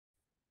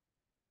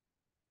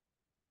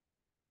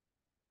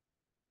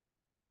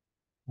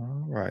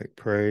All right,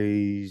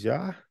 praise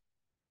Yah.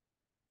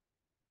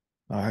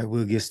 All right,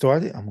 we'll get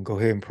started. I'm gonna go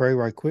ahead and pray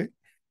right quick.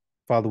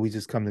 Father, we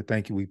just come to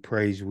thank you. We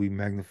praise you. We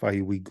magnify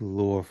you. We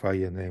glorify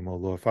your name, oh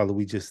Lord. Father,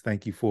 we just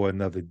thank you for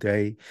another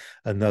day,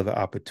 another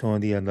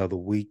opportunity, another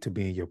week to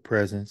be in your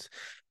presence.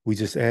 We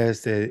just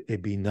ask that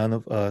it be none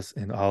of us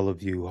and all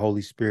of you.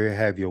 Holy Spirit,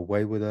 have your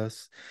way with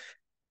us.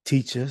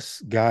 Teach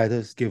us, guide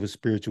us, give us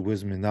spiritual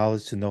wisdom and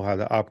knowledge to know how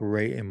to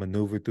operate and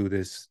maneuver through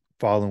this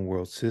fallen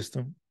world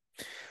system.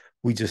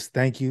 We just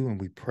thank you and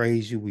we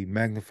praise you. We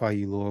magnify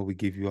you, Lord. We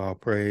give you all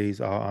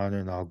praise, all honor,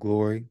 and all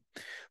glory.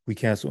 We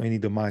cancel any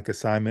demonic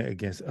assignment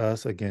against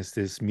us, against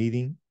this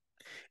meeting,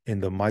 in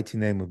the mighty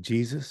name of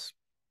Jesus.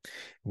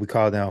 We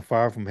call down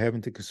fire from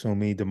heaven to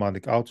consume any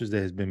demonic altars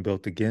that has been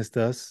built against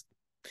us.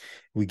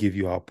 We give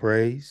you all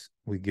praise.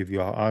 We give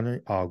you all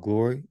honor, all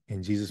glory.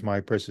 In Jesus'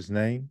 mighty precious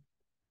name,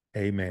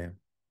 amen.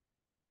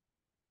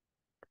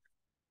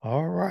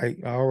 All right,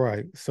 all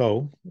right.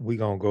 So we're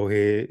gonna go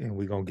ahead and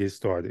we're gonna get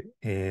started.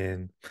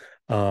 And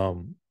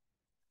um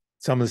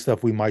some of the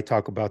stuff we might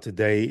talk about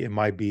today, it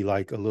might be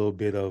like a little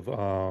bit of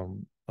uh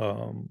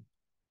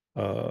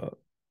uh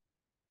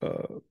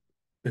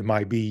it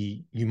might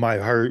be you might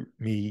have heard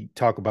me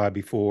talk about it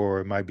before, or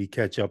it might be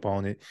catch up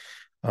on it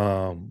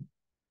um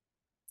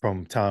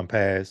from time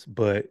past.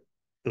 But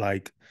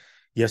like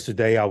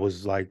yesterday I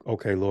was like,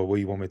 okay, Lord, what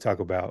do you want me to talk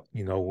about?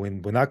 You know,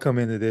 when I come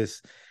into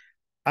this,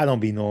 I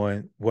don't be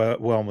knowing what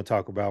I'm gonna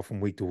talk about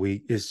from week to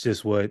week. It's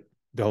just what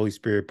the Holy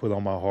Spirit put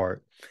on my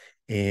heart.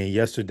 And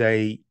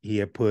yesterday he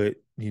had put,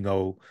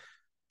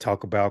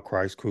 talk about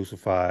Christ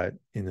crucified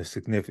and the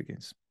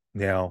significance.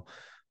 Now,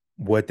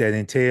 what that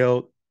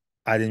entailed,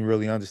 I didn't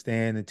really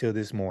understand until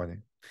this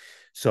morning.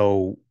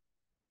 So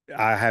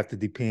I have to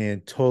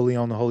depend totally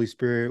on the Holy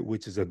Spirit,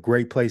 which is a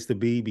great place to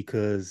be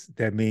because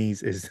that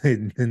means it's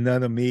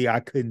none of me. I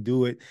couldn't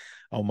do it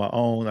on my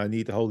own. I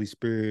need the Holy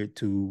Spirit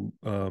to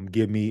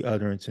give me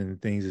utterance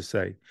and things to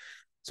say.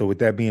 So with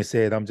that being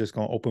said, I'm just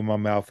gonna open my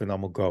mouth and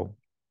I'm gonna go.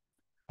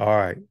 All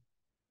right.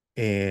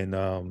 And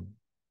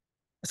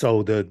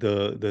so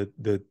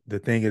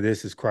the thing of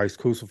this is Christ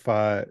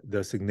crucified,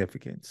 the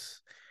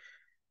significance.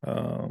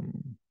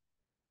 Um,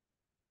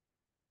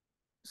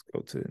 let's go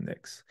to the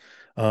next.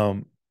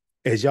 Um,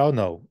 as y'all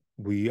know,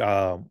 we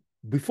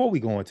before we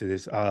go into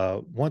this,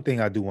 one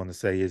thing I do want to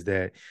say is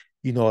that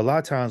a lot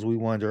of times we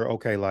wonder,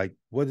 okay, like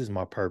what is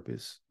my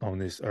purpose on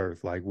this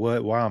earth? Like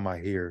why am I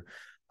here?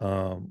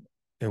 Um,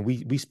 and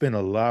we spend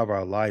a lot of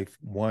our life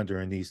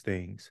wondering these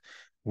things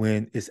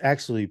when it's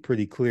actually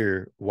pretty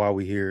clear why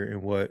we're here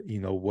and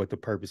what the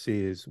purpose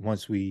is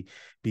once we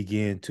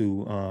give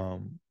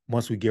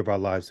our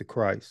lives to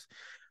Christ.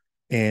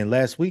 And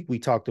last week we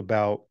talked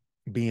about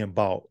being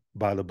bought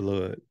by the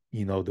blood.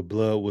 The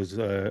blood was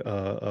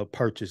a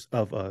purchase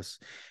of us.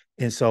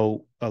 And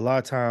so a lot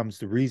of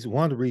times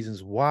one of the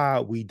reasons why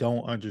we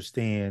don't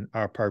understand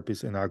our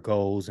purpose and our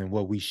goals and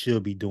what we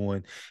should be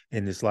doing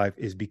in this life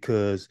is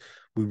because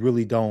we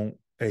really don't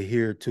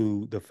adhere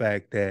to the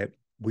fact that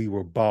we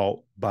were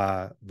bought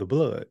by the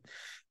blood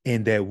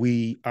and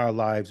that our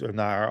lives are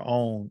not our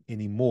own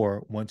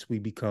anymore once we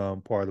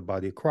become part of the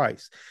body of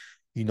Christ.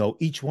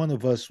 Each one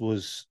of us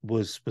was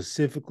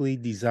specifically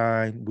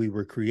designed. We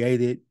were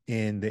created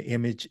in the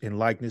image and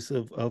likeness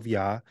of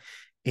Yah,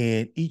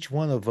 and each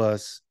one of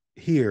us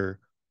here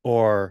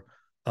are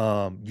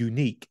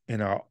unique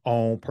in our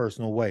own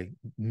personal way.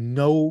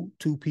 No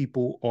two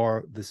people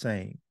are the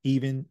same.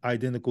 Even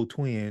identical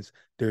twins,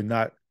 they're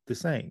not the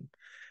same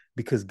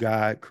because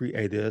God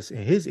created us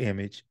in his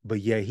image, but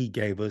yet he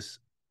gave us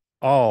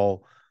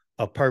all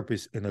a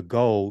purpose and a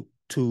goal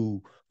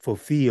to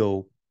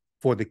fulfill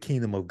for the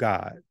kingdom of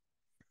God.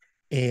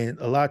 And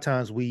a lot of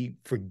times we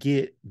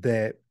forget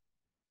that,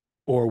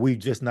 or we've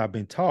just not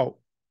been taught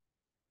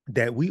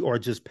that we are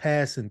just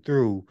passing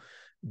through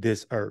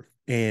this earth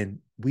and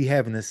we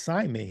have an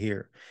assignment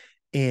here.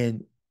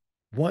 And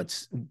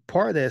once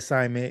part of that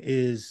assignment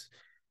is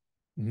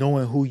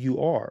knowing who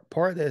you are,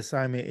 part of that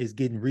assignment is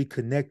getting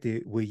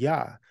reconnected with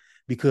Yah.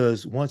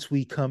 Because once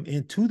we come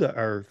into the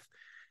earth,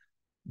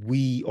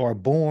 we are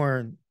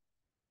born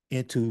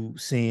into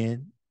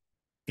sin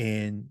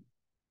and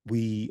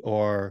we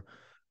are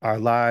our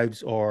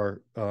lives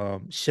are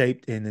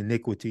shaped in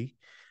iniquity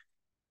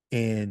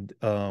and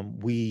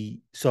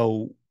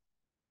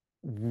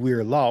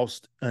we're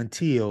lost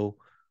until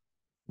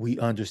we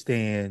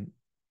understand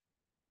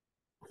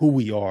who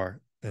we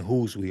are and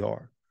whose we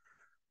are.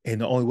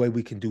 And the only way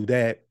we can do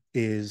that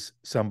is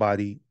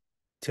somebody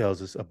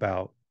tells us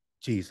about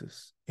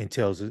Jesus and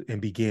tells us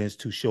and begins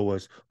to show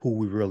us who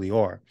we really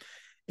are.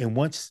 And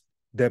once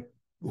that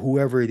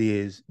whoever it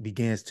is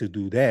begins to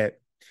do that,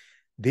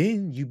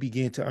 then you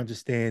begin to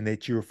understand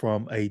that you're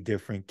from a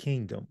different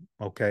kingdom.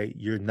 Okay,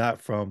 you're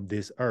not from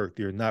this earth.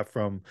 You're not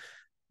from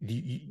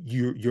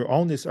you're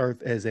on this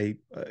earth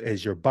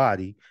as your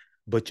body,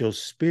 but your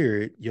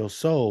spirit, your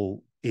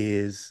soul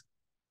is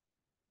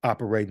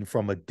operating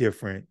from a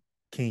different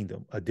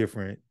kingdom, a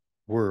different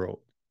world,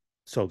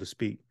 so to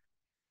speak.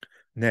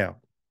 Now,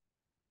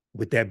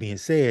 with that being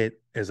said,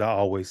 as I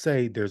always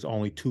say, there's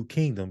only two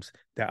kingdoms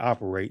that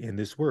operate in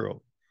this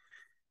world.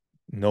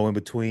 No in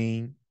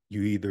between.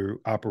 You either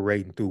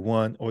operating through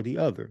one or the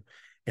other.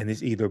 And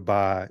it's either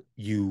by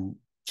you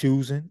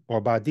choosing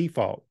or by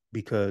default.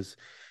 Because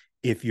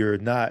if you're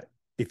not,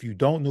 if you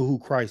don't know who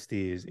Christ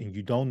is and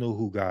you don't know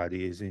who God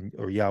is and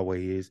or Yahweh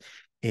is,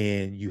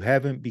 and you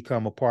haven't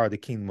become a part of the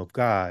kingdom of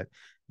God,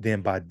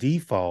 then by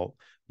default,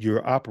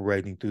 you're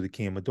operating through the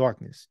kingdom of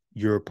darkness.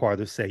 You're a part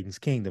of Satan's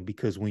kingdom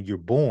because when you're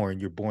born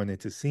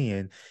into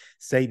sin.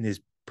 Satan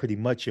is pretty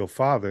much your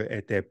father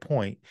at that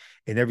point,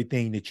 and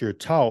everything that you're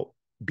taught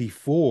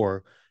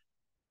before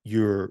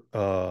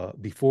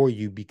before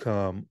you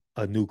become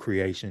a new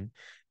creation,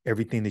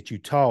 everything that you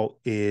taught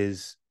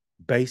is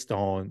based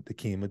on the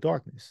kingdom of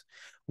darkness,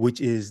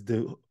 which is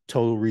the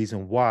total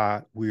reason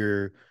why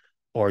we're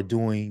are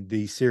doing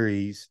this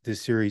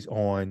series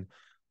on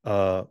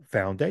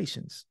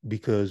foundations,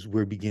 because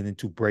we're beginning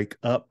to break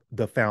up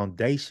the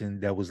foundation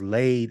that was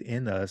laid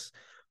in us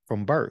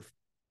from birth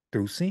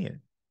through sin.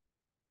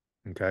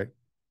 Okay.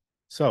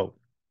 So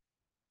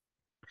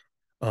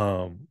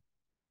um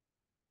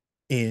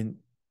in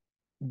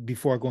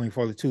before going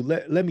further too,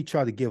 let me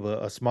try to give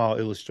a small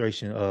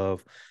illustration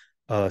of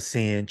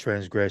sin,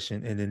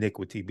 transgression, and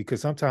iniquity,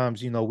 because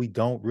sometimes we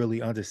don't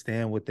really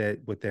understand what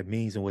that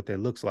means and what that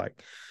looks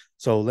like.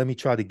 So let me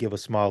try to give a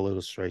small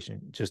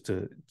illustration just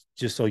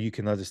so you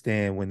can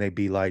understand when they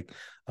be like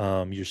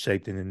you're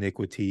shaped in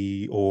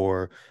iniquity,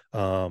 or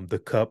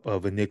the cup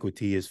of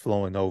iniquity is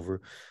flowing over.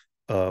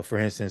 For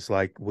instance,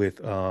 like with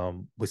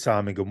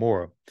Sodom and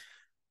Gomorrah,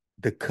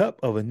 the cup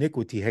of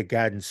iniquity had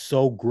gotten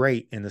so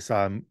great in the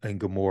Sodom and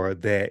Gomorrah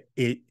that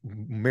it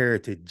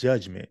merited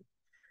judgment.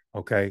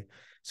 Okay.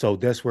 So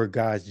that's where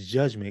God's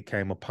judgment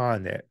came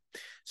upon that.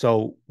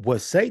 So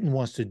what Satan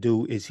wants to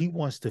do is he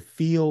wants to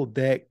fill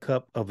that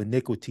cup of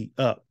iniquity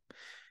up.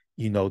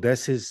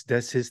 That's his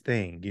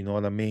thing. You know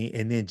what I mean?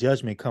 And then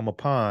judgment come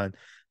upon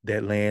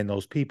that land,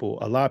 those people.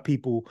 A lot of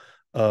people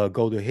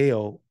go to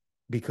hell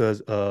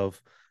because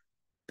of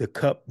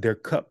their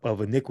cup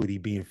of iniquity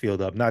being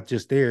filled up, not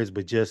just theirs,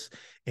 but just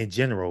in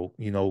general.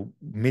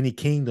 Many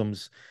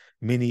kingdoms,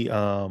 many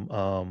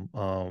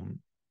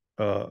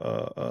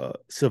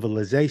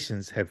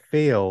civilizations have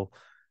failed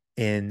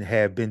and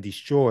have been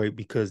destroyed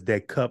because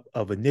that cup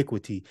of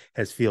iniquity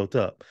has filled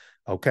up.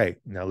 Okay,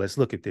 now let's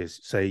look at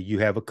this. Say you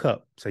have a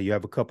cup. Say you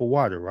have a cup of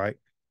water, right?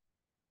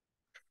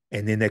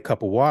 And then that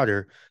cup of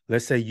water,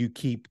 let's say you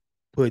keep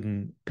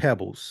putting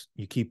pebbles,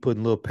 you keep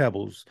putting little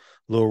pebbles,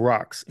 little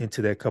rocks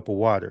into that cup of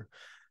water.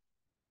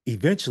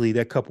 Eventually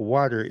that cup of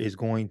water is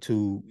going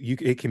to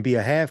it can be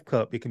a half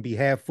cup, it can be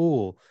half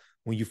full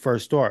when you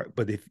first start,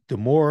 but if the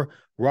more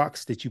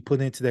rocks that you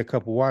put into that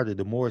cup of water,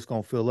 the more it's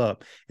going to fill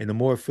up, and the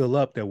more it fill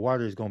up, that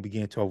water is going to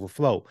begin to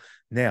overflow.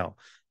 Now,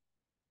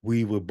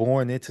 we were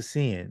born into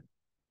sin.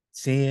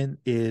 Sin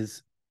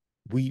is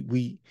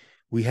we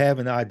have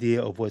an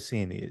idea of what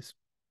sin is.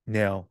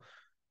 Now,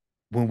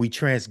 when we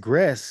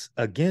transgress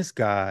against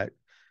God,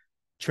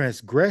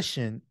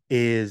 transgression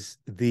is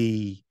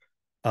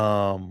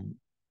um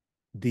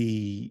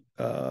the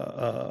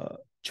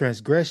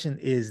transgression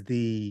is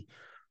the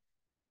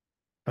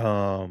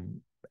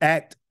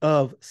act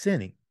of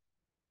sinning.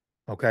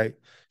 Okay.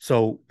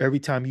 So every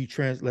time you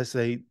let's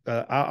say,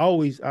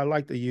 I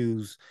like to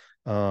use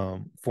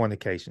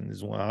fornication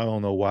as well. I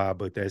don't know why,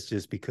 but that's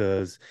just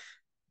because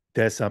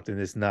that's something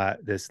that's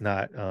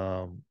not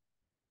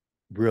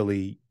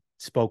really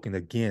spoken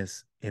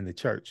against in the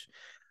church.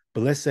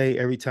 But let's say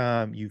every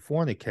time you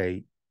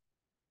fornicate,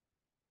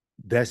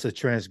 that's a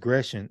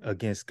transgression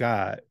against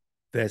God.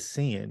 That's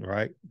sin,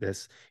 right?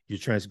 That's You're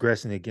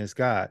transgressing against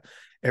God.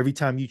 Every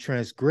time you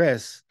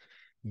transgress,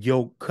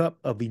 your cup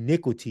of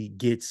iniquity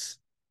gets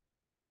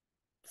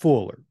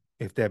fuller,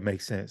 if that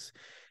makes sense.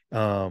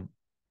 Um,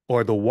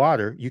 or the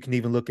water, you can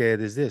even look at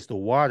it as this: the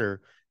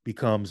water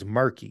becomes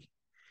murky.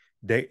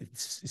 They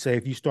say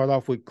if you start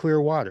off with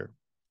clear water,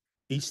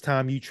 each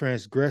time you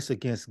transgress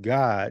against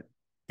God,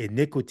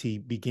 iniquity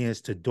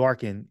begins to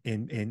darken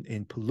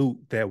and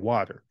pollute that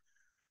water,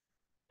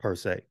 per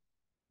se.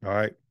 All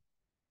right.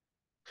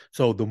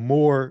 So the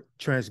more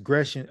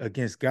transgression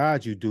against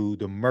God you do,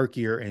 the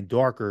murkier and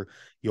darker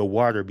your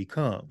water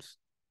becomes.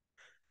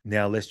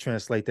 Now let's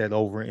translate that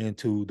over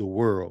into the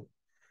world.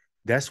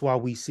 That's why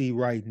we see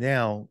right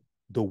now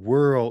the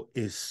world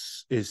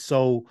is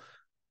so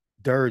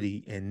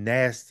dirty and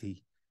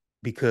nasty,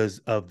 because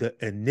of the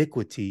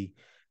iniquity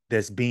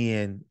that's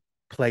being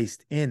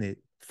placed in it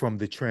from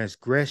the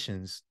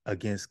transgressions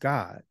against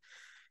God.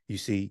 You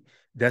see,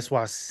 that's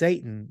why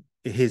Satan,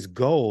 his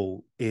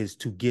goal is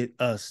to get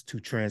us to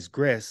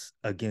transgress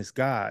against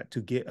God, to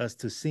get us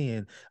to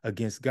sin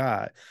against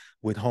God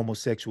with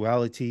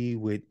homosexuality,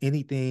 with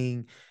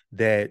anything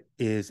that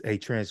is a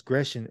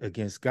transgression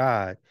against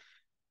God.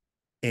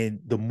 And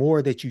the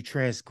more that you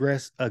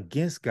transgress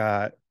against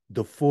God,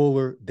 the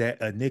fuller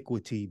that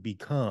iniquity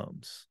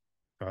becomes.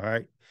 All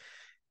right.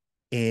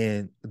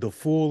 And the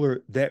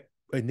fuller that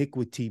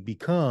iniquity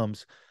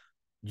becomes,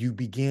 you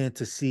begin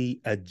to see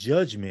a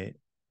judgment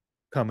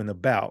coming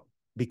about,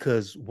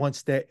 because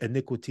once that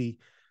iniquity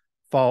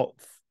fault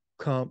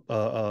come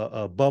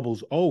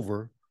bubbles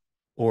over,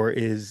 or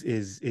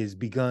is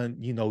begun,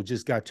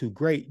 just got too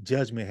great,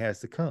 judgment has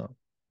to come.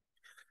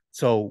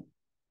 So,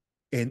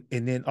 and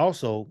then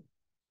also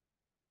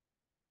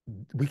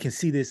we can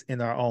see this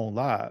in our own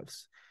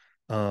lives.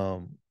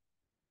 Um,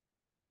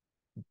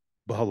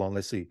 but hold on,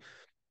 let's see.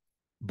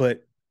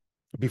 But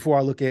before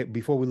we look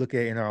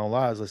at it in our own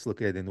lives, let's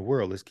look at it in the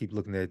world. Let's keep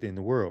looking at it in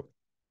the world.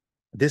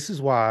 This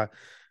is why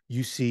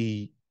you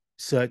see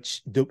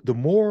the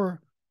more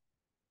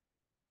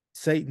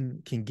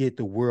Satan can get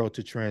the world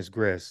to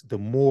transgress, the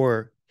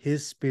more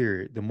his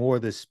spirit, the more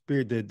the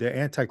spirit, the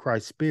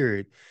Antichrist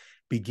spirit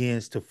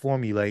begins to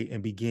formulate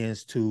and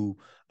begins to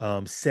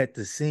set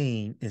the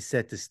scene and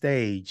set the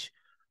stage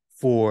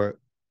for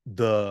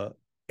the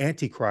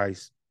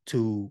Antichrist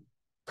to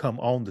come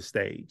on the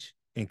stage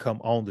and come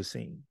on the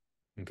scene.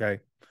 Okay.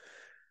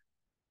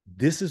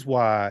 This is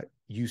why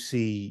you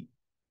see,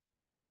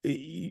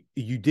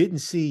 you didn't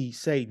see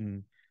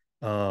Satan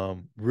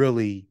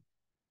really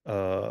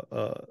uh,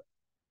 uh,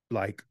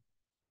 like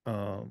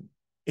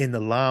in the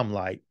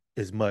limelight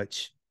as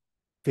much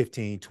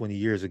 15, 20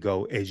 years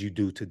ago as you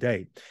do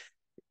today.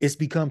 It's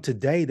become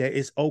today that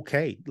it's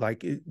okay.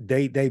 Like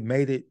they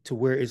made it to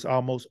where it's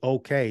almost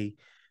okay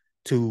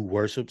to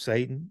worship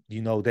Satan.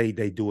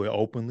 They do it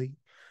openly.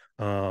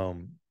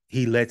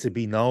 He lets it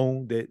be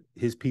known that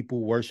his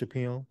people worship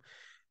him.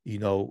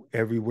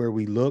 Everywhere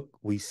we look,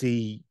 we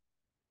see,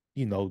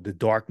 the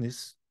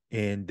darkness,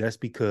 and that's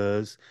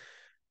because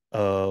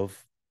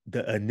of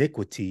the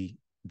iniquity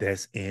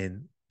that's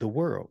in the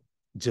world,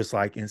 just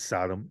like in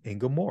Sodom and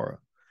Gomorrah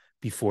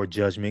before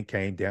judgment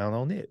came down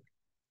on it,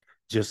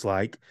 just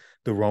like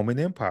the Roman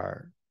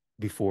Empire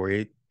before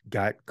it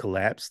got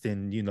collapsed,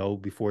 and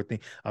before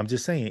I'm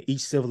just saying,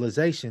 each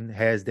civilization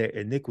has that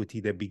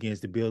iniquity that begins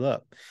to build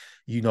up.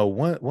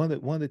 One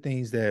of the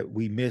things that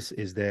we miss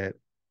is that,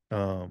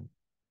 and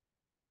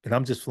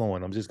I'm just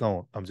flowing, I'm just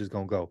gonna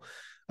go,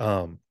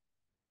 um,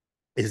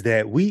 is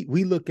that we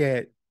look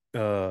at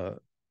uh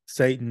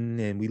Satan,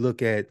 and we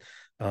look at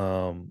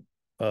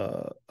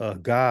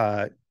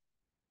God.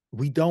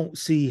 We don't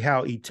see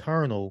how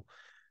eternal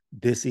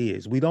this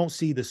is. We don't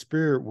see the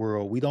spirit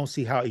world. We don't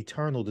see how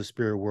eternal the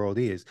spirit world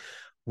is.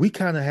 We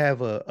kind of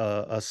have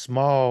a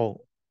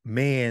small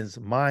man's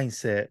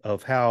mindset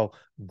of how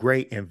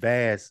great and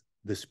vast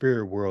the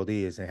spirit world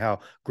is, and how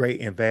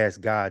great and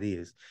vast God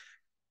is.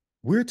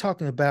 We're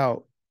talking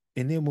about,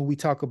 and then when we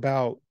talk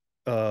about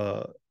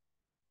uh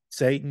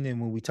Satan, and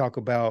when we talk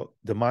about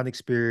demonic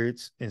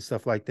spirits and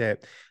stuff like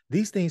that,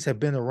 these things have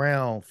been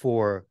around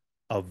for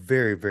a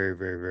very, very,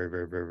 very, very,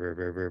 very, very, very,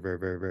 very, very, very,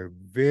 very, very,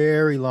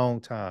 very long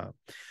time.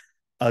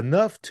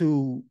 Enough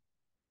to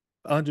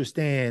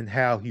understand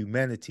how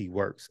humanity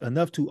works,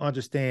 enough to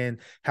understand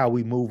how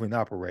we move and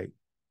operate.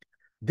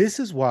 This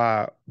is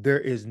why there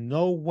is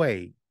no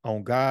way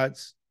on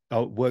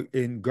what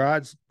in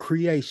God's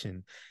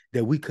creation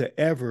that we could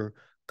ever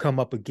come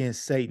up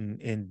against Satan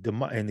and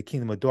the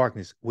kingdom of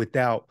darkness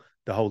without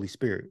the Holy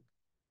Spirit.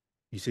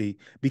 You see,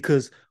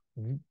 because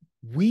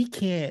we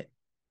can't,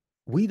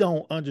 we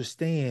don't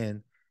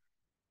understand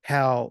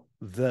how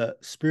the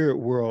spirit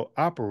world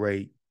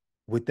operate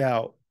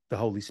without the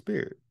Holy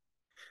Spirit.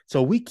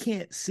 So we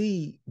can't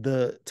see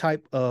the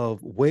type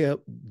of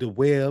the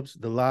webs,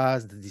 the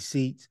lies, the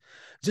deceits.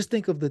 Just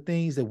think of the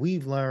things that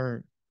we've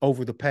learned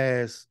over the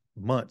past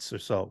months or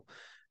so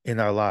in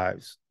our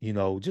lives.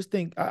 Just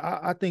think.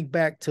 I think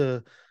back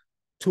to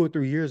 2 or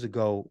 3 years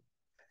ago.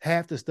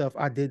 Half the stuff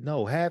I didn't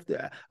know.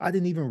 I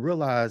didn't even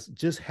realize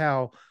just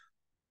how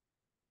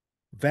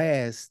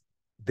vast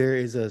there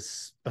is a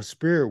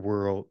spirit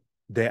world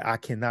that I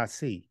cannot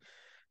see.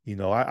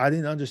 I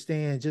didn't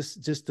understand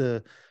just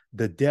the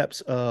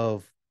depths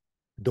of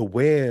the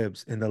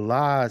webs and the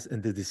lies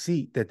and the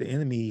deceit that the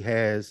enemy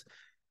has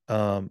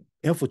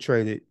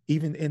infiltrated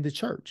even in the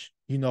church.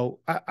 You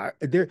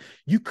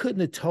couldn't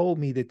have told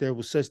me that there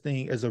was such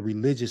thing as a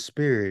religious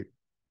spirit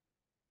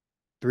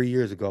 3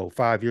 years ago,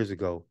 5 years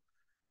ago,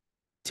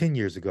 10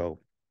 years ago.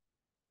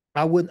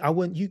 I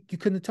wouldn't, you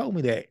couldn't have told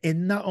me that.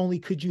 And not only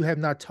could you have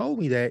not told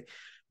me that,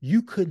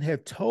 you couldn't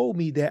have told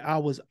me that I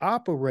was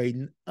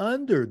operating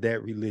under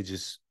that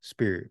religious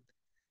spirit.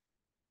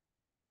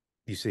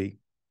 You see,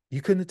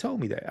 you couldn't have told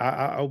me that.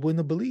 I wouldn't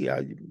have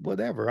believed.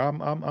 Whatever.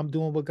 I'm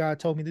doing what God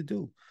told me to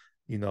do.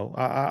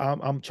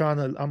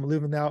 I'm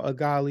living out a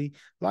godly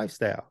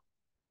lifestyle.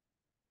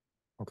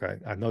 Okay.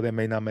 I know that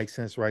may not make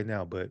sense right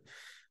now, but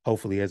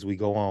hopefully as we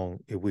go on,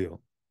 it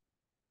will.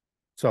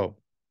 So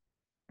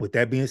with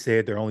that being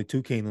said, there are only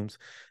two kingdoms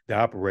that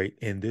operate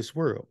in this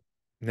world.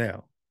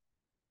 Now,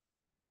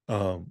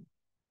 um,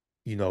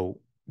 you know,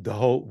 the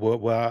whole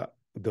what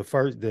the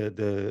first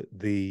the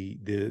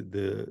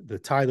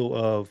title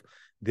of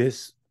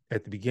this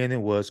at the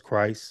beginning was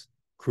Christ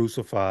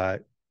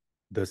crucified.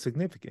 The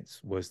significance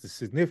was the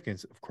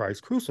significance of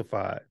Christ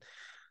crucified.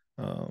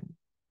 Um,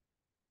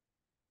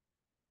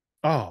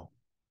 oh,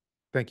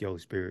 thank you,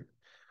 Holy Spirit.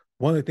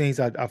 One of the things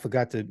I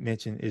forgot to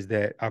mention is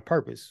that our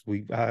purpose.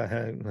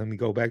 Let me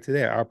go back to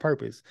that. Our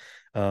purpose.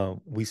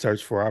 We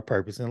search for our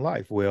purpose in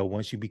life. Well,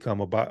 once you become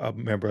a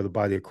member of the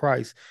body of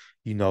Christ,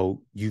 you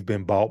know you've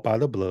been bought by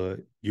the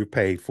blood. You're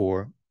paid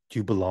for.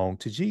 You belong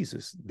to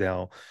Jesus.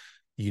 Now,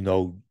 you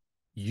know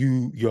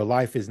your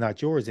life is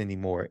not yours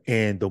anymore,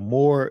 and the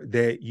more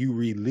that you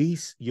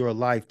release your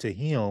life to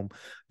Him,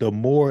 the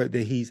more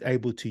that He's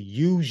able to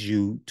use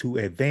you to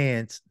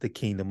advance the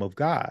kingdom of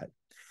God.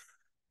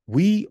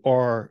 We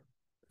are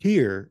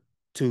here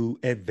to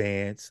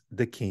advance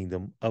the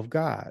kingdom of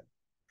God.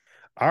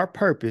 Our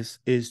purpose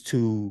is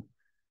to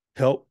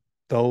help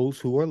those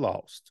who are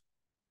lost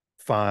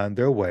find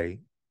their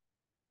way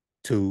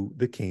to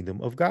the kingdom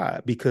of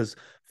God, because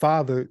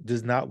Father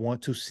does not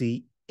want to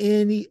see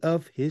any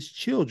of his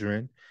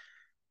children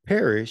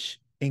perish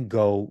and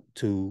go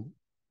to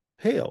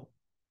hell.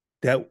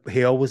 That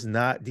hell was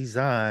not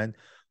designed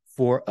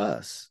for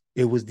us.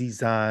 It was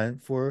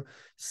designed for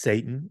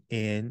Satan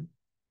and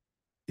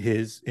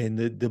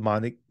the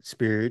demonic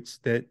spirits,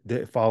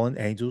 that fallen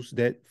angels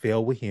that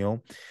fell with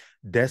him.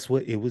 That's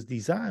what it was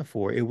designed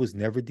for. It was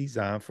never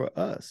designed for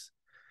us.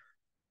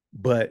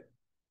 But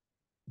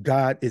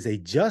God is a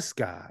just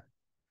God,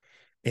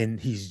 and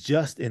he's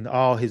just in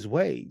all his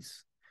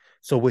ways.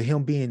 So with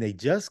him being a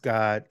just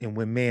God, and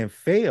when man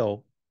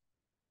fell,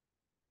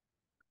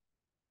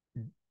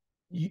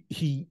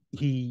 he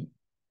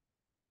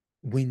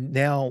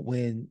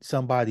when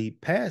somebody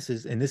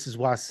passes, and this is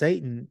why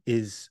Satan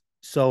is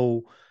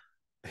so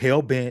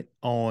hell bent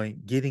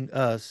on getting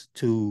us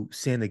to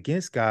sin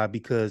against God,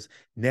 because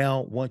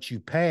now once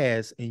you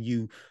pass and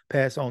you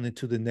pass on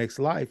into the next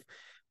life,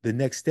 the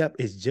next step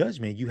is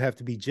judgment. You have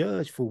to be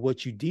judged for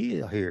what you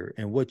did here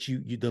and what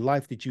you the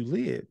life that you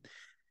lived.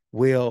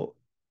 Well,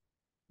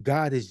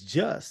 God is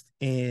just,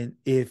 and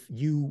if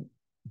you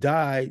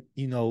died,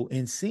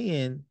 in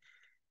sin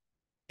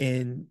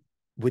and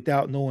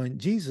without knowing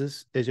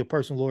Jesus as your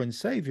personal Lord and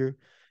Savior,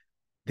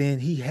 then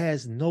he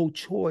has no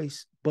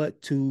choice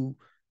but to,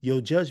 your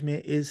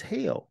judgment is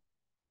hell.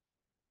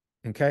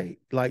 Okay.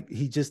 Like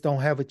he just don't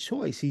have a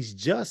choice. He's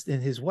just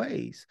in his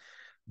ways.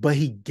 But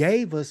he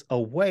gave us a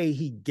way.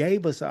 He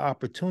gave us an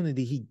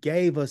opportunity. He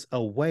gave us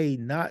a way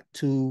not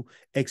to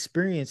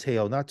experience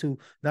hell, not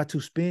to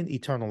spend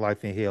eternal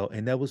life in hell.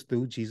 And that was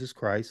through Jesus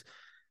Christ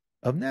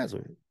of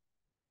Nazareth.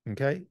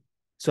 Okay.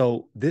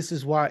 So this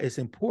is why it's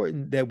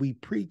important that we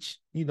preach,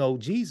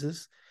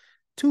 Jesus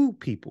to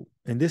people.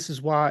 And this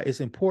is why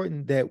it's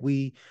important that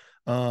we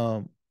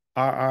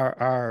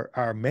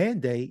our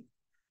mandate,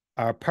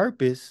 our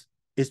purpose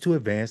is to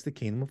advance the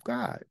kingdom of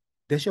God.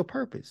 That's your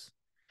purpose.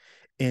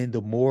 And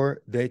the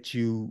more that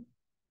you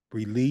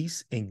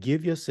release and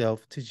give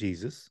yourself to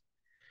Jesus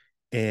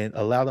and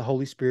allow the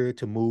Holy Spirit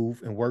to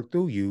move and work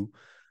through you,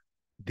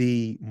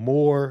 the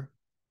more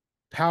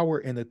power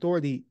and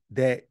authority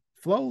that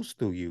flows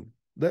through you.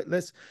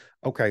 Let's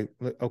okay.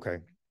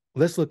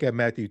 Let's look at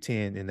Matthew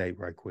 10 and 8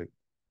 right quick.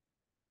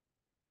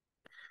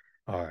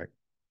 All right.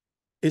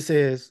 It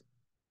says,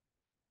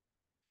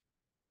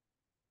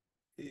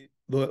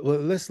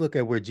 let's look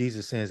at where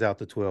Jesus sends out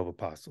the 12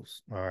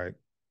 apostles. All right.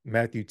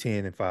 Matthew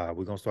 10 and 5.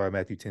 We're going to start at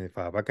Matthew 10 and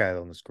 5. I got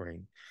it on the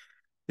screen.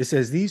 It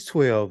says, these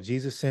 12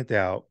 Jesus sent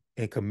out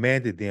and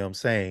commanded them,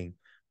 saying,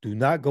 do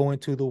not go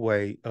into the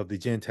way of the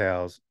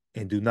Gentiles,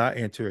 and do not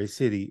enter a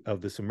city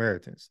of the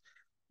Samaritans,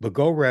 but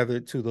go rather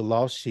to the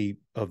lost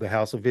sheep of the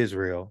house of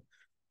Israel.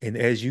 And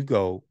as you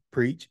go,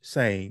 preach,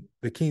 saying,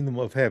 the kingdom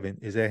of heaven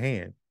is at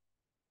hand.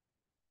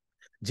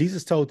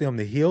 Jesus told them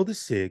to heal the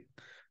sick,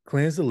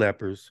 cleanse the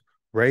lepers,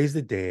 raise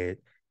the dead,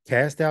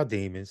 cast out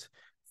demons.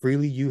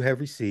 Freely you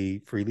have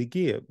received, freely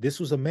give. This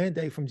was a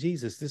mandate from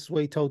Jesus. This is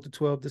what he told the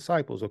 12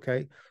 disciples,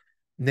 okay?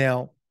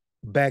 Now,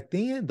 back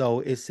then, though,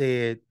 it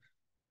said,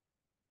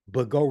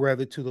 but go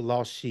rather to the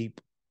lost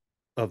sheep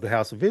of the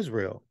house of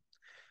Israel.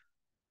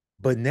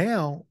 But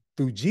now,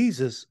 through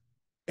Jesus,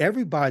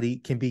 everybody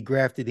can be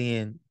grafted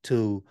in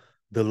to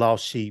the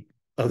lost sheep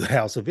of the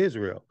house of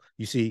Israel.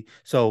 You see,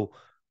 so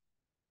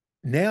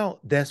now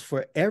that's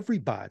for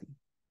everybody.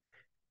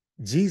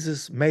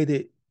 Jesus made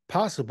it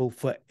possible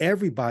for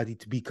everybody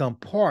to become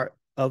part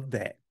of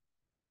that.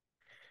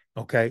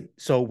 Okay.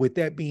 So, with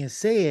that being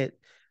said,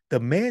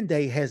 the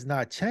mandate has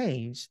not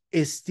changed.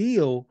 It's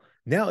still,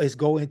 now it's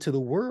go into the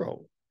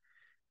world.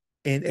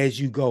 And as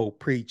you go,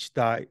 preach,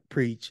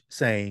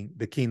 saying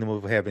the kingdom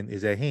of heaven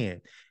is at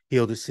hand.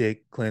 Heal the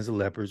sick, cleanse the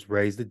lepers,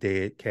 raise the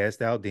dead,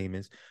 cast out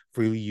demons.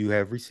 Freely you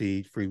have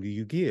received, freely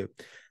you give.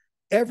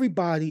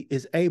 Everybody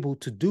is able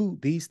to do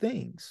these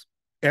things.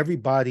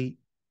 Everybody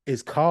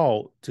is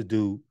called to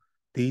do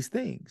these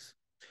things.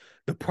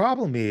 The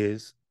problem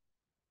is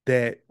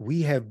that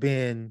we have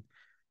been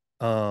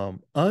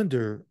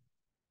under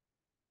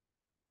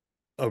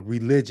a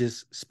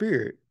religious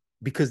spirit,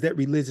 because that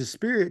religious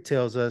spirit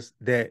tells us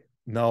that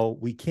no,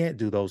 we can't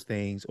do those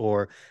things,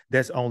 or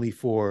that's only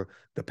for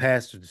the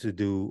pastor to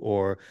do,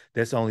 or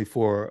that's only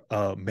for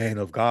a man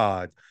of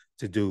God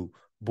to do,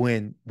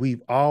 when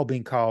we've all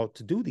been called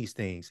to do these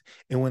things.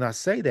 And when I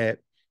say that,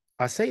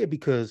 I say it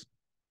because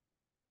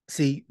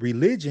See,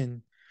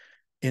 religion,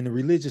 in the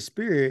religious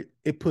spirit,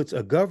 it puts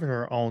a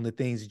governor on the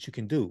things that you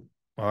can do.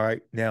 All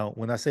right. Now,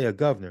 when I say a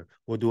governor,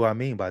 what do I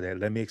mean by that?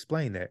 Let me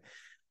explain that.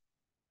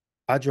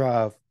 I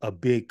drive a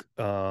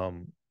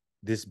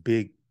this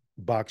big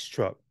box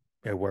truck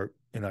at work,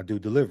 and I do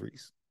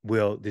deliveries.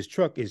 Well, this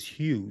truck is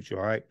huge.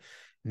 All right.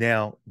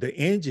 Now, the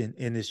engine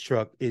in this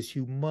truck is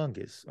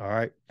humongous. All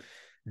right.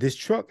 This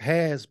truck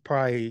has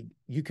probably,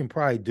 you can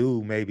probably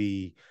do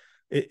maybe,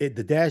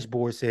 the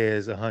dashboard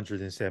says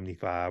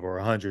 175 or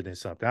 100 and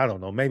something. I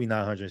don't know, maybe not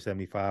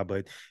 175,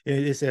 but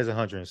it says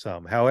 100 and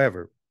something.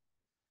 However,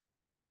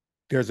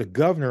 there's a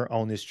governor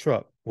on this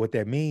truck. What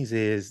that means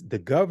is the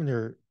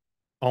governor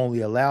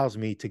only allows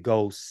me to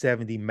go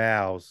 70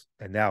 miles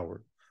an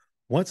hour.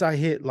 Once I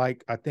hit,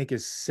 like, I think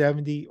it's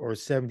 70 or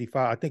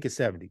 75, I think it's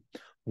 70.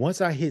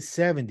 Once I hit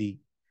 70,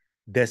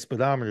 that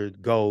speedometer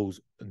goes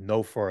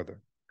no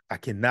further. I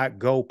cannot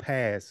go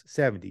past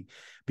 70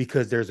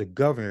 because there's a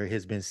governor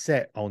has been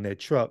set on that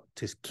truck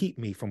to keep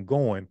me from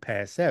going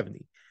past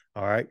 70.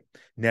 All right.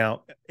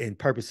 Now, in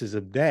purposes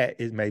of that,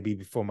 it may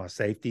be for my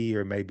safety,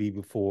 or maybe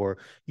before,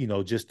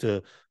 just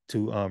to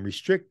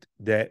restrict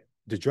that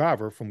the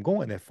driver from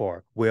going that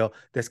far. Well,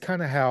 that's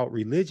kind of how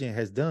religion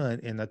has done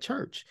in the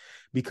church,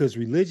 because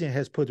religion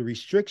has put a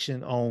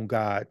restriction on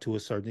God to a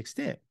certain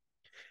extent.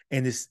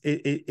 And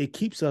it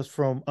keeps us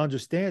from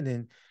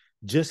understanding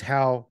just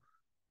how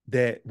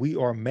that we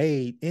are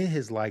made in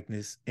his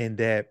likeness, and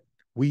that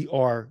we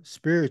are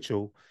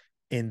spiritual,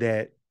 and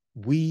that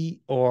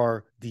we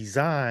are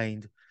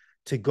designed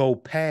to go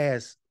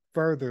past,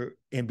 further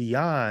and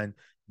beyond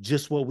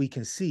just what we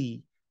can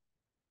see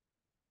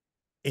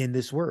in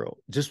this world,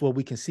 just what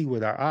we can see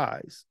with our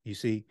eyes. You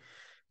see,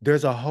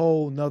 there's a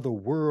whole nother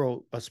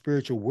world, a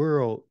spiritual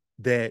world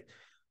that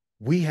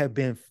we have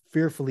been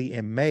fearfully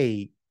and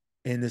made.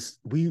 In this,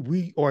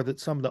 we are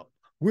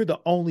we're the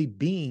only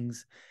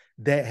beings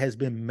that has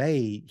been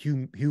made,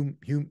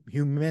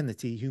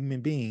 humanity,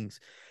 human beings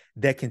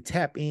that can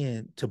tap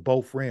in to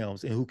both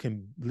realms, and who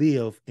can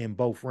live in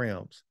both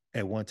realms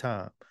at one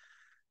time,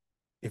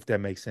 if that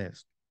makes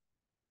sense.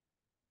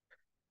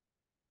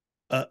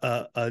 Uh,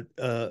 uh, uh,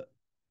 uh,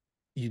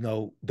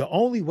 the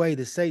only way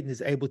that Satan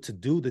is able to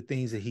do the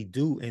things that he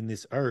do in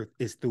this earth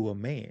is through a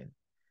man,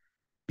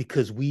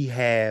 because we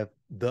have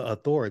the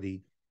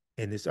authority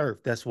in this earth.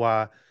 That's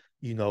why,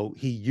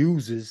 he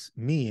uses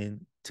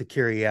men to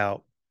carry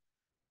out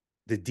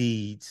the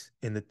deeds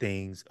and the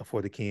things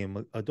for the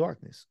kingdom of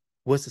darkness.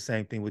 What's the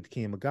same thing with the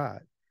kingdom of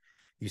God?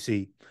 You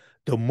see,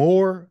 the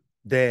more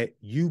that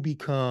you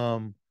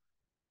become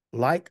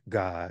like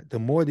God, the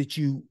more that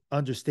you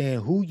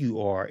understand who you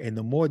are, and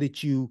the more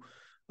that you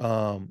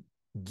um,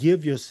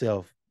 give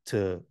yourself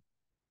to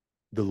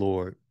the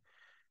Lord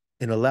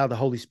and allow the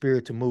Holy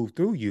Spirit to move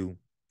through you,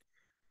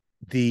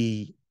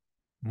 the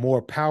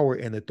more power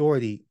and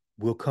authority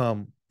will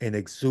come and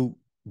exude,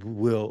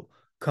 will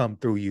come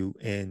through you,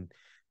 and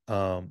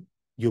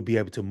you'll be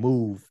able to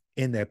move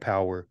in that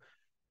power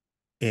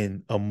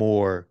in a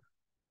more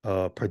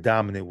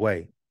predominant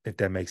way, if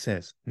that makes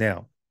sense.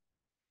 Now,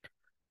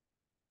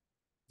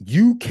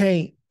 you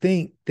can't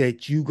think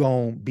that you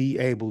gonna be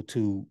able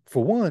to,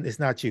 for one, it's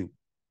not you,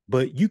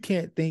 but you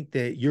can't think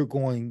that you're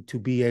going to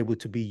be able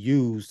to be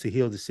used to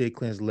heal the sick,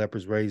 cleanse the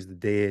lepers, raise the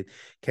dead,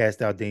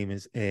 cast out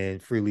demons,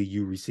 and freely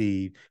you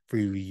receive,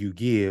 freely you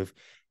give,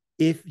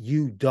 if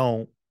you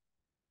don't,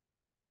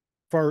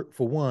 for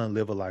one,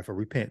 live a life of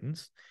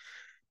repentance.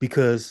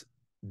 Because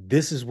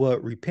this is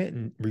what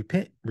repenting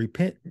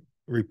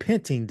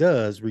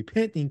does.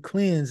 Repenting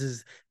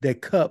cleanses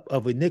that cup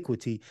of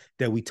iniquity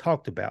that we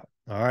talked about.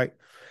 All right.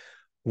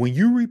 When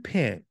you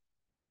repent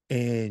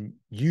and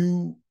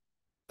you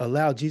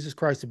allow Jesus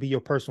Christ to be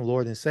your personal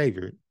Lord and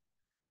Savior,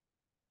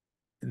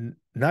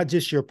 not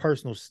just your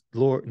personal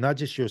Lord, not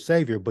just your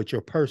Savior, but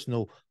your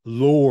personal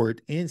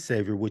Lord and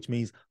Savior, which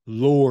means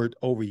Lord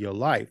over your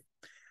life.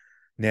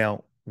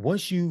 Now,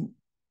 once you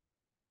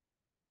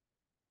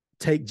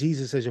take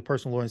Jesus as your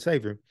personal Lord and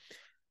Savior,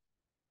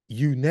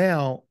 you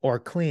now are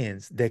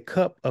cleansed. That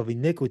cup of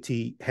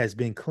iniquity has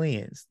been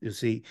cleansed. You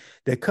see,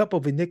 that cup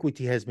of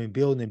iniquity has been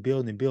building and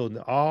building and building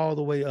all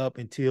the way up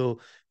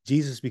until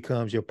Jesus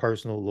becomes your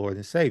personal Lord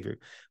and Savior.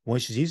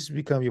 Once Jesus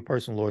becomes your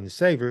personal Lord and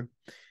Savior,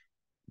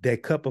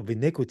 that cup of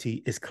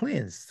iniquity is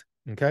cleansed.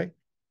 Okay.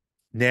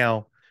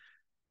 Now,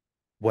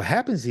 what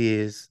happens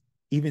is,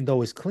 even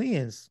though it's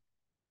cleansed,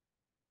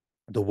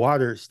 the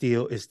water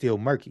still is still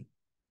murky.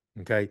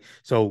 Okay.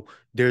 So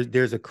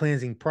there's a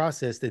cleansing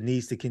process that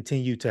needs to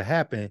continue to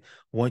happen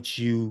once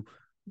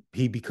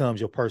he becomes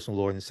your personal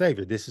Lord and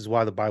Savior. This is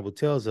why the Bible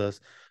tells us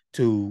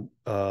to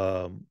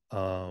uh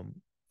um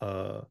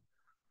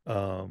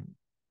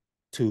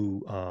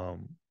to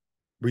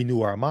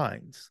renew our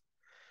minds.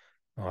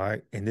 All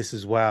right. And this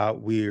is why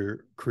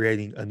we're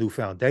creating a new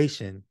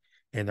foundation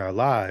in our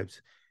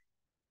lives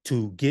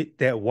to get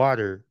that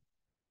water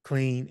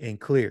clean and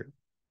clear.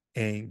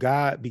 And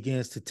God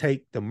begins to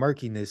take the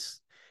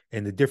murkiness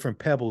and the different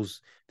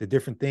pebbles, the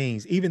different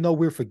things, even though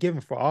we're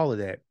forgiven for all of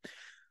that,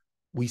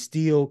 we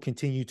still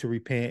continue to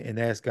repent and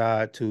ask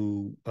God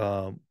to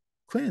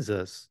cleanse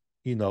us,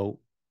 in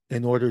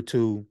order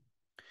to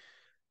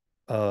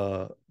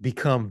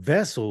become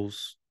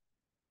vessels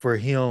for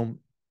him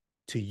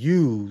to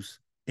use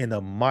in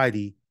a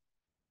mighty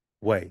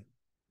way.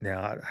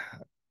 Now,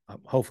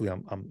 hopefully,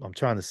 I'm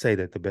trying to say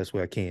that the best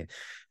way I can.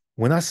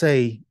 When I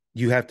say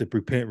you have to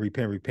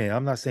repent,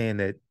 I'm not saying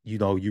that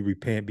you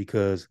repent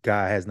because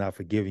God has not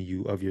forgiven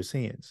you of your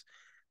sins.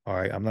 All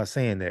right, I'm not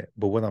saying that.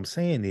 But what I'm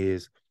saying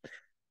is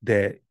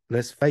that,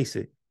 let's face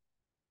it,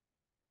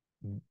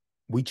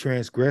 we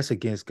transgress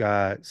against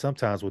God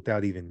sometimes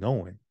without even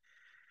knowing.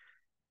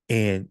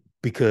 And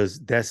because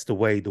that's the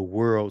way the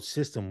world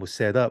system was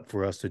set up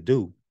for us to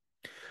do.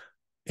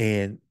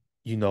 And,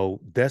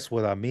 that's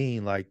what I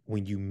mean. Like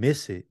when you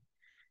miss it,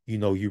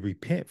 you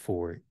repent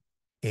for it.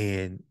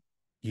 And,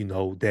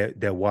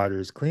 that water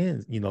is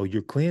cleansed,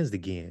 you're cleansed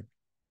again.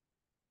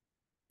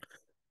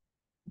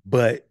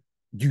 But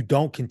you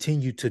don't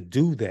continue to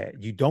do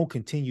that. You don't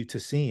continue to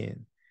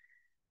sin.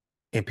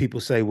 And people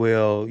say,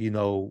 well,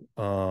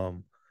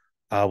 I'm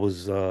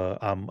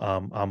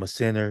a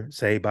sinner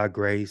saved by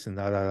grace and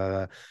da, da, da,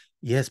 da.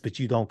 Yes, but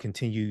you don't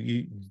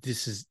continue.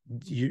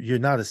 You're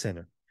not a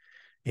sinner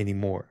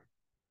anymore.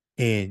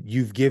 And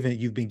you've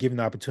been given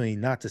the opportunity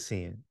not to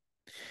sin.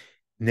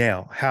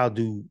 Now,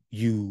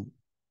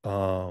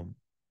 um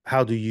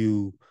how do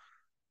you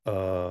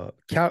how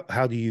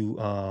do you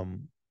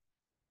um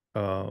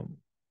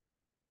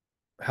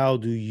how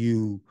do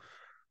you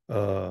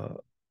uh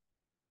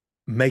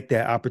make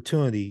that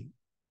opportunity?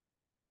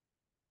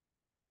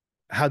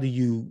 How do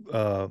you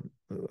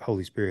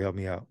Holy Spirit, help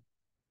me out.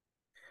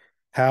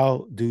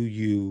 How do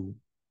you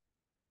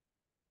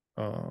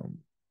um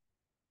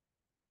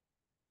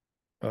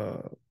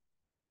uh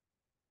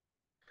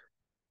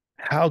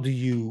how do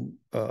you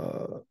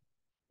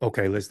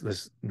okay,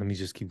 let me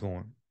just keep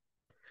going.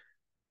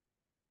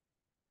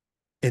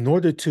 In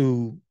order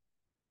to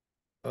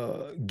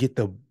get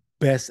the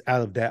best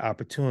out of that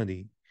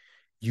opportunity,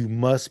 you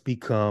must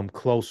become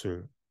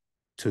closer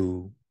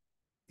to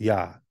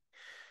Yah.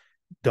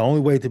 The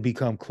only way to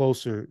become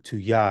closer to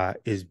Yah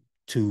is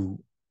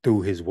to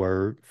through his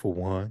word, for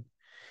one.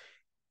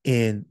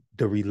 In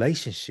the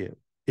relationship,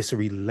 it's a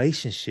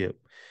relationship.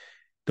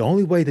 The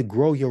only way to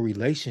grow your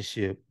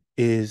relationship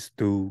is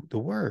through the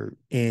word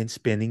and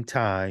spending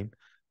time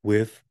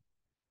with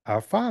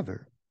our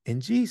Father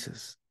and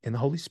Jesus and the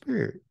Holy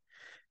Spirit.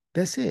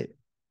 That's it.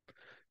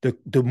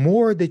 The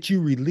more that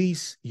you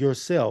release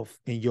yourself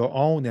and your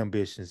own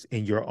ambitions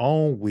and your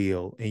own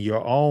will and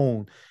your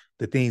own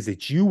the things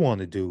that you want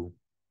to do,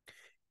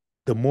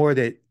 the more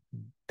that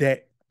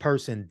that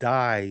person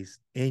dies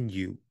in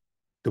you,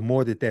 the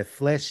more that that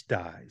flesh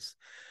dies.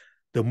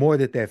 The more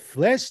that that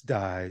flesh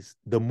dies,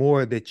 the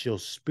more that your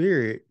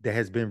spirit that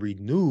has been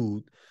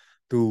renewed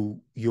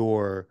through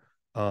your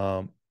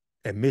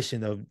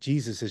admission of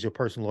Jesus as your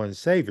personal Lord and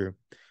Savior,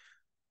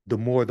 the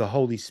more the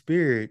Holy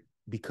Spirit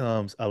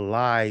becomes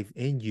alive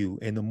in you,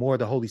 and the more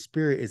the Holy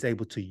Spirit is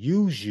able to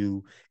use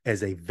you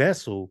as a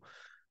vessel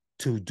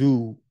to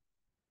do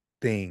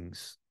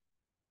things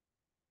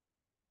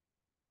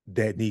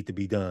that need to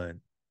be done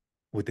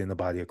within the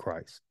body of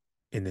Christ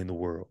and in the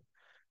world.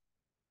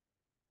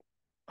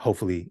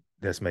 Hopefully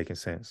that's making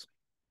sense.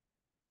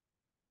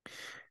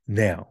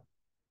 Now,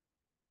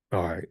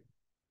 all right,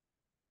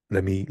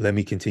 let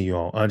me continue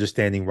on.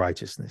 Understanding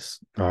righteousness.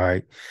 All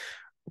right.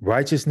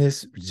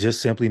 Righteousness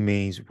just simply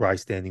means right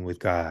standing with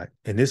God.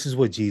 And this is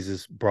what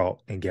Jesus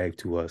brought and gave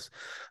to us.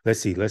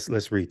 Let's see.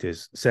 Let's read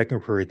this.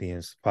 2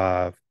 Corinthians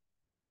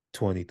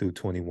 5:20 through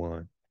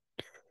 21.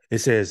 It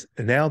says,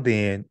 "Now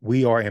then,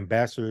 we are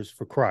ambassadors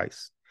for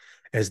Christ.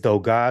 As though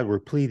God were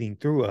pleading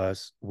through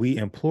us, we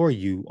implore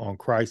you on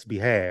Christ's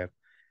behalf,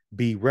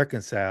 be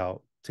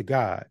reconciled to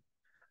God.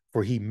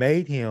 For he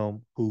made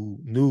him who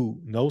knew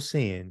no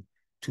sin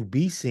to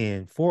be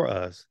sin for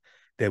us,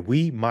 that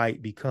we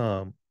might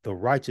become the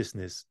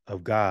righteousness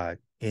of God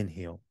in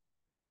him."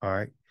 All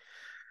right.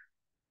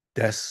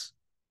 That's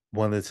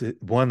one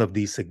of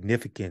the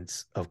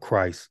significance of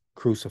Christ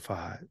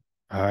crucified.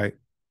 All right.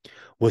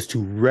 Was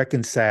to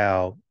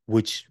reconcile,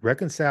 which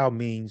reconcile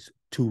means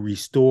to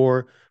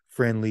restore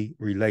friendly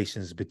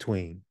relations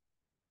between.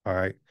 All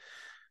right.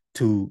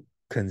 To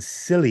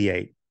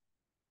conciliate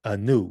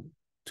anew,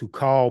 to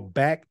call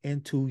back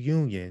into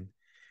union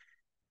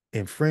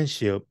in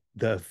friendship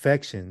the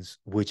affections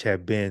which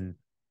have been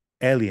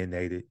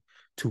alienated,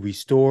 to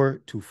restore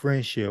to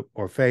friendship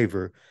or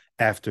favor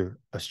after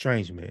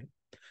estrangement.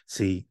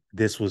 See,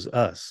 this was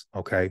us,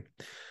 okay?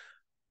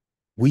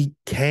 We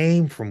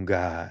came from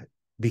God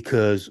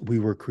because we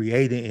were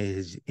created in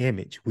his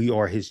image. We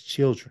are his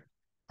children,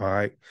 all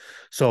right?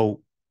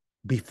 So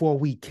before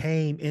we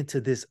came into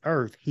this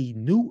earth, he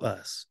knew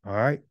us, all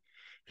right?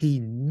 He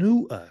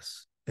knew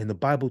us. And the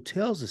Bible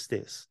tells us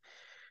this,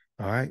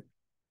 all right?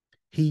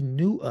 He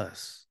knew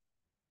us.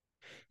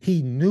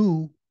 He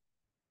knew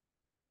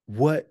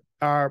what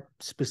our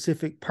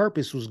specific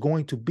purpose was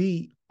going to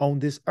be on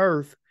this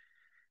earth.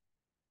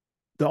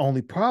 The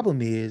only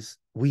problem is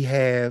we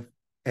have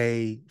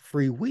a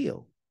free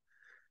will.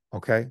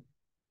 Okay.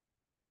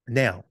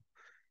 Now,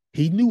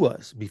 He knew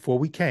us before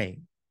we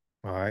came.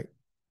 All right.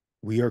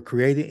 We are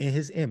created in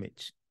his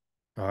image.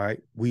 All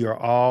right. We are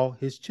all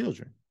his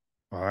children.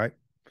 All right.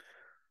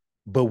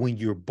 But when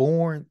you're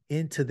born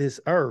into this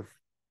earth,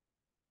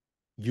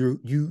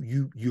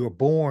 you're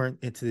born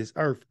into this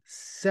earth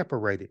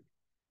separated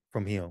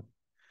from him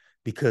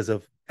because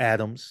of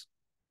Adam's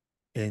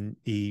and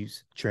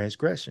Eve's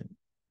transgression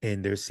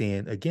and their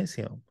sin against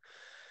him.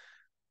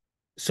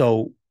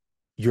 So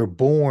you're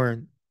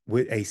born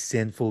with a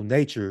sinful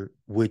nature,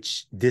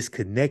 which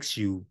disconnects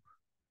you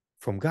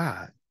from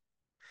God.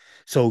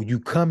 So you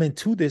come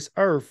into this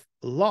earth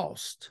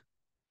lost,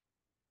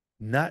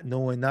 not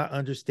knowing, not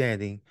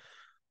understanding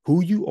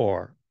who you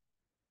are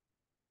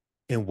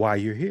and why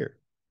you're here.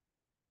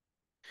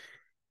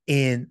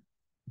 And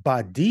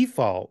by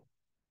default,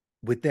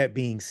 with that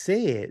being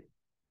said,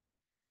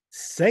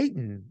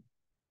 Satan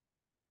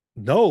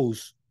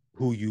knows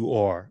who you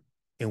are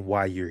and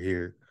why you're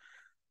here.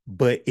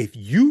 But if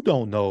you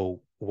don't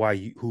know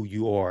who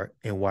you are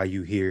and why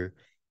you're here,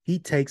 he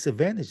takes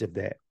advantage of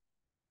that.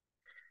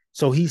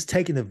 So he's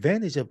taking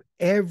advantage of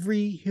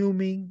every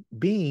human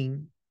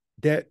being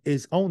that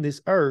is on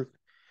this earth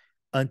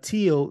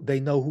until they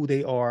know who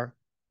they are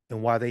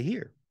and why they're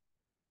here.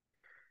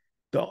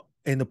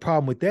 And the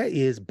problem with that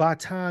is by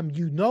time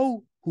you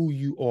know who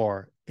you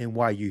are and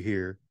why you're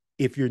here,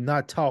 if you're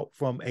not taught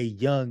from a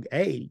young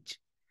age,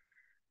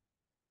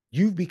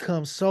 you've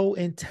become so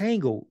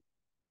entangled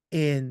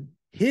in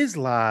his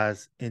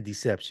lies and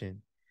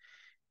deception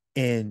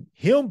and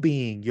him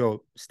being your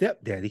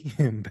stepdaddy,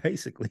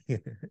 basically,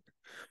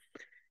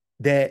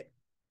 that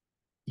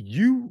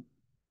you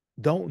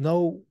don't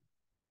know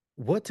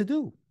what to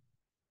do.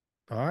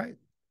 All right.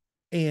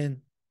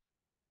 And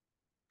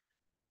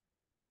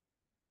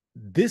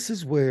this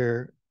is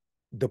where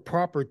the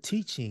proper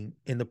teaching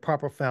and the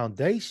proper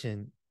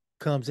foundation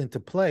comes into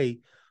play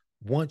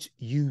once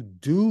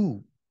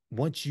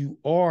once you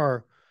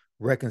are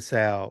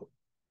reconciled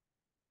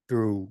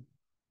through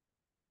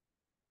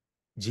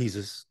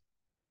Jesus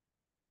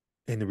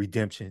and the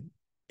redemption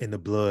and the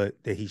blood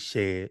that he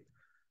shed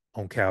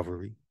on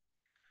Calvary.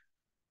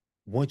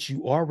 Once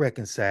you are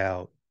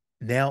reconciled,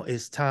 now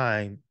it's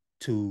time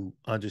to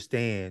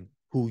understand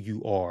who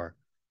you are,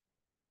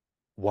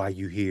 why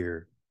you're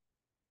here,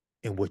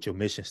 and what your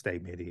mission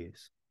statement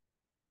is.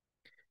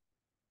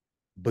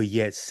 But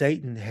yet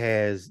Satan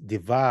has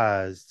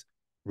devised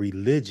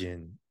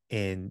religion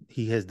and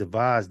he has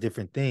devised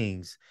different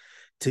things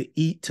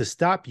to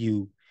stop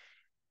you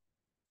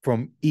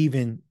from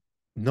even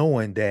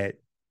knowing that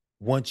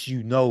once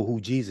you know who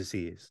Jesus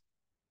is,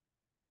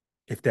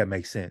 if that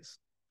makes sense.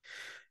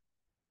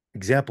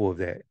 Example of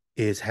that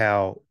is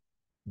how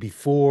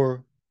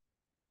before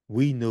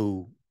we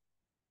knew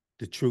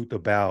the truth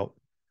about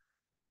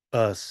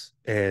us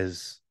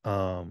as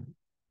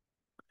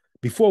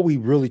before we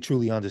really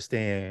truly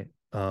understand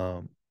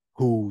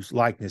whose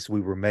likeness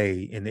we were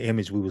made in the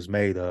image we was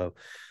made of,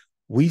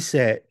 we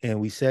sat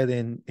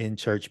in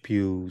church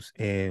pews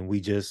and we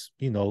just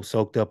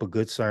soaked up a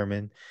good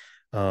sermon,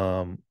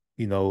 a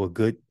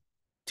good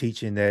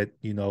teaching that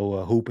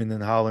hooping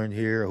and hollering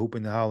here,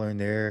 hooping and hollering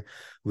there.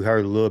 We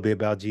heard a little bit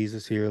about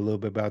Jesus here, a little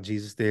bit about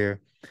Jesus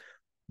there,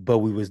 but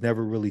we was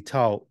never really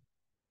taught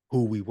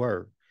who we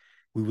were.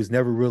 We was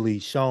never really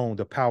shown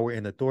the power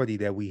and authority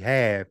that we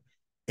have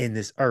in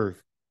this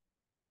earth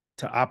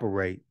to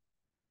operate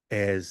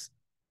as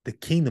the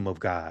kingdom of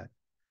God.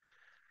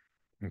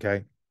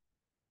 Okay.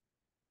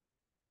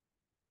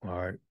 All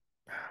right.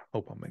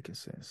 Hope I'm making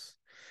sense.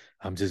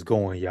 I'm just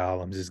going,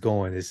 y'all. I'm just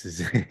going. This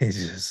is it's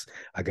just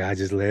I gotta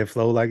just let it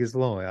flow like it's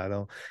flowing. I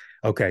don't.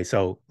 Okay,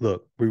 so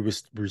look, we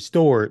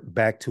restored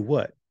back to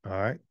what? All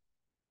right.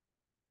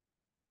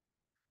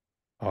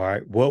 All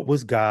right. What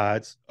was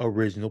God's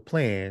original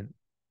plan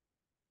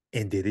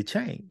and did it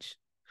change?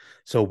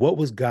 So, what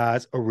was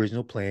God's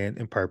original plan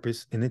and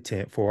purpose and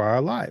intent for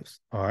our lives?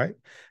 All right.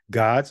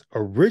 God's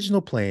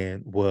original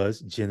plan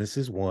was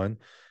Genesis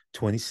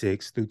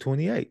 1:26 through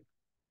 28.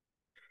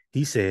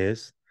 He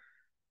says,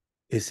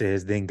 it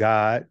says, then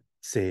God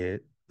said,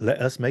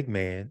 let us make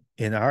man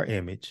in our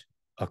image,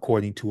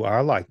 according to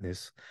our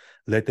likeness.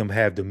 Let them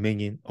have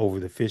dominion over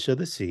the fish of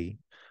the sea,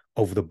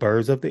 over the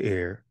birds of the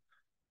air,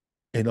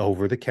 and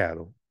over the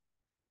cattle,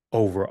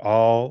 over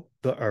all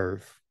the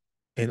earth,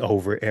 and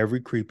over every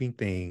creeping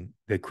thing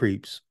that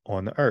creeps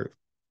on the earth.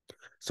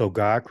 So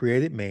God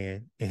created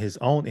man in his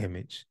own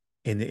image.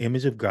 In the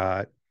image of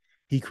God,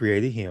 he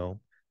created him,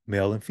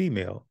 male and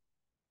female.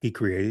 He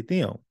created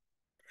them.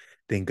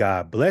 Then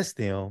God blessed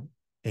them,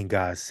 and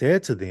God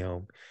said to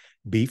them,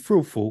 be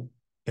fruitful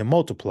and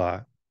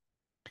multiply,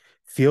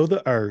 fill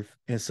the earth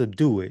and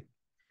subdue it,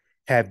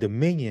 have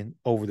dominion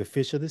over the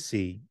fish of the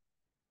sea,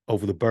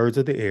 over the birds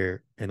of the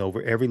air, and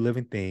over every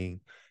living thing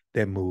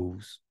that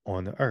moves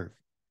on the earth.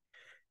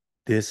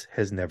 This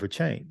has never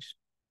changed.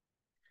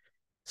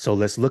 So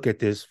let's look at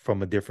this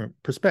from a different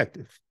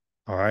perspective.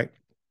 All right.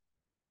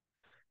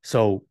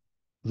 So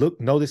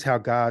notice how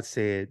God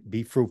said,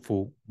 be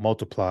fruitful,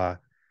 multiply,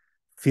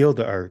 fill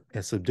the earth,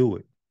 and subdue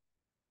it.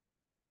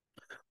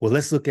 Well,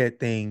 let's look at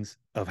things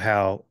of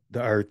how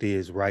the earth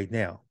is right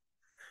now.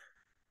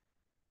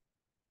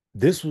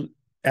 This was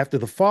after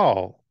the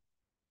fall,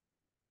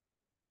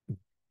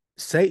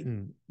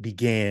 Satan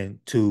began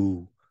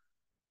to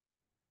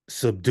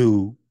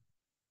subdue,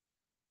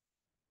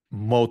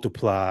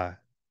 multiply,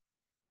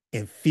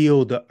 and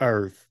fill the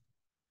earth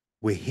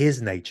with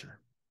his nature.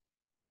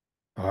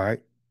 All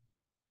right.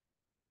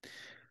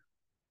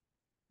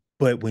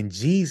 But when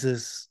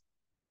Jesus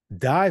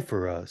died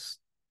for us,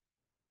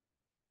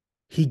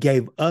 he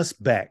gave us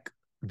back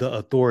the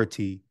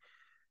authority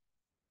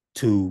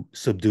to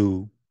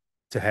subdue,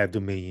 to have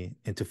dominion,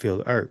 and to fill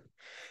the earth.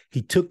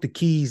 He took the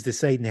keys that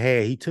Satan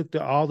had. He took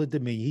all the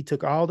dominion. He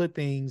took all the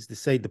things to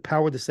say the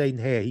power that Satan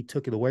had. He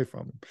took it away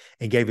from him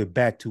and gave it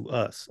back to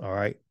us. All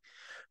right.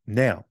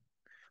 Now,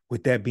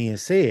 with that being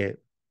said,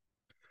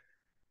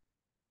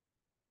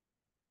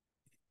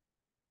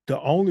 the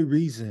only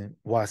reason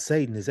why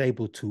Satan is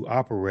able to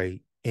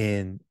operate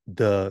in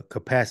the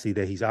capacity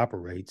that he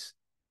operates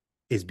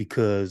is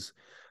because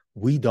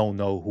we don't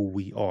know who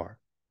we are.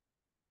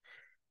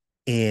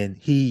 And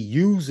he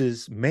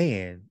uses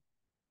man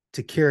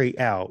to carry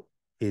out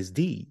his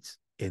deeds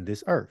in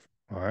this earth.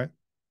 All right.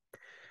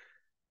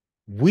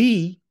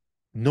 We,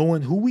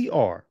 knowing who we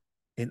are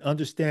and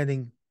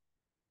understanding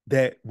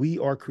that we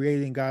are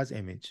created in God's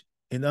image,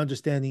 and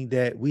understanding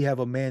that we have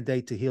a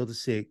mandate to heal the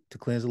sick, to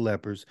cleanse the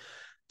lepers,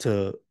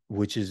 to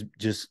which is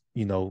just,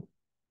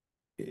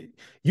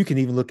 you can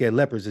even look at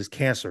lepers as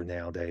cancer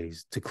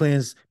nowadays, to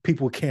cleanse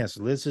people with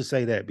cancer. Let's just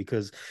say that,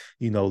 because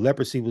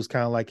leprosy was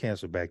kind of like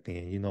cancer back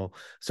then.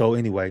 So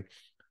anyway,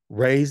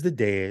 raise the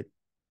dead,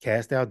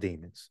 cast out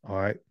demons. All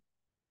right.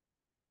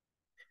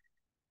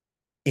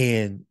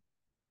 And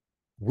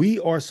we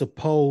are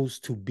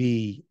supposed to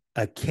be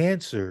a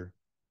cancer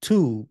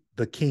to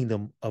the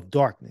kingdom of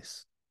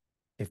darkness,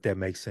 if that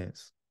makes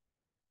sense.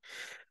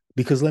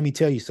 Because let me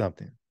tell you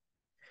something.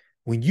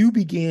 When you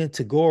begin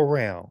to go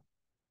around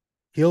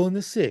healing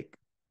the sick,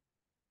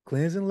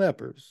 cleansing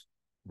lepers,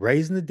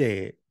 raising the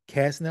dead,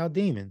 casting out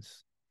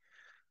demons,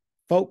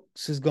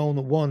 folks is going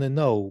to want to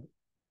know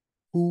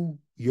who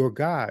your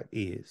God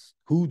is.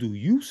 Who do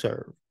you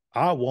serve?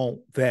 I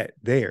want that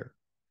there.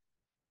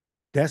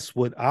 That's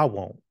what I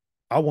want.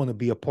 I want to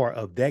be a part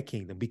of that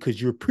kingdom, because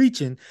you're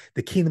preaching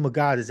the kingdom of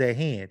God is at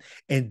hand.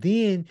 And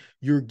then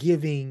you're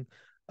giving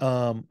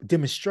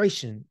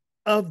demonstration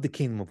of the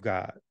kingdom of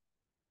God.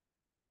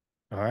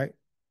 All right.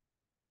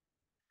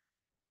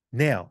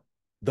 Now,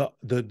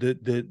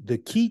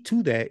 the key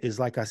to that is,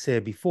 like I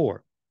said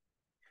before,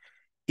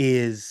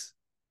 is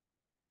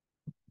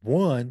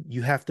one,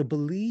 you have to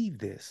believe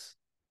this.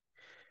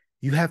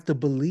 You have to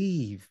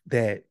believe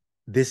that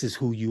this is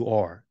who you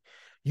are.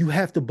 You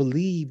have to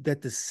believe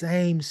that the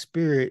same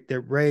spirit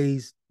that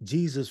raised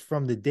Jesus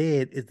from the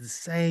dead is the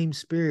same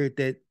spirit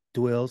that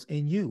dwells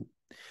in you.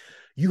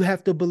 You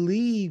have to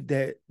believe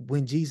that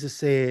when Jesus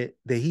said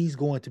that he's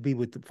going to be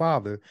with the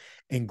Father,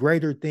 and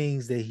greater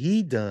things that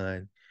he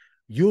done,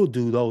 you'll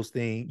do those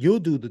things. You'll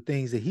do the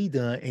things that he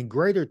done, and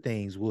greater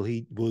things will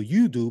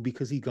you do,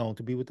 because he's going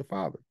to be with the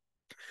Father.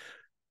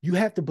 You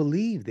have to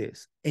believe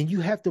this, and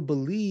you have to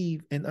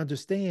believe and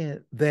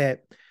understand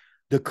that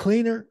the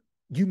cleaner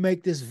you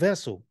make this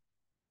vessel,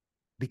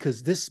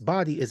 because this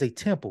body is a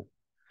temple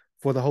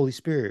for the Holy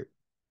Spirit,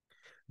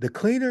 the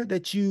cleaner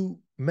that you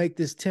make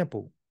this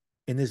temple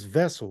in this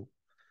vessel,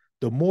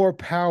 the more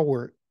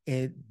power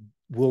it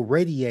will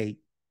radiate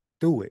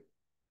through it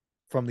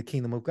from the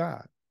kingdom of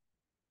God.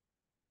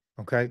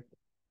 Okay.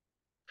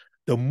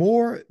 The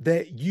more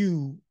that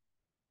you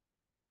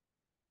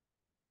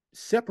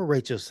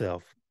separate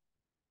yourself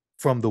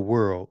from the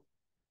world,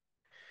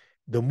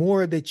 the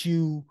more that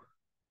you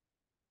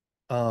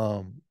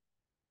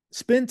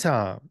spend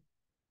time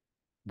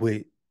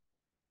with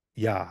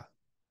Yah,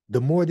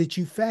 the more that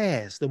you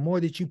fast, the more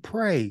that you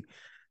pray,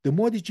 the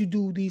more that you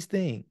do these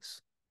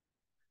things,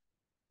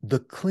 the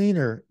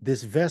cleaner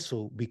this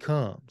vessel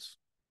becomes,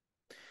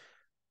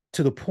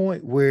 to the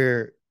point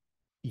where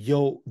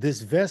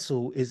this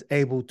vessel is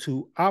able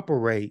to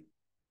operate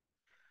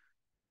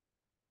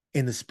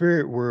in the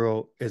spirit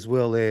world as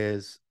well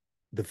as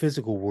the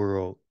physical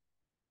world,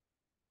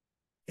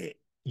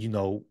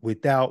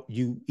 without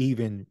you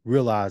even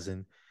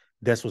realizing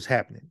that's what's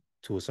happening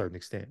to a certain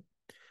extent.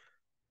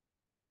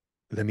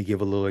 Let me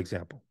give a little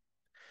example.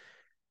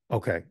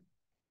 Okay.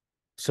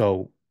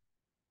 So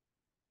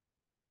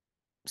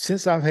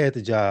since I've had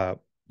the job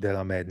that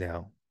I'm at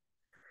now,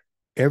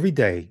 every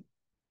day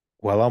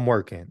while I'm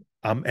working,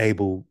 I'm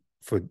able,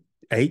 for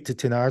 8 to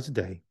 10 hours a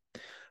day,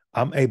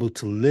 I'm able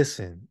to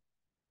listen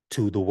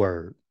to the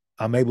word.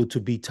 I'm able to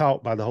be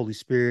taught by the Holy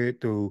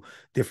Spirit through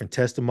different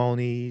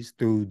testimonies,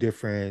 through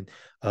different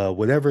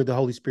whatever the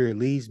Holy Spirit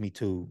leads me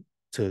to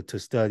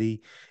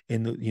study,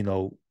 in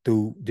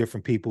through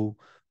different people,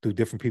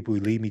 He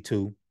lead me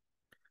to,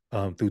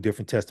 through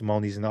different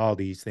testimonies and all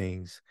these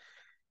things.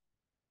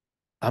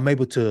 I'm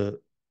able to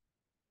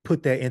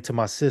put that into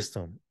my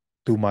system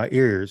through my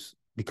ears,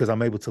 because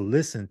I'm able to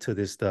listen to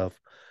this stuff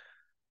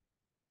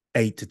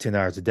 8 to 10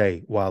 hours a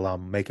day while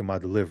I'm making my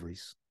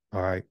deliveries.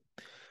 All right.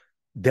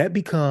 that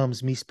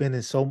becomes me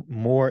spending so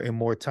more and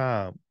more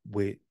time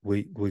with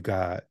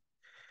God.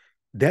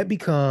 That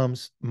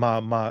becomes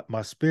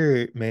my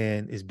spirit,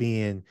 man, is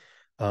being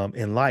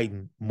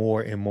enlightened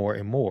more and more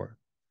and more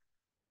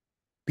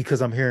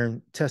because I'm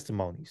hearing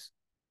testimonies.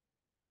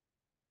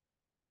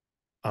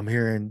 I'm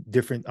hearing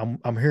different.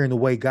 I'm hearing the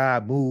way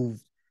God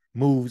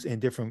moves in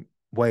different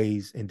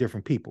ways in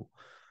different people.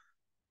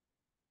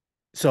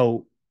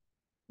 So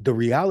the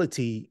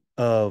reality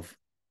of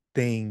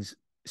things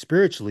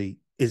spiritually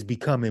is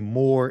becoming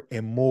more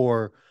and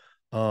more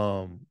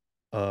um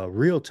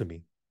real to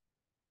me.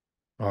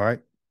 All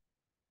right.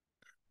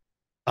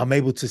 I'm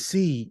able to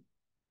see,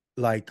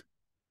 like,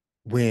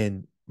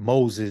 when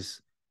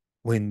Moses,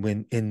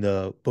 when in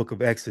the book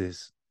of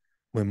Exodus,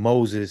 when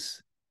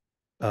Moses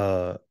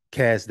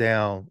cast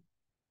down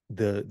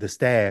the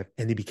staff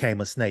and he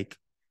became a snake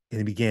and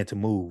he began to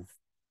move,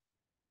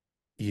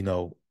 you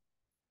know,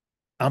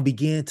 I'm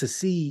beginning to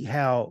see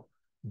how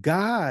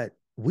God,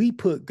 we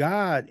put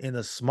God in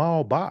a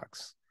small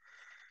box,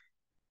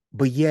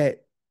 but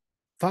yet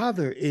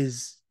Father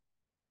is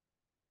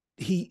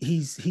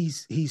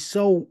he's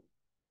so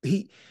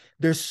he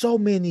there's so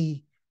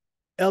many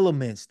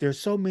elements, there's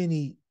so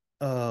many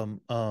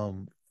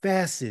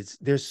facets,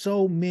 there's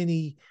so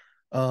many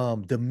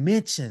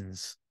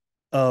dimensions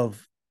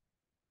of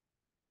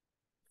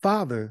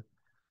Father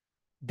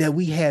that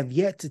we have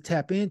yet to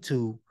tap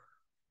into,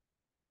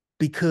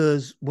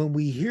 because when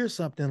we hear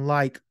something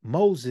like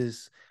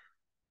Moses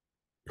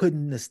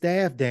putting the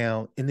staff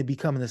down and then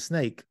becoming a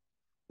snake,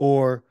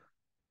 or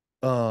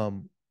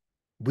um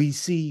we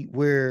see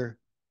where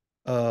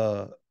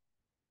uh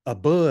a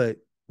bud,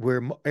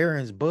 where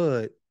Aaron's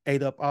bud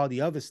ate up all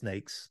the other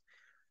snakes,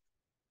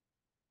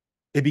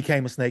 it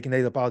became a snake and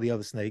ate up all the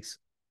other snakes.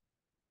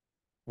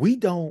 We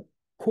don't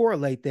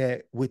correlate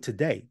that with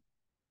today.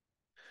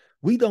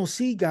 We don't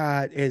see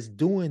God as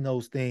doing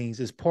those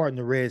things as part in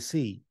the Red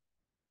Sea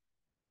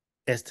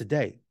as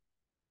today.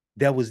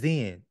 That was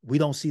then. We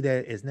don't see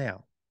that as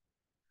now.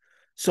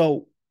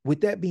 So,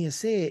 with that being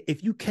said,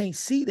 if you can't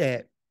see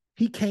that,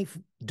 he can't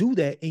do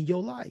that in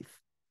your life.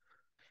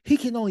 He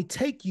can only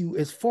take you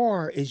as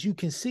far as you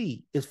can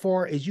see, as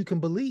far as you can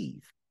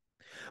believe.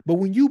 But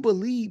when you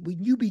believe,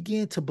 when you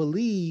begin to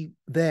believe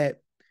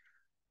that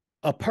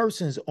a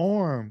person's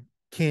arm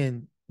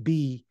can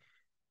be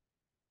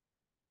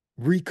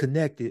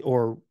reconnected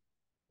or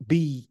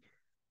be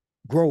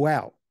grow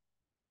out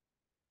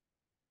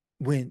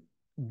when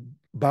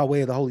by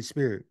way of the Holy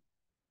Spirit,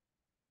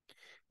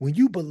 when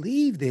you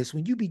believe this,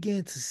 when you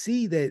begin to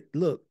see that,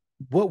 look,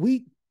 what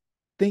we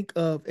think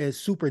of as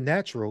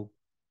supernatural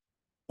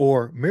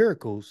or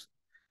miracles,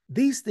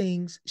 these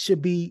things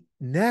should be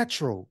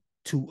natural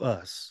to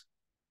us.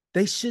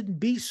 They shouldn't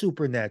be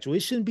supernatural.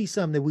 It shouldn't be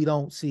something that we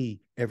don't see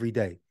every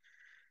day.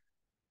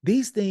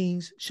 These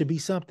things should be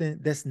something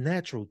that's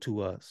natural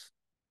to us.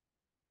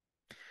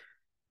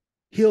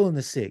 Healing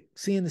the sick,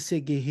 seeing the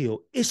sick get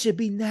healed, it should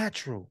be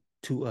natural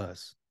to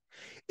us.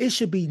 It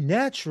should be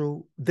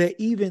natural that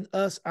even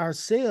us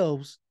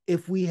ourselves,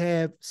 if we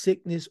have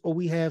sickness or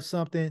we have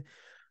something,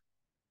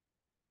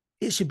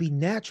 it should be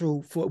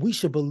natural for, we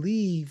should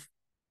believe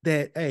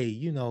that, hey,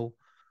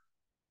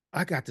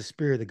 I got the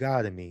spirit of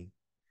God in me.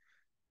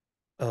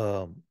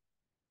 Um,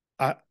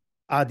 I,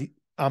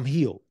 I'm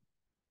healed.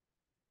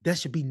 That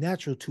should be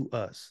natural to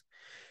us.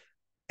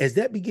 As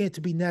that began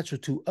to be natural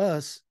to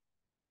us,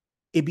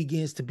 it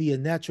begins to be a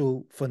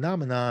natural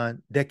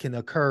phenomenon that can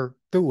occur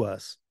through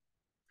us.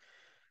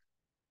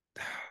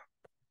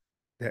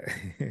 That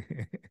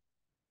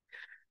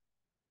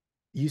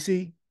you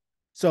see?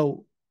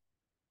 So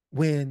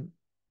when,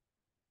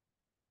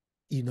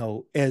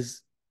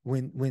 as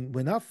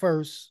when I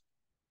first,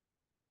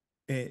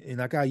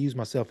 and I gotta use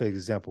myself as an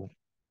example,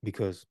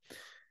 because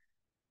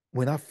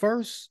when I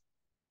first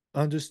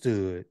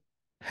understood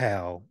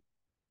how,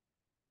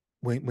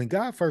 when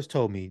God first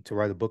told me to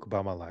write a book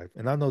about my life,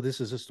 and I know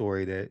this is a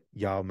story that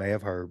y'all may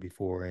have heard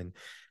before,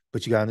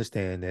 but you gotta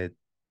understand that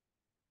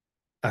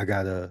I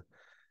gotta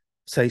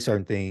say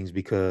certain things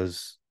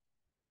because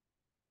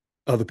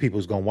other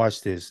people's gonna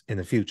watch this in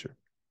the future,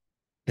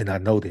 and I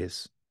know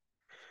this.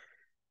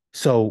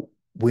 So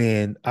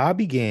when I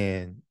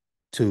began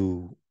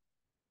to,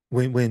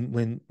 when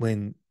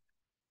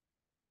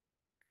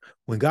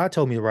God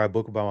told me to write a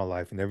book about my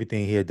life and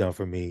everything He had done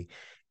for me,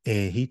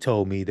 and He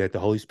told me that the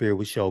Holy Spirit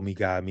would show me,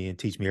 guide me, and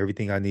teach me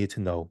everything I needed to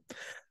know,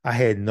 I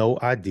had no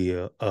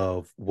idea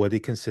of what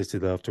it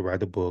consisted of to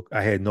write a book.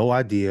 I had no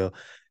idea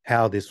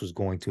how this was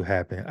going to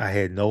happen. I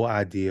had no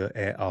idea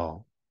at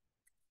all.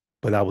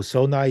 But I was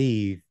so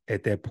naive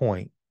at that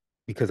point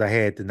because I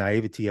had the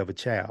naivety of a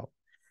child.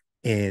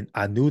 And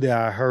I knew that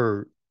I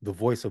heard the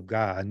voice of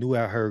God. I knew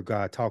I heard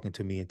God talking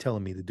to me and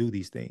telling me to do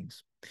these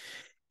things.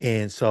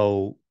 And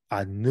so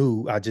I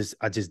knew, I just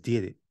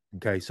did it.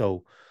 Okay.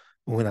 So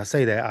when I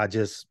say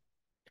that,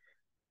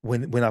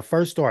 when I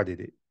first started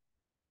it,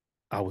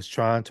 I was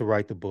trying to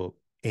write the book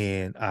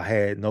and I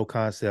had no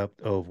concept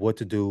of what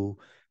to do,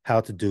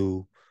 how to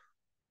do.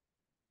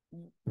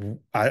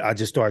 I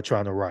just started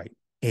trying to write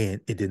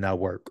and it did not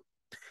work.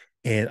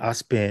 And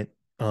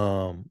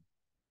um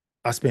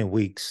I spent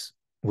weeks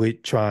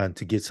with trying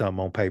to get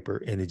something on paper,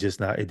 and it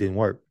didn't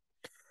work.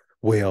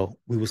 Well,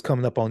 we was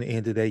coming up on the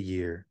end of that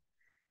year,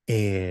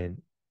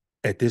 and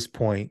at this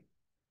point,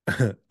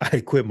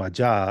 I quit my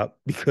job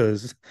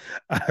because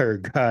I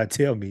heard God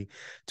tell me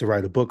to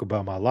write a book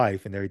about my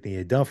life and everything He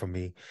had done for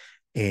me.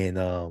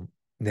 And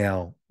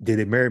now, did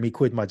it merit me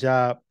quitting my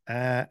job?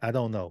 I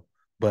don't know,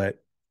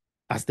 but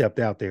I stepped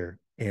out there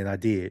and I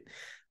did.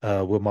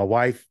 What my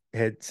wife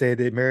had said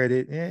it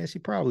merited, she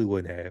probably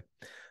wouldn't have,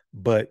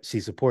 but she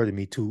supported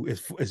me to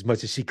as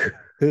much as she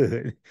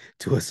could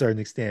to a certain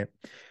extent,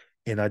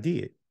 and I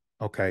did.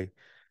 Okay,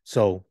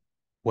 so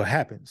what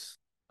happens?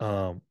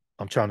 I'm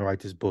trying to write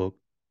this book.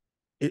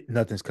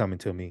 Nothing's coming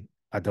to me.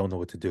 I don't know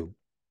what to do.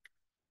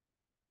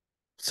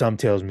 Some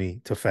tells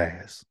me to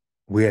fast.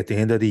 We're at the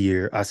end of the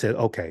year. I said,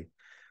 okay,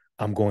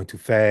 I'm going to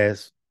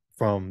fast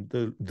from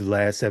the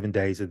last 7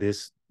 days of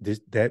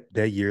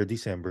that year,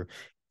 December,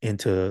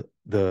 into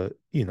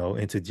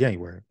into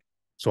January.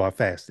 So I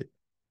fasted.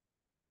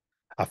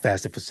 I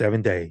fasted for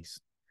 7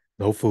 days,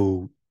 no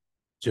food,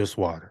 just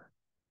water.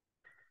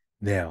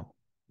 Now,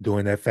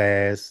 during that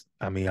fast,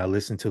 I mean, I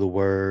listened to the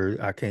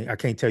word. I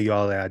can't tell you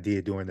all that I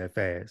did during that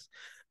fast.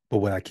 But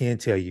what I can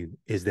tell you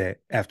is that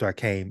after I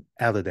came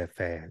out of that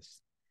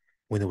fast,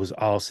 when it was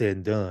all said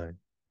and done,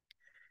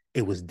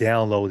 it was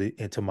downloaded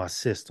into my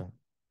system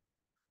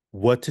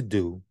what to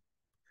do,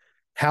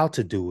 how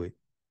to do it,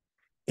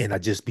 and I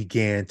just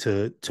began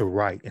to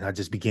write and I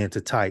just began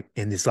to type,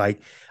 and it's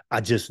like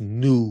I just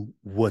knew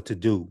what to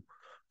do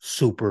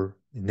super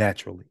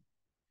naturally.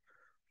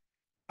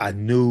 I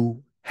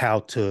knew how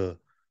to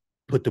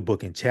put the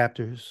book in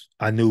chapters.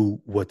 I knew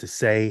what to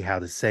say, how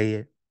to say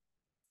it.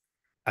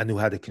 I knew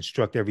how to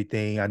construct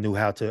everything. I knew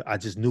how to, I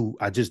just knew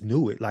it. I just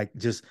knew it.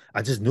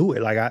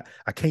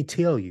 I can't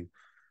tell you.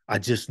 I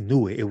just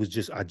knew it. It was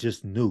just, I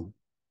just knew.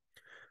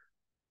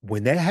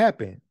 When that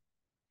happened,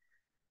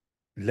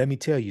 let me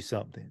tell you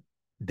something.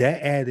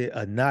 That added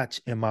a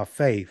notch in my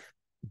faith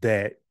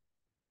that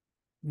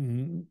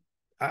mm,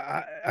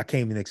 I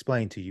can't even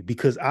explain to you,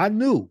 because I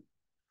knew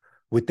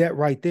with that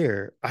right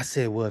there, I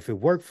said, well, if it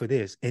worked for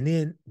this, and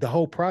then the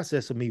whole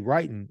process of me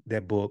writing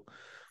that book,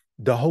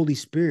 the Holy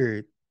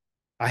Spirit,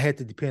 I had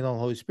to depend on the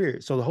Holy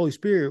Spirit. So the Holy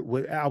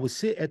Spirit I would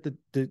sit at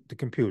the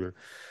computer,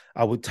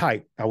 I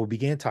would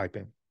begin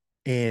typing,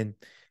 and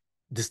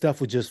the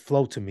stuff would just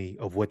flow to me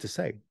of what to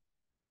say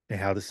and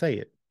how to say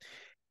it.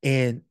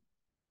 And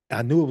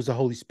I knew it was the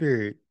Holy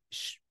Spirit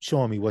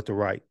showing me what to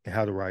write and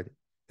how to write it.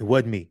 It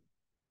wasn't me.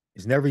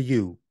 It's never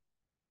you.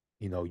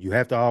 You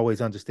have to always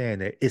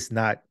understand that it's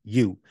not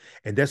you.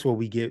 And that's what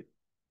we get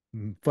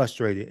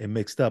frustrated and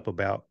mixed up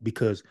about,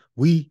 because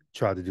we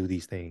try to do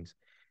these things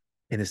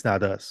and it's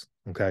not us.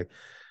 Okay.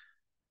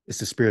 It's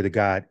the Spirit of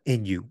God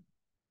in you.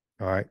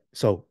 All right.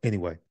 So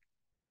anyway,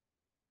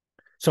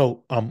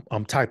 so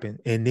I'm typing,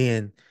 and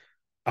then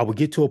I would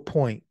get to a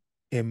point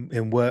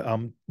in what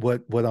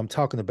I'm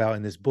talking about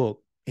in this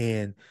book,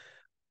 and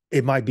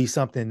it might be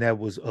something that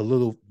was a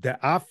little, that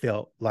I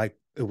felt like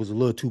it was a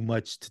little too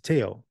much to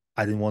tell.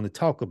 I didn't want to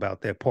talk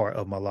about that part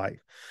of my life.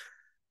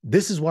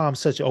 This is why I'm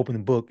such an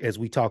open book as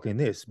we talk in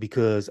this,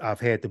 because I've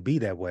had to be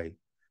that way.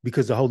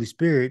 Because the Holy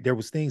Spirit, there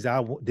was things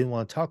didn't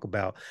want to talk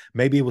about.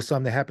 Maybe it was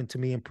something that happened to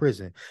me in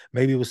prison.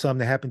 Maybe it was something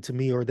that happened to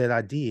me or that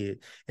I did,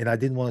 and I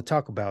didn't want to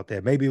talk about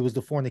that. Maybe it was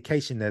the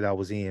fornication that I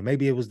was in.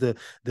 Maybe it was the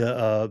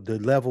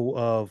level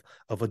of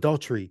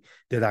adultery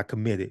that I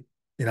committed,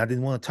 and I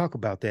didn't want to talk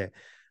about that.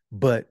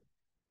 But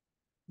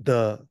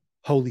the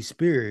Holy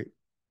Spirit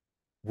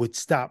would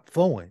stop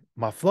flowing.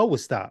 My flow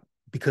would stop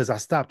because I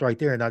stopped right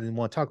there and I didn't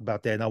want to talk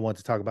about that and I wanted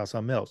to talk about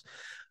something else.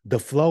 The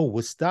flow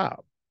would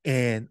stop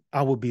and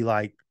I would be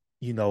like,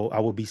 I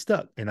would be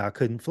stuck and I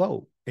couldn't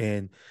flow.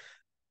 It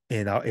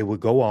would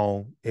go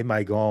on. It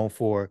might go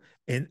on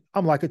and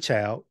I'm like a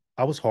child.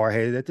 I was hard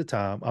headed at the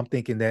time. I'm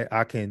thinking that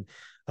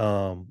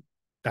um,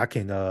 I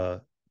can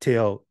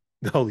tell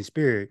the Holy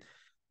Spirit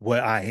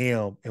what I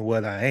am and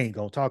what I ain't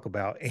gonna talk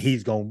about, and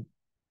He's gonna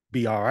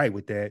be all right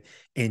with that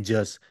and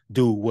just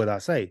do what I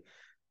say.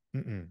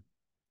 Mm-mm.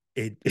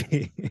 It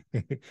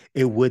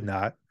it would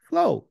not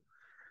flow.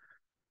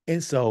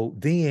 And so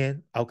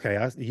then, okay,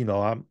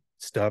 I'm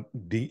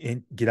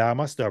and get out of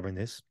my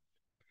stubbornness,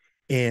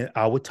 and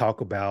I would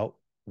talk about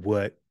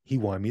what he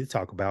wanted me to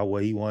talk about,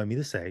 what he wanted me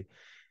to say,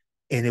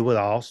 and it would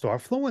all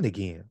start flowing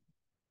again.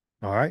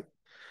 All right.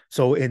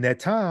 So in that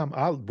time,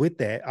 I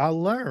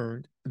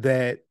learned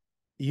that,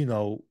 you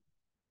know,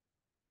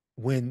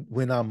 when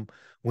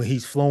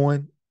he's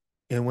flowing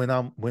and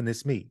when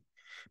it's me.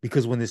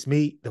 Because when it's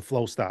me, the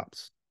flow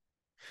stops.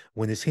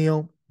 When it's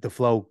him, the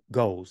flow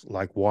goes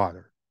like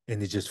water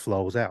and it just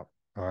flows out.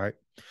 All right.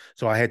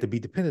 So I had to be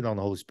dependent on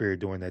the Holy Spirit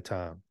during that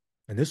time.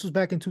 And this was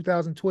back in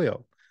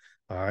 2012.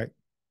 All right.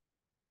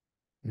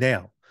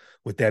 Now,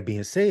 with that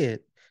being said,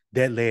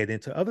 that led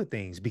into other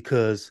things,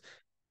 because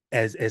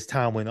as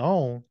time went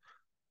on,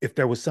 if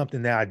there was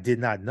something that I did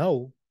not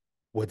know,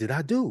 what did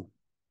I do?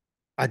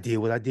 I did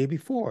what I did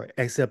before,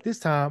 except this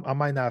time I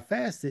might not have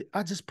fasted.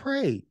 I just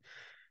prayed.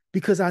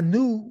 because I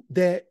knew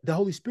that the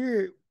Holy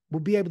Spirit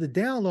would be able to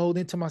download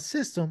into my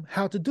system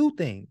how to do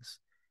things,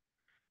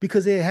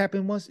 because it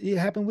happened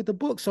with the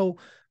book. So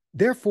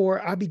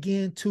therefore I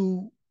began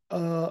to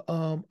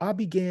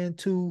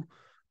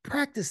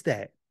practice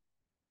that.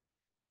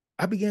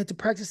 I began to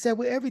practice that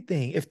with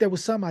everything. If there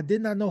was something I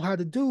did not know how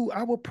to do,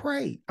 I would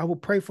pray. I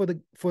would pray for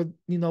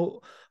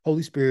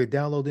Holy Spirit,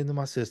 download into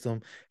my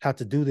system how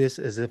to do this,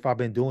 as if I've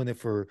been doing it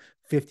for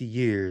 50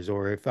 years,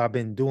 or if I've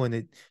been doing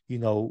it,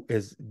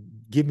 as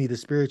give me the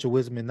spiritual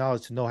wisdom and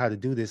knowledge to know how to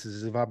do this,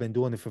 as if I've been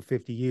doing it for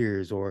 50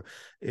 years, or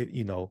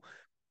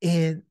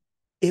and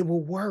it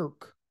will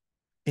work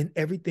in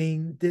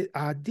everything that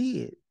I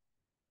did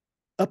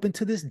up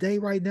until this day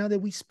right now that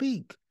we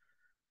speak.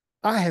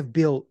 I have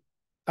built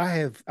I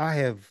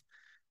have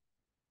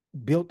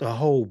built a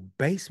whole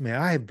basement.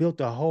 I have built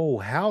a whole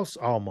house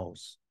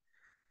almost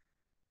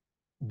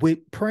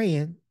with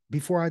praying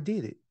before I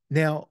did it.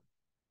 Now,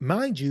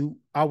 mind you,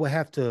 I would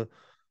have to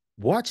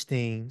watch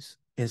things,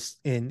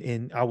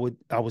 and I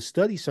would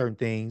study certain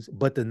things,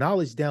 but the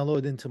knowledge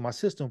downloaded into my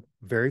system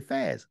very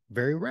fast,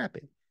 very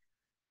rapid.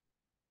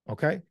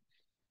 Okay.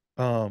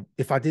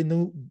 If I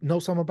didn't know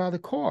something about a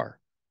car,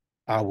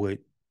 I would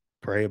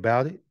pray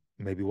about it,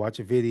 maybe watch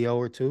a video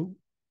or two,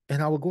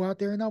 and I would go out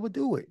there and I would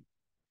do it.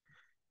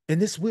 And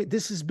this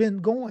has been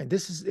going.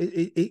 This is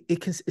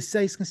it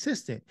stays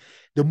consistent.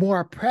 The more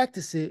I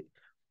practice it,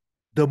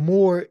 the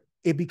more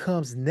it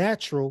becomes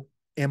natural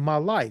in my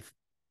life,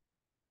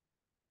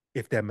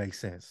 if that makes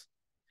sense.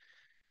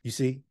 You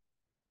see,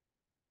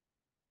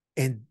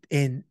 and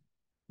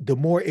the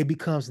more it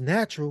becomes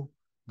natural,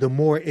 the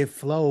more it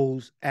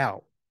flows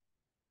out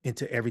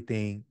into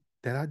everything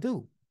that I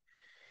do.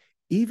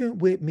 Even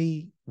with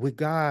me, with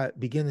God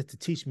beginning to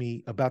teach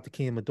me about the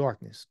kingdom of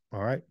darkness.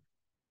 All right,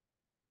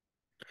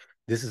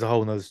 this is a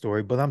whole nother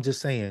story, but I'm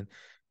just saying,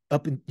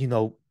 up in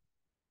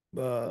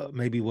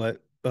maybe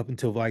what up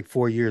until like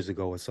 4 years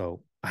ago or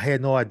so, I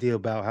had no idea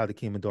about how the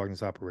kingdom of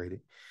darkness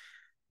operated.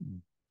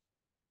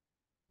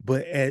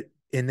 But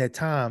in that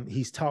time,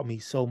 he's taught me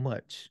so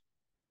much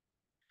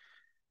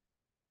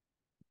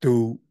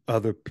through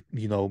other,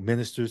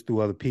 ministers,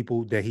 through other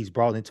people that he's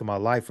brought into my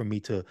life for me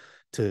to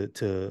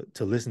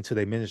listen to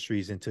their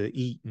ministries and to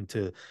eat and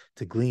to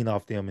glean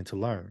off them and to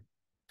learn.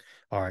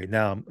 All right,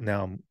 now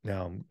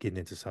I'm getting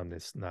into something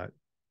that's not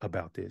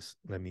about this.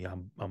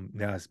 I'm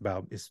now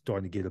it's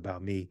starting to get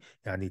about me,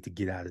 and I need to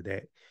get out of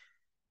that.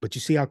 But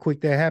you see how quick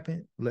that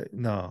happened?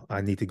 No,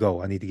 I need to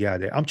go. I need to get out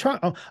of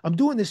there. I'm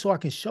doing this so I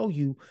can show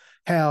you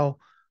how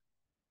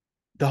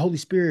the Holy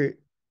Spirit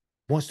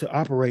wants to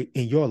operate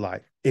in your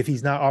life. If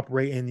he's not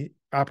operating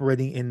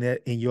in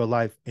that in your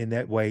life in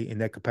that way, in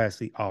that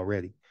capacity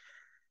already.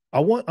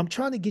 I'm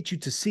trying to get you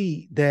to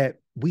see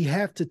that we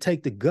have to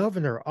take the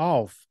governor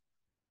off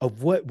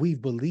of what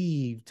we've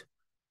believed,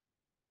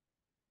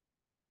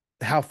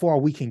 how far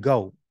we can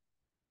go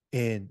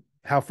and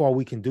how far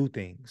we can do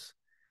things.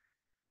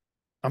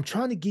 I'm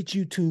trying to get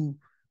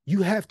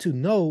you have to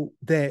know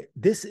that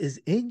this is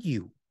in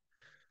you.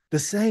 The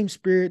same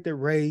spirit that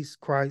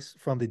raised Christ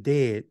from the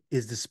dead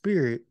is the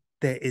spirit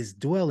that is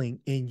dwelling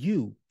in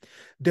you.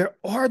 There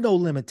are no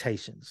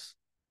limitations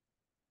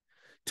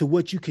to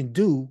what you can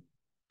do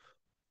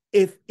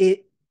if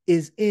it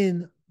is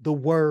in the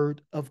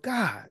word of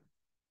God.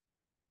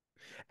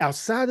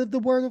 Outside of the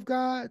word of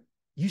God,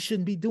 you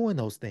shouldn't be doing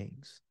those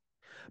things.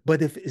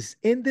 But if it's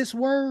in this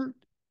word,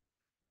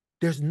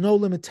 there's no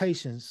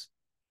limitations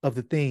of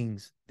the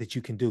things that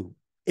you can do.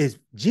 If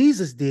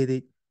Jesus did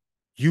it,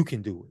 you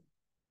can do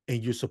it.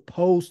 And you're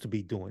supposed to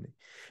be doing it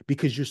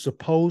because you're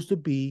supposed to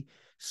be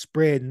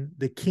spreading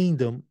the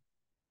kingdom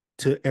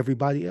to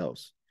everybody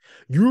else.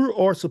 You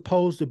are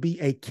supposed to be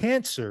a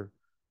cancer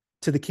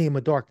to the kingdom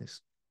of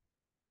darkness.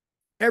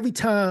 Every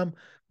time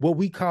what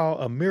we call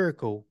a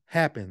miracle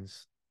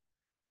happens,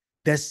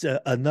 that's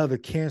another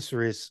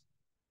cancerous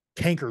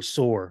canker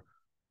sore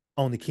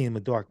on the kingdom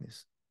of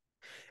darkness.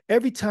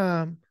 Every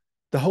time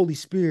the Holy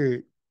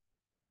Spirit,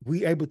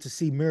 we able to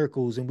see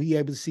miracles and we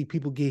able to see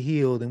people get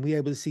healed and we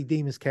able to see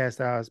demons cast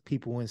out of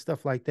people and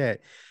stuff like that.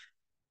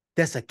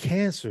 That's a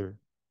cancer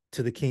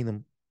to the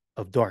kingdom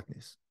of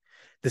darkness.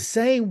 The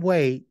same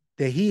way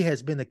that he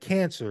has been a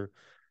cancer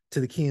to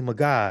the kingdom of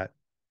God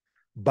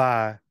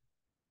by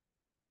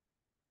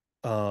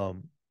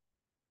um,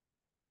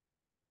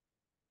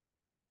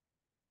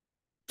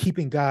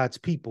 keeping God's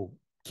people,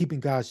 keeping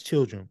God's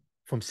children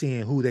from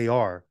seeing who they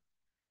are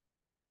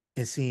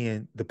and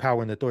seeing the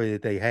power and authority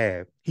that they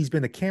have. He's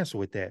been a cancer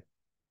with that.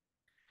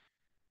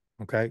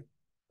 Okay.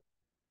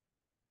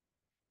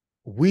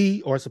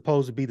 We are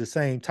supposed to be the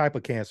same type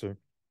of cancer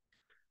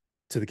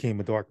to the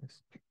kingdom of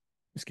darkness.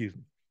 Excuse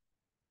me.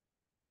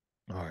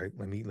 All right,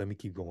 let me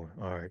keep going.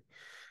 All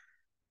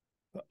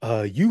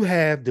right. You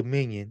have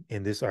dominion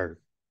in this earth.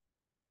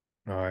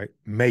 All right.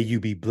 May you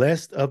be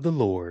blessed of the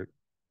Lord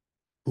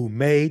who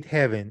made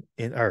heaven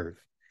and earth.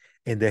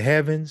 And the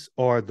heavens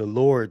are the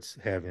Lord's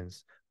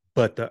heavens,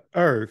 but the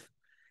earth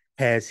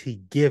has he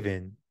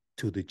given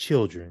to the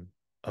children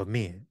of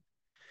men.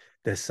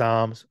 That's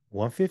Psalms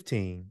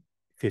 115,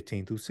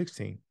 15 through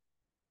 16.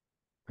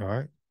 All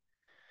right.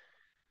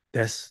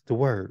 That's the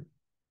word.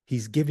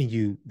 He's giving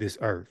you this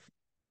earth.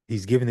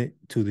 He's giving it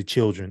to the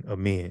children of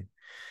men.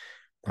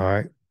 All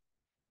right.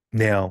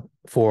 Now,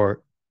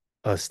 for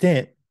a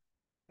stint,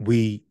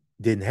 we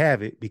didn't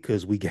have it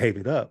because we gave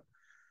it up.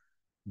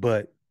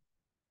 But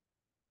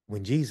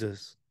when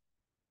Jesus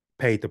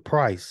paid the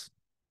price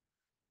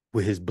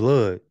with his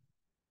blood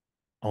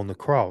on the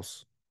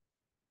cross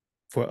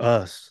for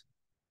us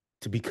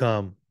to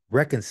become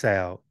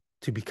reconciled,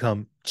 to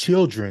become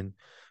children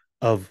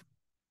of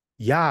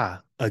Yah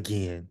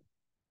again,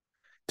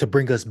 to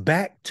bring us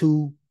back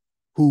to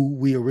who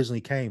we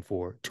originally came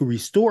for, to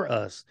restore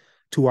us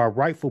to our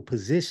rightful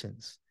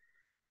positions,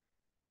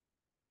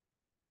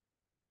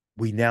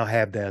 we now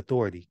have that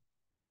authority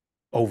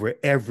over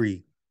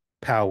every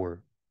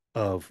power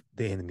of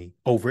the enemy,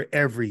 over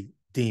every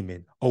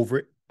demon,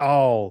 over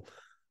all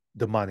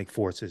demonic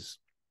forces,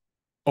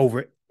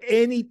 over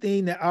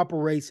anything that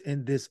operates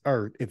in this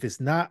earth. If it's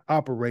not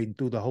operating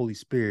through the Holy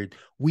Spirit,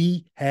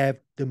 we have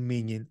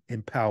dominion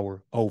and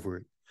power over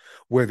it,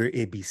 whether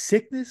it be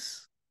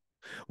sickness,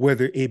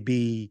 whether it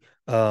be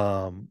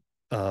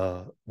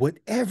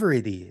whatever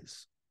it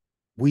is,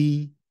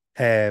 we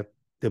have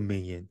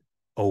dominion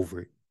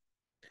over it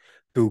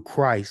through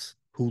Christ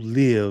who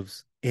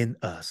lives in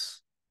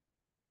us.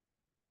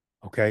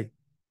 Okay.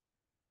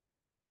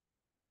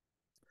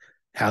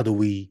 How do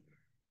we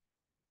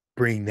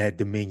bring that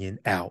dominion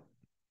out?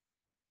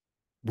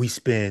 We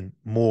spend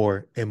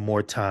more and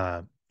more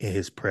time in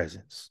his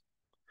presence.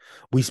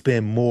 We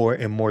spend more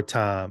and more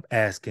time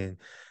asking,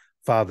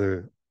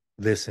 Father,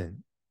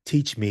 listen,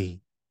 teach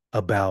me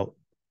about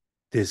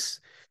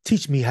this.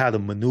 Teach me how to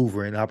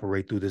maneuver and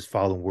operate through this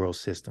fallen world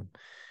system.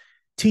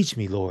 Teach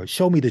me, Lord.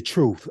 Show me the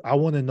truth. I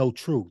want to know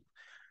truth.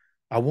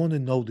 I want to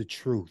know the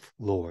truth,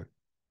 Lord.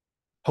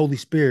 Holy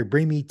Spirit,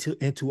 bring me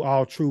into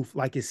all truth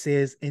like it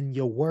says in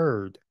your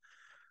word.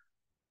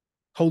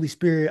 Holy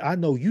Spirit, I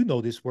know you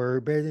know this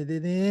word better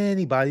than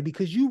anybody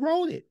because you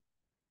wrote it.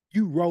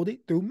 You wrote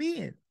it through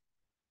men.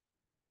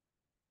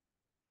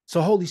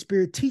 So, Holy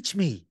Spirit, teach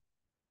me.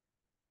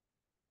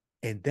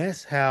 And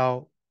that's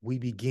how we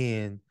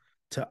begin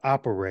to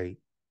operate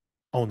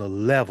on a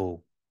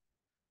level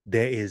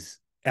that is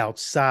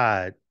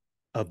outside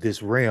of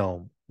this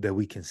realm that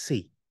we can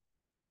see.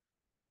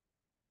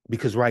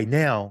 Because right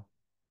now,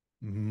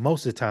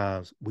 most of the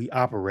times we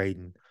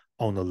operating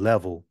on a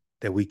level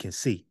that we can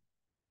see.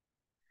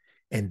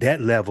 And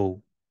that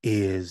level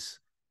is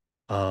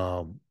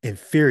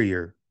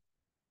inferior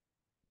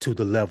to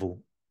the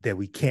level that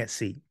we can't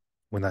see.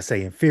 When I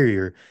say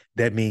inferior,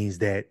 that means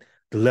that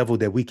the level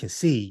that we can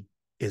see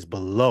is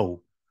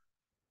below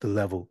the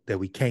level that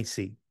we can't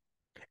see.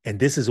 And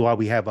this is why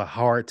we have a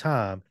hard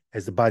time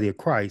as the body of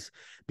Christ,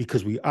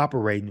 because we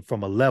operating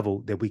from a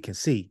level that we can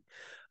see.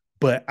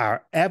 But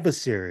our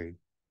adversary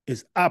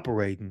is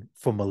operating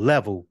from a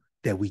level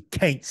that we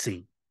can't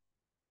see,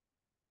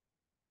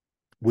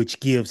 which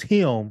gives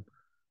him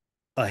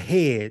a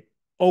head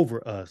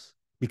over us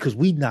because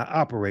we not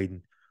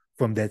operating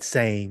from that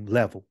same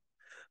level.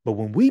 But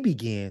when we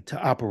begin to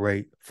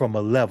operate from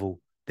a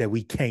level that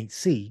we can't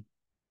see,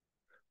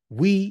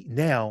 we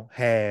now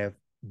have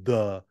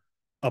the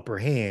upper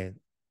hand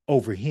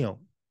over him.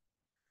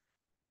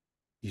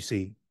 You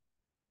see,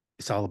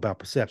 it's all about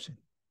perception.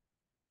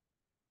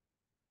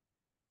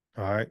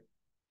 All right,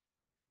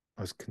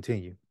 let's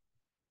continue.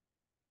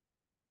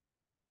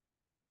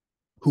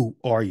 Who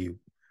are you?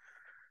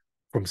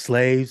 From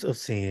slaves of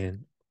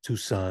sin to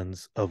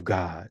sons of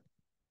God.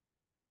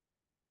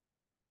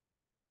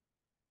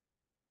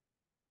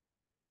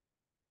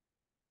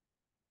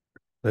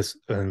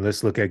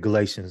 Let's look at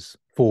Galatians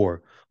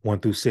 4, 1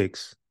 through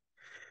 6.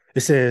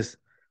 It says,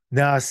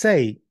 Now I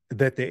say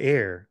that the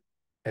heir,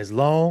 as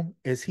long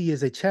as he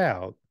is a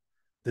child,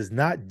 does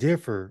not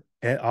differ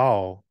at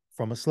all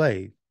from a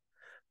slave,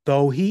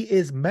 though he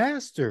is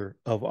master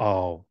of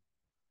all,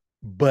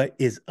 but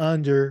is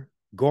under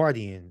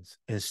guardians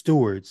and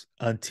stewards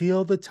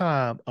until the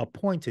time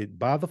appointed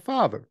by the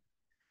Father.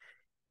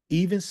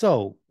 Even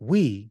so,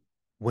 we,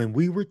 when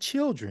we were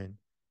children,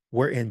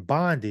 were in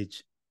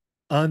bondage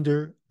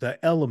under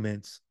the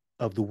elements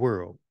of the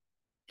world.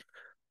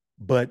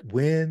 But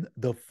when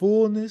the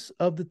fullness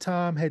of the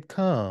time had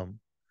come,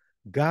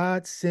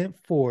 God sent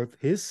forth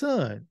his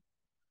son,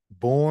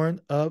 born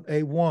of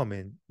a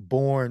woman,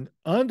 born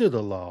under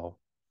the law,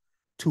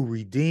 to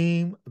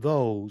redeem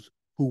those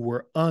who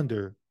were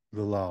under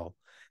the law,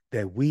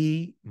 that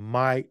we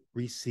might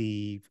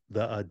receive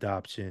the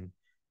adoption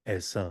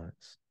as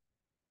sons.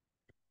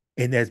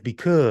 And that's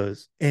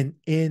because, and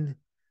in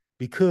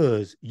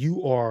because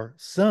you are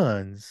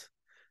sons,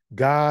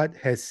 God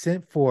has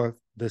sent forth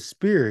the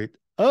spirit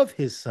of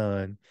his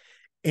son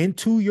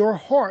into your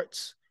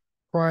hearts,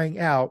 crying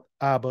out,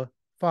 Abba,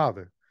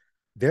 Father.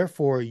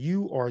 Therefore,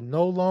 you are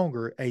no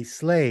longer a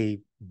slave,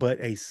 but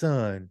a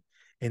son.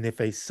 And if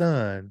a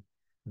son,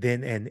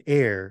 then an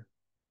heir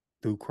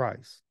through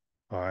Christ.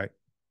 All right.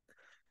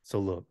 So,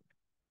 look,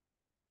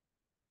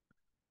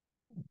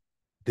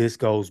 this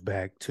goes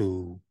back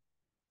to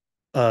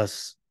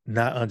us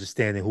not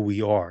understanding who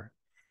we are.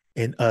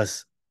 and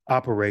us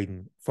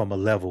operating from a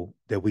level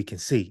that we can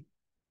see.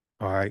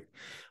 All right.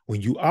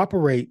 When you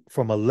operate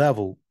from a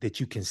level that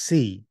you can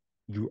see,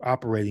 you're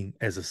operating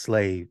as a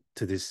slave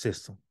to this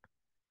system.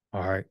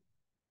 All right.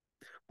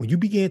 When you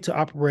begin to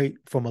operate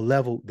from a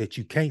level that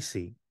you can't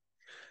see,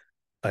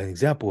 an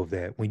example of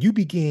that, when you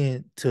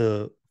begin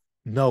to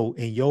know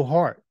in your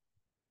heart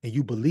and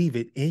you believe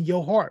it in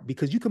your heart,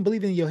 because you can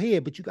believe it in your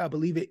head, but you got to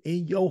believe it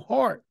in your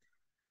heart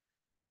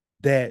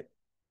that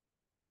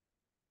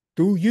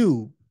through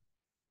you,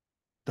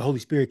 the Holy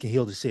Spirit can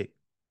heal the sick.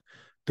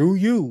 Through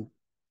you,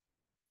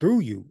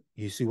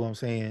 you see what I'm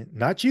saying?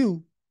 Not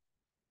you,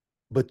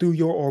 but through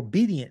your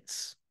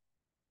obedience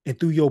and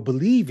through your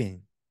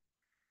believing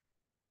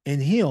in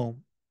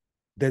Him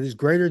that is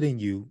greater than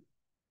you,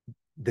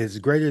 that is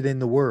greater than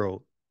the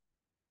world,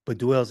 but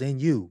dwells in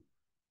you,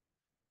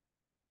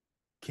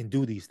 can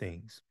do these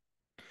things.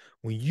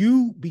 When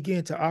you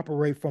begin to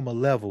operate from a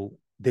level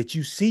that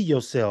you see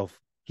yourself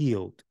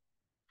healed,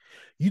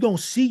 you don't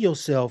see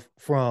yourself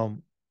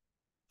from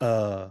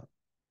uh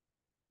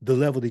the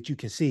level that you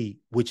can see,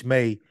 which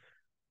may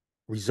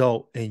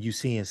result in you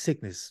seeing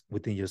sickness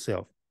within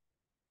yourself.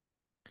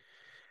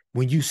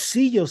 When you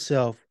see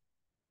yourself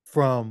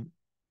from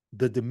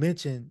the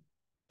dimension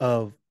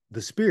of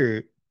the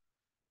spirit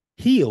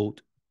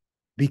healed,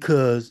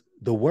 because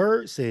the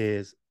word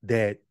says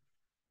that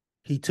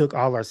he took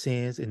all our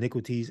sins,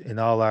 iniquities, and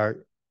all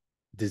our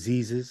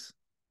diseases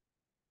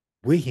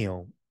with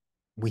him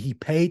when he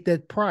paid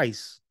that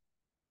price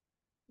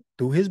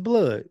through his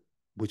blood,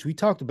 which we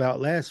talked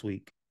about last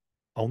week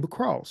on the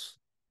cross.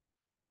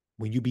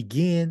 When you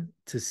begin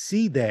to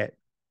see that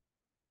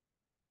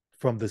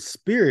from the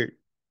spirit,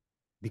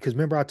 because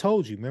remember I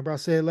told you, remember I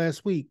said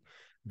last week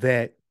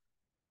that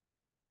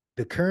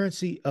the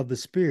currency of the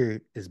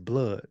spirit is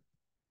blood.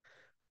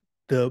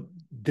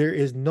 There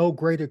is no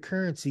greater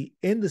currency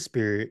in the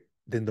spirit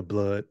than the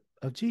blood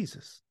of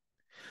Jesus.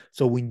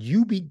 So when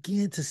you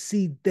begin to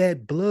see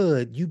that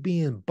blood, you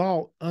being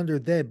bought under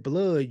that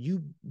blood,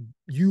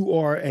 you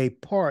are a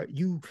part,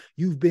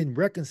 you've been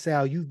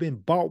reconciled, you've been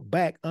bought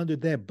back under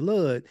that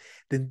blood,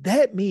 then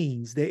that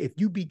means that if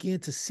you begin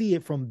to see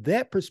it from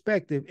that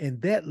perspective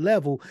and that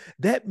level,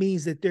 that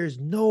means that there's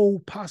no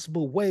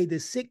possible way that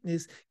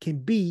sickness can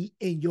be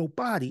in your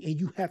body. And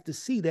you have to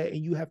see that,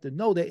 and you have to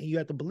know that, and you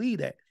have to believe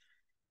that.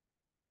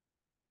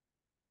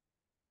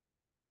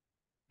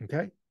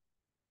 Okay.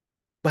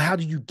 But how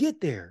do you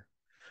get there?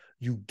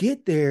 You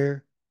get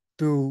there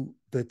through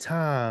the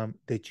time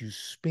that you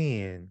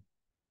spend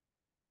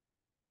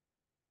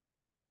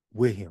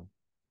with him.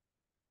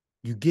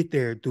 You get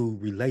there through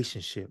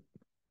relationship.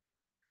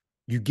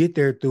 You get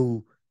there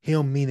through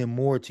him meaning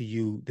more to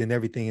you than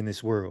everything in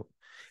this world.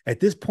 At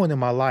this point in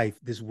my life,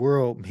 this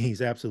world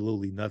means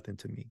absolutely nothing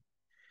to me.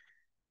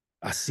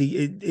 I see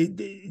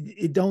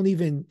it don't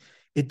even,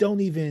 it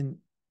don't even,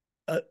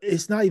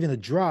 it's not even a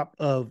drop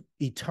of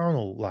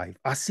eternal life.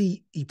 I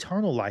see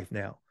eternal life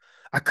now.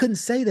 I couldn't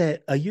say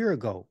that a year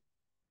ago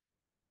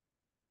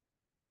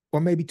or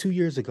maybe 2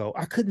 years ago.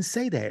 I couldn't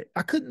say that.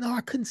 I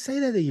couldn't say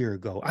that a year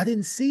ago. I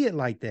didn't see it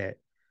like that.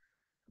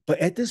 But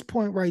at this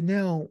point right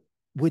now,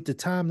 with the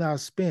time that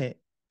I've spent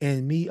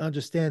and me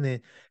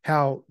understanding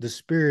how the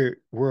spirit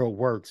world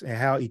works and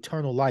how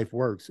eternal life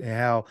works and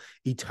how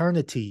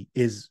eternity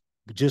is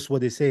just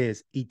what it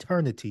says,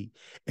 eternity.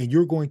 And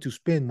you're going to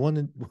spend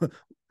one,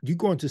 you're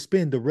going to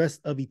spend the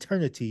rest of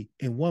eternity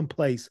in one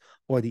place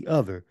or the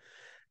other.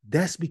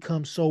 That's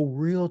become so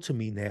real to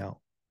me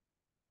now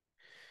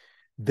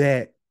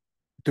that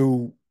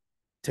through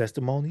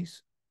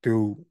testimonies,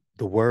 through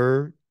the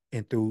word,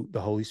 and through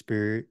the Holy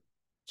Spirit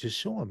just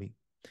showing me.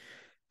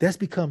 That's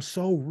become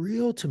so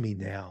real to me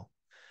now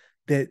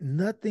that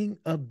nothing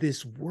of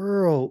this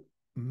world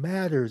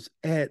matters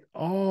at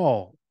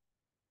all.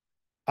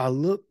 I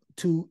look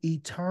to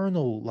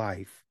eternal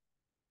life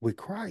with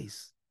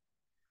Christ.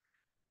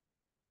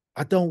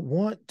 I don't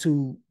want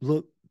to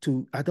look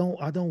to, I don't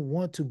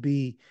want to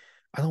be,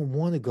 I don't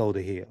want to go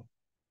to hell.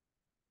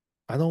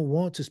 I don't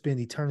want to spend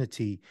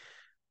eternity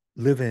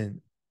living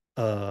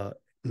uh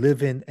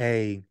living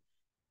a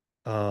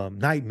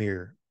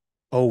nightmare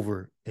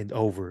over and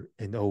over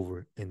and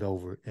over and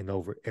over and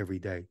over every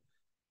day.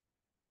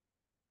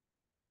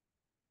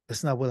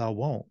 That's not what I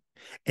want.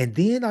 And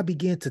then I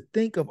began to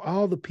think of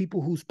all the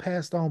people who's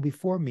passed on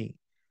before me.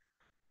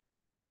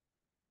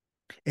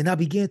 And I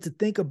began to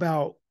think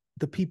about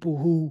the people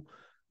who,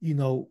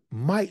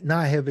 might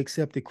not have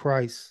accepted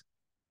Christ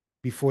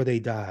before they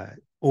died,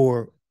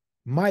 or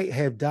might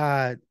have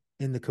died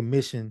in the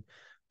commission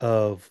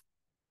of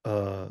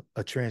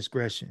a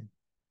transgression.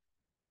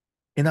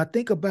 And I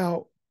think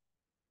about,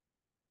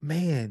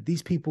 man,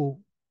 these people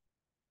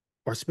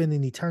are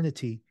spending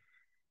eternity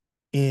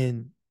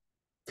in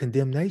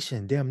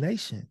condemnation,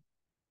 damnation.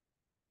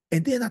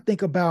 And then I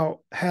think about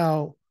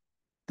how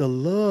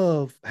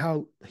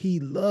he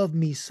loved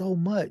me so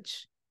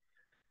much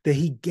that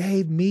he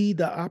gave me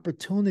the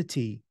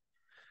opportunity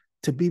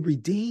to be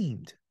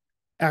redeemed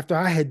after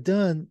I had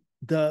done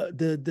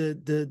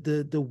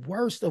the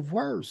worst of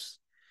worst.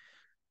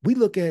 We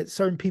look at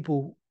certain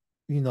people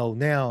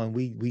now, and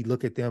we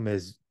look at them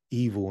as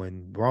evil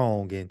and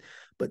wrong,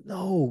 but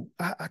no,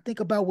 I think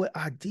about what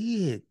I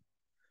did.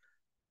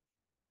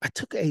 I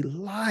took a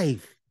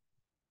life,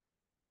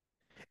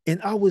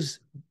 and I was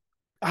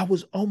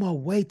on my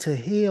way to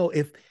hell.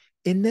 If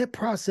in that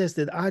process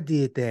that I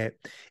did that,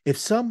 if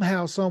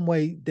somehow, some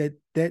way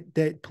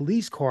that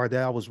police car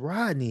that I was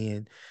riding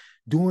in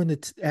during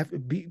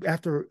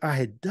after I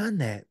had done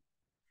that,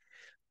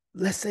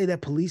 let's say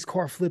that police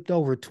car flipped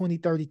over 20,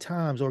 30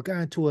 times or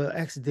got into an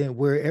accident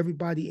where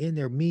everybody in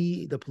there,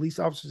 me, the police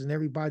officers, and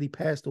everybody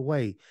passed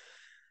away.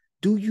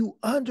 Do you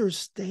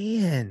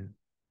understand?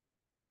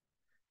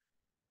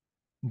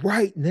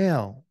 Right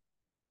now,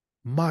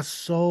 my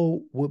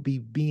soul would be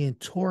being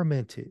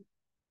tormented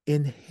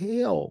in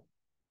hell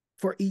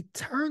for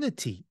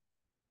eternity.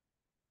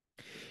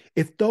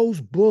 If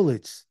those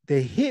bullets that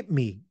hit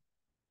me,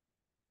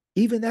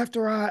 even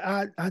after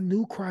I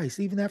knew Christ,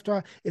 even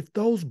after if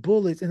those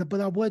bullets, but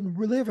I wasn't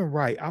living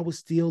right, I was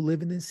still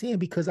living in sin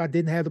because I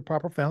didn't have the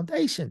proper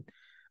foundation.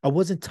 I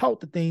wasn't taught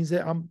the things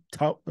that I'm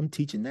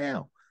teaching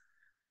now.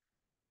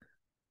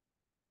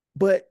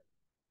 But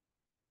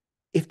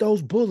if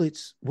those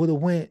bullets would have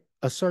went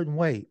a certain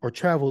way or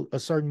traveled a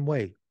certain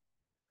way,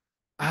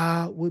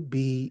 I would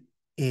be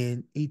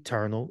in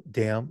eternal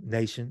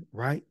damnation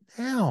right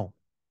now.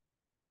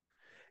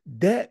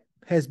 That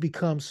has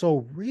become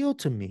so real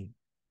to me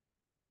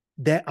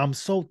that I'm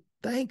so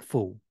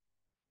thankful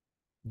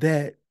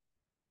that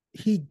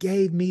he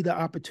gave me the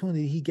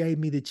opportunity, he gave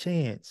me the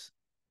chance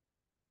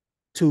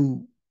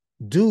to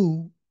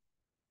do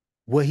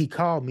what he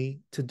called me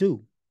to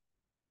do.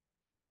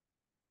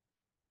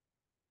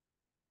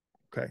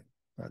 Okay,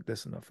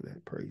 that's enough of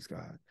that. Praise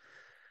God.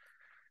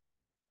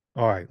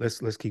 All right,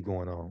 let's keep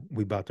going on.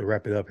 We about to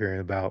wrap it up here in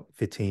about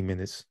 15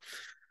 minutes.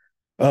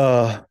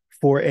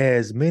 For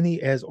as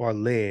many as are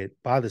led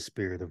by the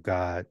Spirit of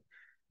God,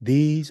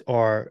 these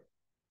are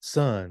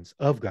sons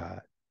of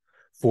God.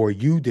 For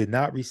you did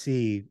not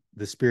receive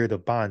the spirit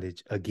of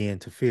bondage again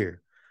to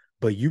fear,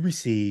 but you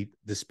received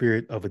the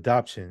spirit of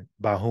adoption,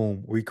 by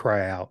whom we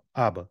cry out,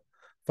 Abba,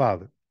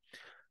 Father.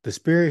 The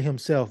Spirit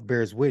himself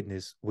bears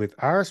witness with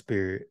our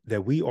spirit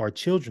that we are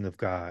children of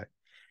God,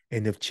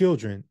 and if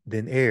children,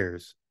 then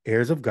heirs,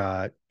 heirs of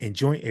God, and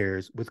joint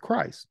heirs with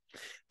Christ.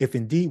 If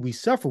indeed we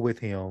suffer with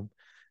him,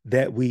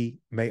 that we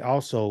may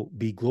also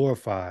be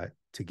glorified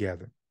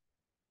together.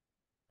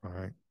 All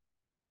right.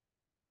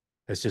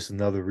 That's just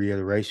another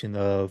reiteration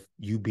of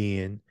you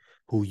being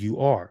who you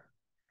are.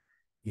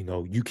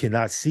 You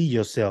cannot see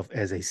yourself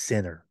as a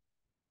sinner.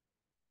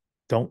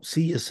 Don't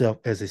see yourself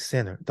as a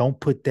sinner. Don't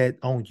put that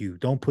on you.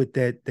 Don't put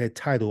that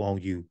title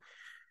on you.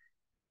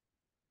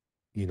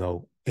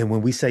 And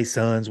when we say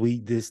sons,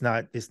 it's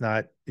not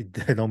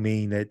that don't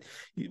mean that.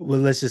 Well,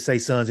 let's just say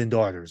sons and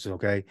daughters,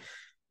 okay?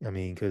 I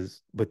mean,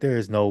 but there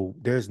is no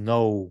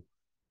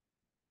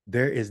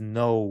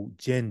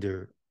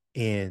gender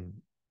in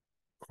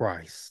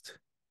Christ.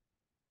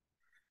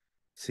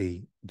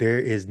 See, there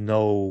is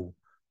no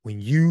when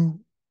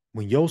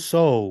your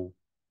soul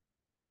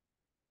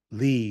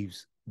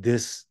leaves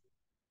this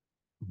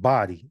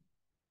body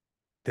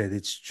that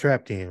it's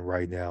trapped in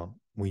right now,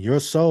 when your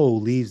soul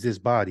leaves this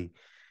body,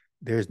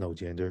 there's no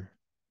gender.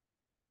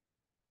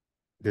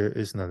 There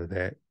is none of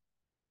that.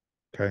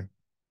 Okay.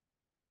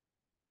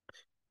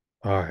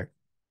 All right.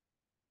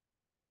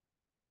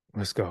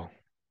 Let's go.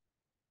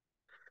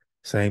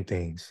 Same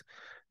things.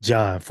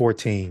 John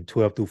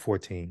 14:12 through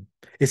 14.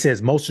 It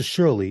says, most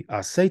assuredly,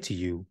 I say to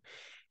you,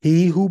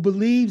 he who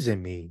believes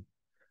in me,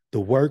 the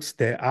works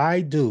that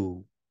I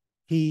do,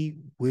 he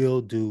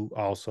will do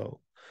also.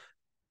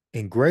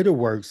 And greater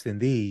works than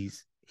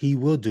these, he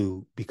will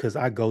do because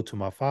I go to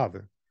my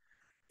Father.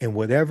 And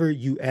whatever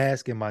you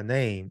ask in my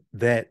name,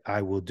 that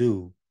I will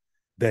do,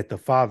 that the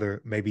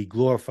Father may be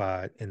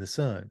glorified in the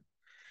Son.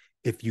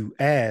 If you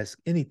ask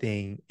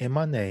anything in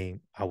my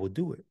name, I will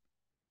do it.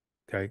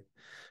 Okay.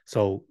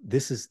 So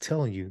this is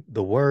telling you,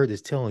 the word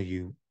is telling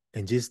you,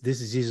 and just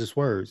this is Jesus'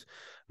 words.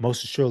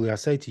 Most assuredly, I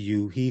say to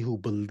you, he who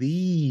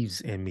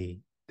believes in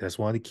me, that's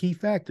one of the key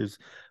factors,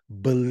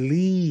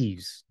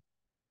 believes.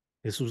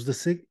 This was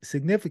the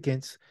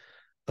significance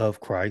of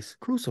Christ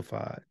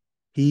crucified.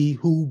 He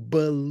who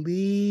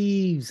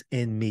believes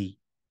in me,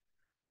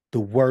 the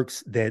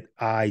works that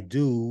I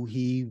do,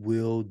 he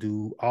will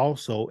do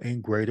also,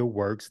 and greater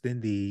works than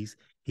these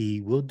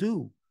he will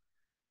do.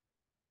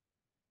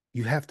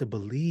 You have to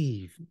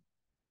believe.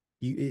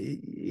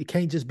 It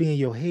can't just be in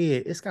your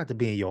head. It's got to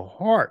be in your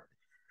heart.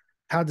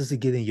 How does it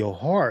get in your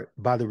heart?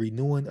 By the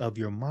renewing of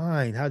your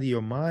mind. How do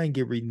your mind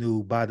get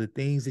renewed? By the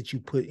things that you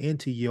put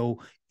into your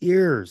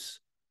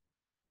ears,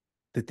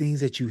 the things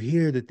that you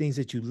hear, the things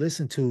that you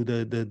listen to,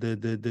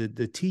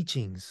 the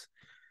teachings.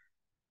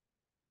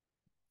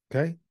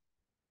 Okay.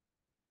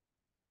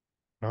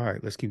 All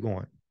right, let's keep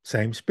going.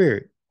 Same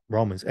spirit.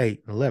 Romans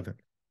 8:11.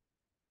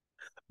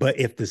 But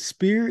if the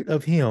spirit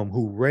of him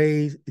who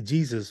raised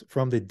Jesus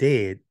from the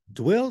dead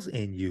dwells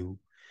in you,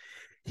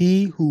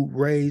 he who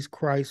raised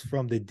Christ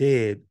from the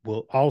dead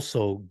will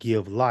also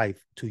give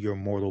life to your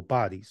mortal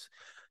bodies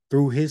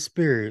through his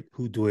spirit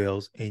who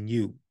dwells in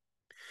you.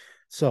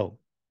 So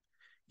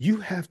you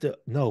have to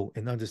know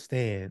and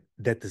understand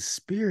that the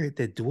spirit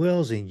that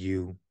dwells in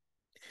you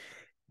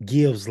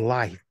gives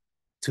life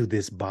to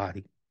this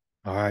body.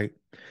 All right.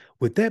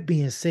 With that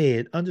being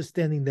said,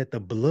 understanding that the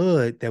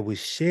blood that was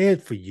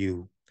shed for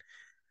you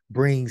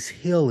brings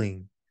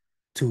healing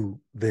to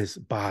this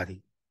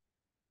body.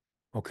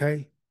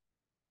 Okay.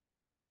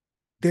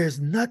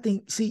 There's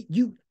nothing, see,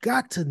 you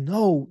got to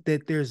know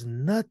that there's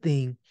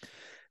nothing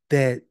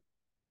that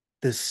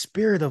the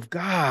Spirit of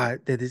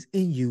God that is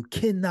in you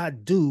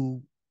cannot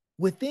do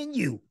within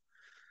you.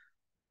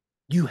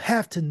 You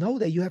have to know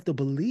that. You have to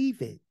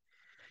believe it.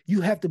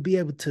 You have to be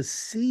able to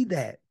see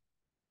that.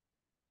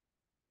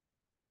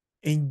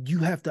 And you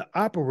have to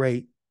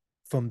operate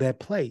from that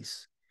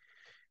place.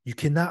 You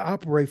cannot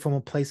operate from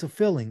a place of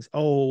feelings.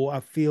 Oh,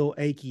 I feel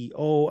achy.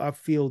 Oh, I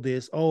feel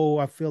this. Oh,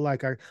 I feel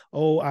like I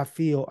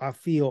feel.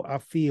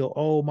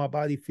 Oh, my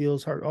body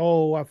feels hurt.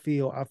 Oh, I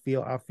feel.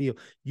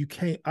 You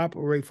can't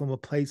operate from a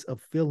place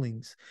of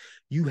feelings.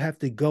 You have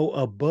to go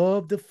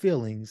above the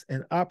feelings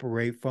and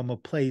operate from a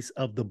place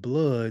of the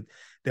blood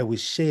that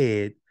was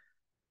shed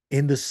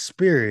in the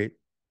spirit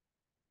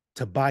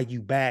to buy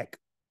you back,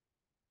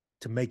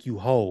 to make you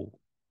whole.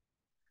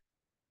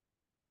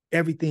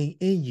 Everything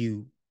in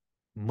you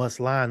must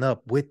line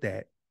up with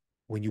that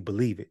when you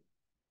believe it.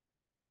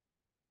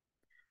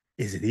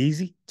 Is it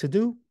easy to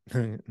do?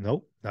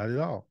 Nope, not at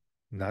all.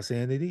 I'm not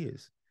saying it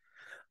is.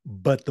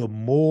 But the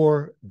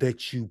more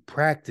that you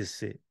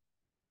practice it,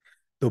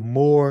 the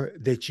more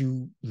that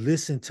you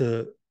listen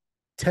to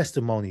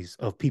testimonies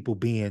of people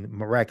being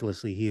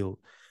miraculously healed,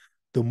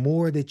 the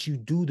more that you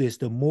do this,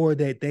 the more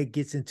that that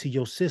gets into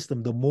your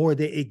system, the more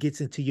that it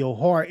gets into your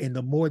heart, and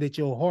the more that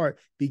your heart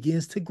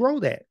begins to grow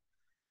that.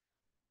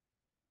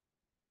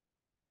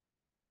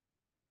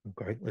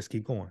 Okay, let's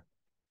keep going.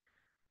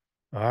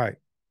 All right.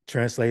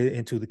 Translate it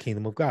into the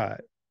kingdom of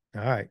God.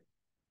 All right.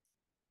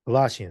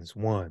 Colossians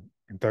 1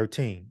 and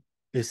 13.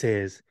 It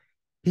says,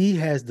 He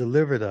has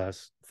delivered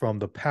us from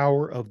the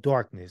power of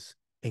darkness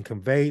and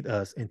conveyed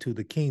us into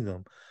the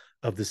kingdom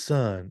of the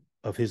Son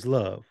of His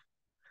love,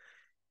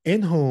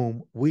 in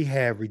whom we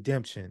have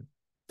redemption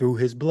through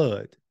His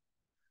blood,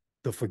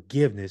 the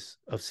forgiveness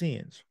of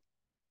sins.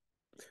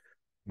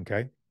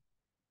 Okay.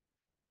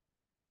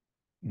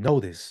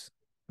 Notice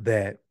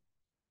that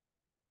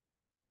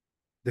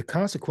the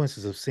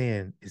consequences of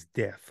sin is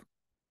death.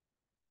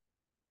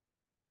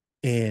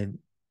 And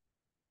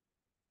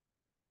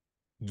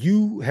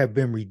you have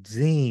been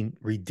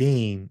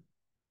redeemed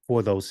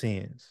for those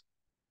sins.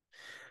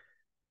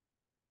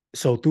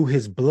 So through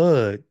his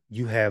blood,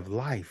 you have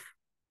life.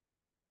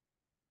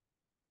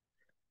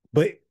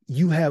 But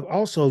you have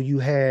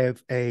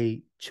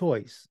a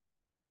choice.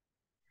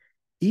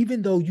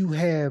 Even though you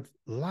have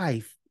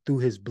life through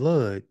his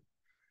blood,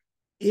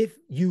 if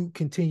you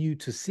continue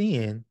to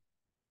sin,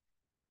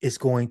 it's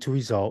going to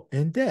result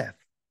in death,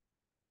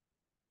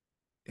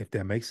 if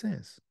that makes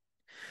sense.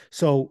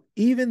 So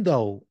even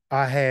though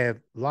I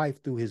have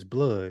life through his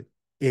blood,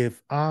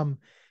 if I'm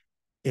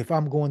if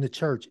I'm going to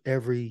church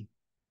every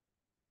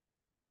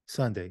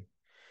Sunday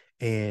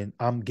and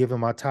I'm giving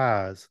my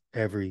tithes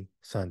every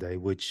Sunday,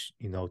 which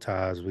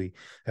tithes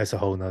that's a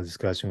whole nother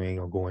discussion. We ain't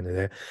gonna go into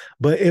that.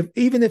 But if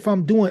even if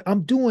I'm doing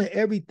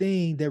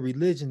everything that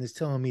religion is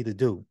telling me to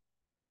do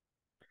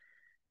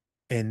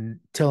and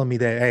telling me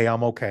that, hey,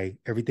 I'm okay,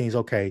 everything's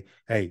okay.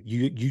 Hey,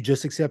 you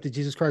just accepted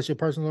Jesus Christ, your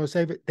personal Lord and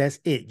Savior. That's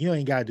it. You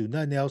ain't gotta do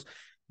nothing else.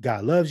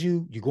 God loves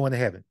you, you're going to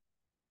heaven.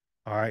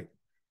 All right.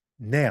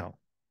 Now,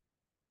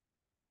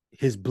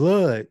 his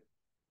blood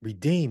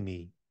redeemed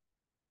me.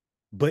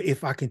 But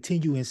if I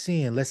continue in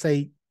sin, let's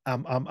say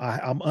I'm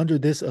under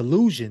this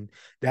illusion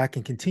that I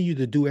can continue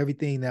to do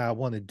everything that I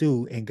want to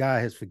do, and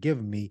God has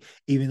forgiven me,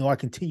 even though I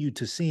continue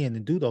to sin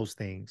and do those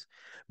things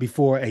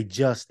before a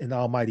just and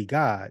almighty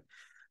God.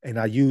 And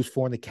I use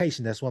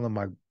fornication. That's one of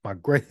my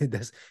great.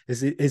 That's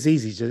it's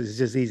easy. It's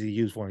just easy to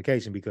use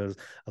fornication because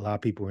a lot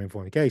of people are in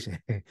fornication,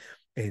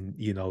 and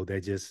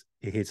that just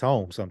it hits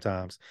home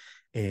sometimes.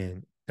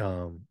 And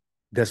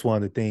that's one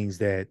of the things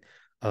that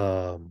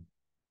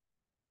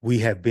we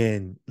have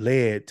been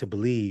led to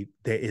believe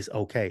that it's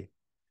okay.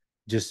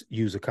 Just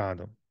use a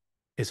condom.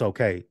 It's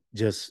okay.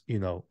 Just,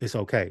 it's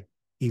okay.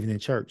 Even in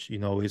church,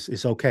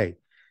 it's okay.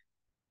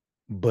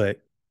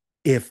 But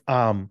if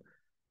I'm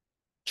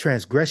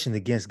transgression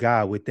against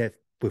God with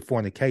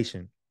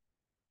fornication,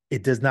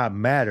 it does not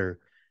matter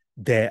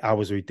that I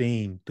was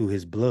redeemed through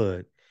his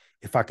blood.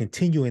 If I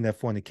continue in that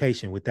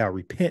fornication without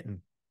repenting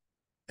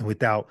and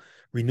without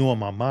renewing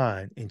my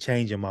mind and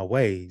changing my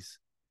ways,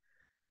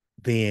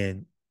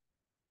 then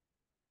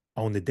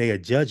on the day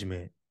of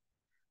judgment,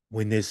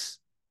 when this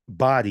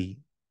body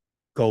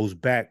goes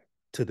back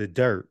to the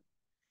dirt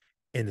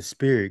and the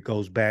spirit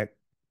goes back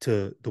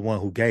to the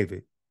one who gave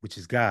it, which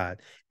is God,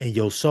 and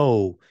your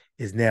soul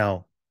is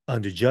now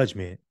under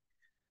judgment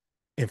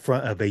in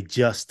front of a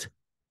just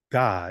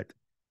God,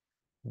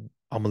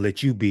 I'm going to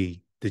let you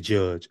be the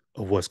judge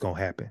of what's going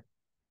to happen.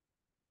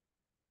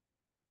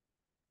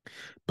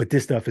 But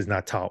this stuff is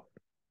not taught.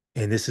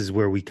 And this is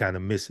where we kind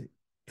of miss it.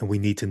 And we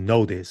need to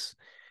know this,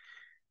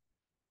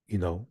 you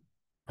know.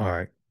 All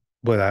right.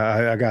 But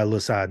I got a little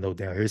side note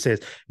down here. It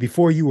says,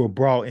 before you were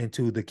brought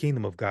into the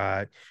kingdom of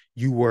God,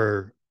 you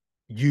were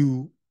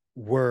you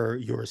were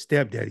your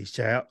stepdaddy's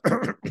child.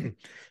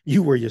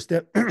 You were your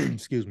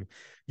excuse me.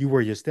 You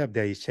were your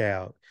stepdaddy's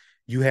child.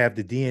 You have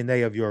the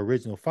DNA of your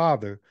original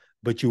father,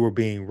 but you were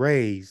being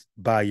raised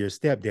by your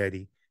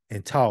stepdaddy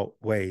and taught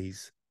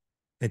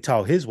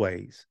his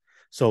ways.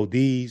 So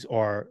these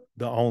are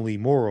the only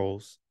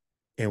morals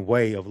and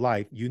way of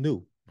life you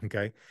knew.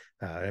 Okay.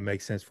 That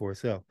makes sense for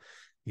itself.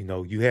 You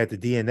know, you had the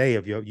DNA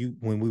of you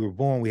when we were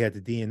born, we had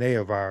the DNA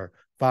of our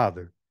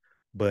father,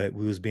 but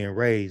we was being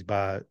raised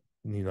by,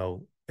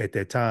 at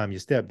that time,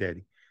 your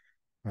stepdaddy.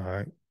 All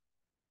right.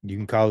 You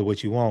can call it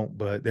what you want,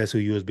 but that's who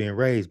you was being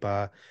raised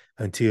by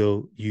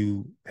until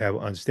you have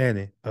an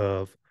understanding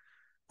of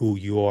who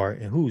you are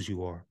and whose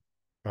you are.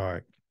 All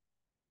right.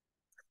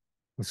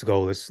 Let's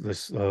go.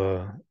 Let's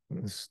um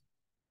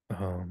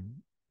I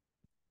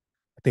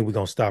think we're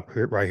gonna stop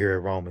here right here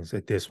at Romans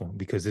at this one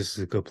because this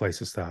is a good place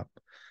to stop,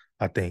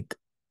 I think.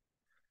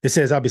 It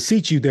says, I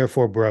beseech you,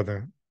 therefore,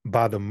 brother,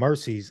 by the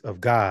mercies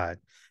of God,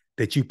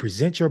 that you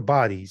present your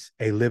bodies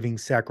a living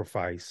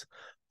sacrifice,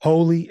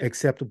 wholly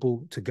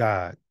acceptable to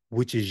God,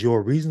 which is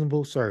your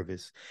reasonable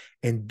service.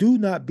 And do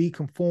not be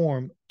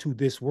conformed to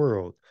this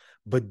world,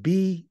 but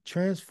be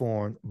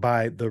transformed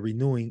by the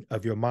renewing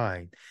of your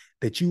mind,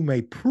 that you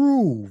may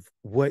prove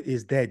what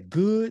is that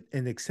good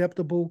and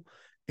acceptable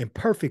and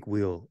perfect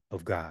will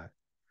of God.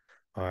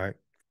 All right.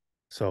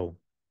 So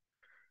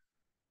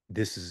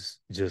this is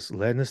just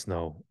letting us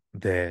know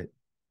that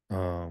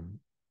um,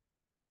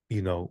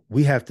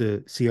 we have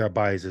to see our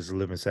bodies as a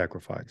living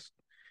sacrifice,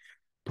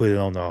 put it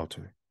on the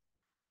altar.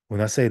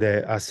 When I say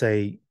that, I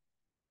say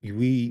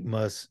we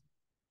must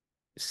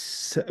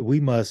we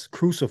must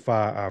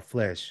crucify our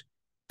flesh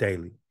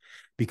daily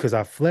because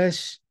our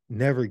flesh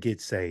never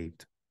gets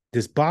saved.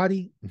 This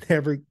body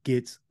never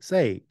gets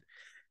saved.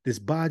 This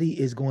body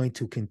is going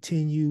to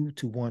continue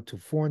to want to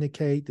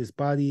fornicate. This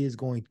body is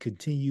going to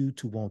continue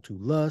to want to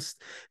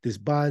lust. This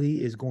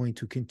body is going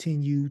to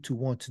continue to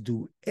want to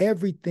do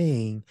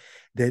everything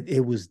that it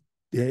was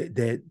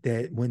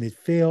that when it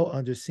fell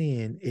under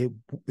sin, it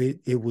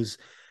was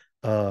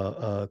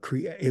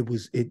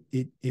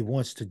it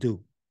wants to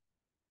do,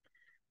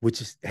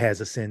 which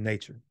has a sin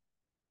nature.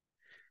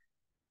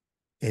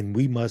 And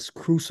we must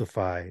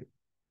crucify it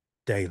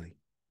daily.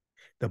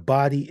 The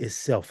body is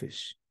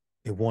selfish.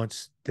 It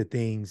wants the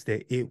things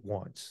that it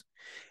wants.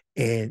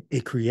 And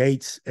it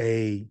creates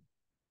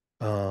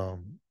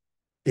um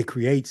it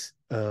creates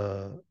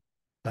an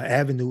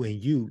avenue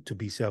in you to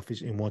be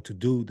selfish and want to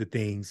do the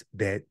things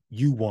that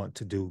you want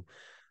to do,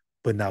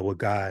 but not what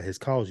God has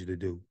called you to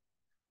do.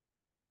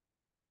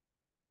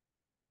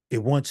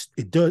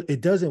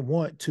 It doesn't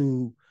want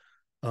to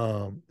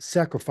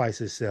sacrifice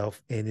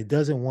itself, and it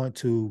doesn't want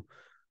to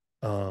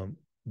um,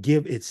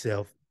 give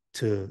itself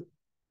to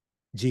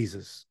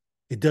Jesus.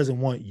 It doesn't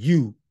want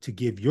you to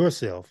give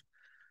yourself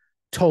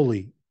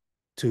totally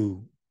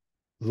to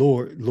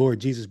Lord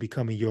Jesus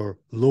becoming your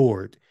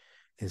Lord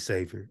and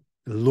Savior,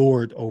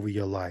 Lord over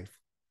your life.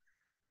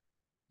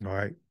 All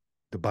right.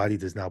 The body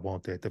does not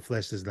want that. The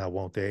flesh does not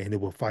want that. And it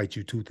will fight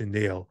you tooth and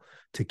nail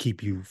to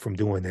keep you from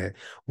doing that,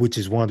 which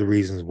is one of the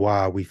reasons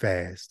why we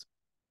fast.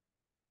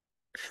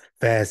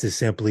 Fast is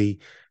simply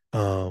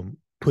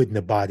putting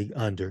the body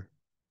under,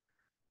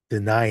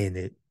 denying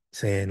it,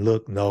 saying,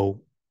 look,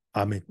 no,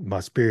 my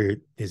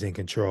spirit is in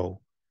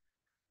control.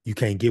 You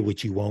can't get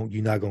what you want.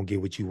 You're not going to get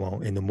what you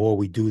want. And the more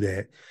we do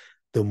that,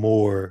 the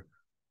more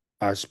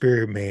our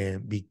spirit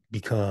man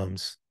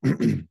becomes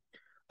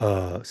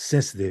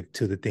sensitive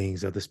to the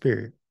things of the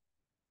spirit.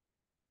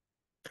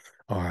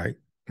 All right.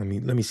 Let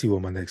me see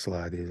what my next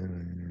slide is.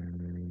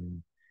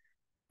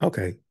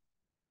 Okay.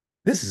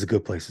 This is a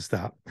good place to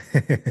stop.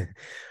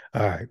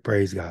 All right.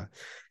 Praise God.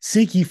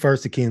 Seek ye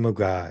first the kingdom of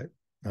God.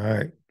 All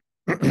right.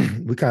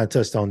 We kind of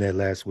touched on that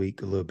last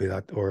week a little bit,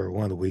 or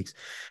one of the weeks.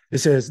 It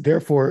says,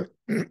 therefore,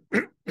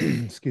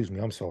 excuse me,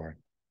 I'm sorry.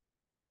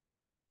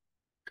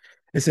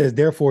 It says,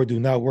 therefore, do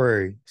not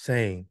worry,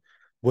 saying,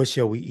 what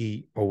shall we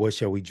eat, or what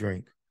shall we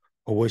drink,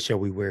 or what shall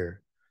we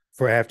wear?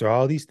 For after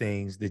all these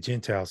things, the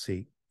Gentiles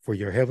seek, for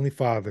your heavenly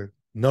Father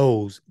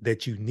knows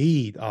that you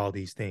need all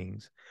these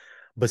things.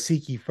 But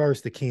seek ye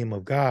first the kingdom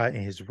of God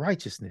and his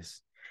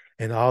righteousness,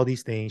 and all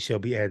these things shall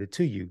be added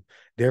to you.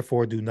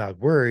 Therefore, do not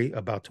worry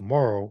about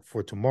tomorrow,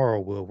 for tomorrow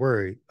will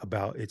worry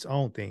about its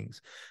own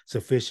things.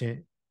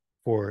 Sufficient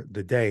for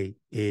the day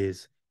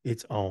is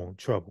its own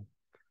trouble.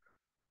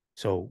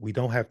 So we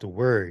don't have to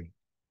worry,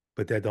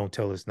 but that don't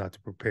tell us not to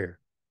prepare.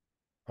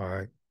 All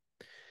right.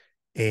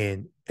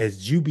 And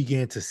as you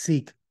begin to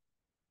seek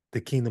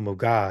the kingdom of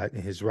God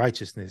and his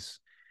righteousness,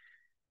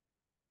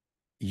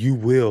 you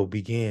will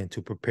begin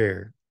to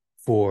prepare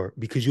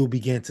because you'll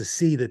begin to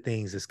see the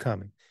things that's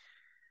coming.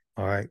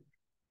 All right.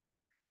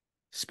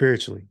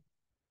 Spiritually.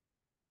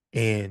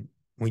 And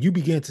when you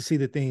begin to see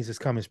the things that's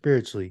coming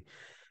spiritually,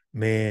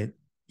 man,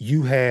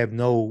 you have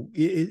no,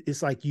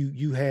 it's like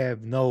you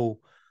have no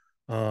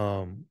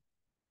um,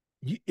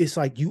 it's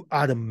like you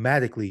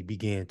automatically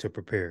begin to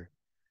prepare.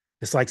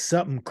 It's like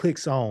something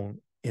clicks on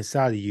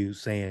inside of you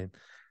saying,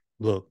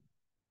 look,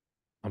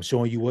 I'm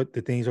showing you what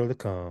the things are to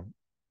come.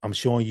 I'm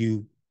showing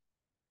you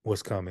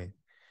what's coming.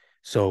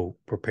 So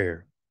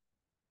prepare.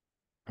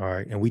 All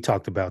right. And we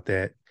talked about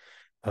that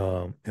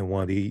in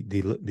one of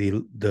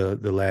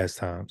the last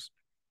times.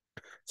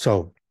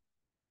 So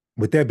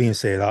with that being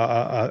said,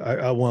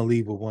 I want to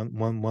leave with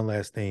one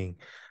last thing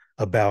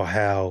about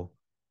how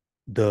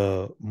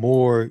the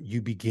more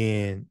you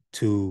begin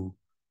to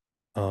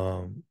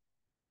um,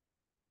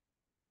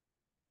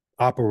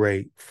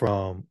 operate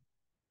from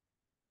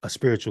a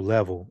spiritual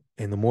level,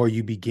 and the more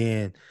you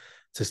begin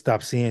to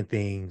stop seeing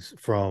things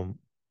from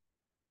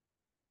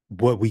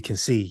what we can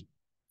see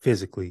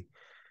physically,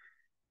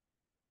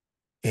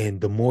 and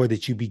the more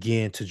that you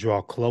begin to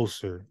draw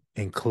closer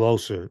and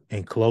closer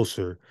and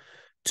closer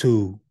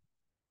to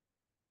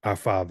our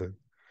Father,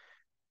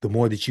 the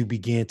more that you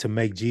begin to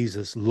make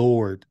Jesus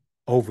Lord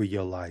over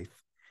your life.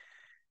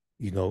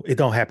 It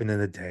don't happen in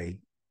a day.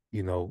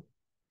 You know,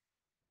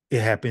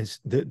 it happens.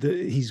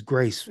 He's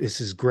grace. It's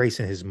His grace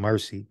and His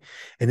mercy,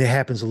 and it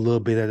happens a little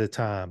bit at a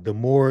time. The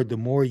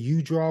more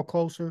you draw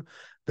closer,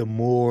 the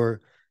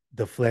more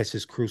the flesh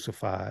is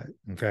crucified.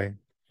 Okay,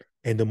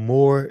 and the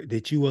more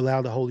that you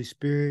allow the Holy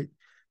Spirit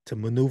to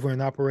maneuver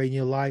and operate in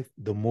your life,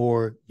 the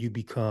more you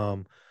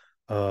become,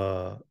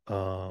 uh,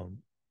 um,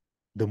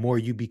 the more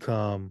you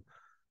become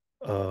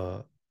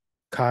uh,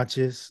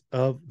 conscious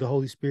of the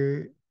Holy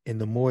Spirit,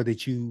 and the more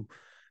that you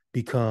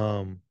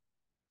become,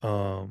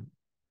 um,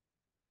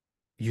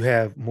 you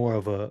have more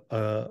of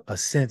a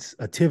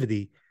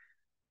sensitivity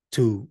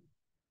to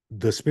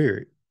the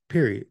Spirit.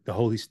 Period.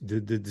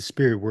 The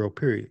Spirit world.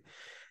 Period.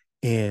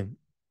 And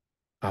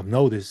I've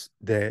noticed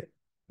that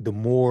the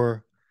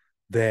more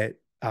that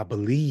I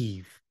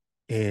believe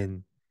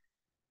in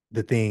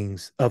the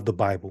things of the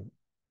Bible,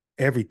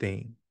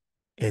 everything,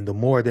 and the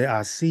more that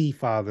I see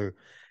Father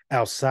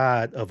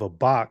outside of a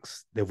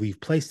box that we've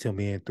placed Him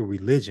in through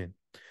religion,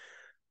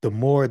 the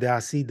more that I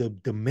see the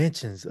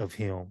dimensions of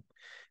Him.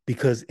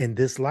 Because in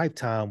this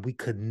lifetime, we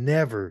could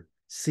never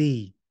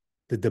see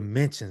the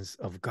dimensions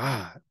of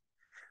God.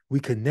 We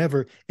could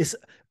never,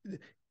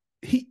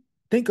 he,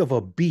 think of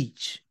a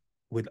beach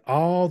with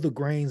all the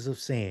grains of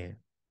sand.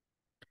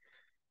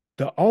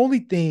 The only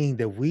thing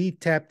that we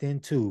tapped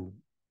into,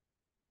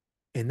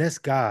 and that's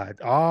God,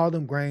 all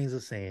them grains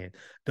of sand.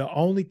 The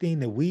only thing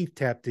that we've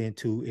tapped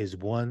into is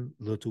one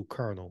little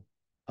kernel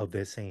of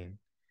that sand.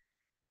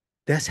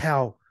 That's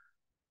how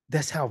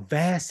that's how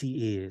vast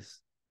He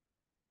is.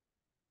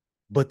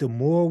 But the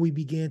more we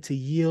begin to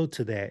yield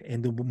to that,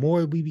 and the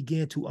more we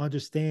begin to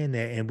understand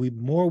that, and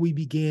more we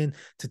begin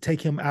to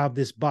take Him out of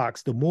this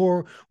box, the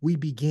more we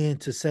begin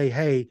to say,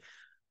 hey,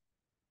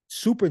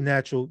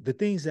 supernatural, the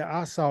things that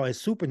I saw as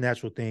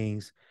supernatural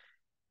things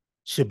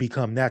should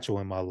become natural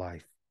in my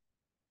life.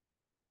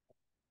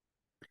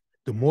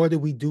 The more that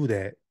we do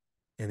that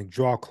and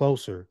draw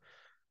closer,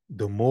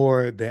 the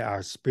more that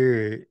our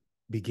spirit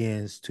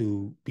begins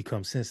to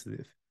become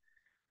sensitive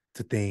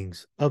to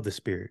things of the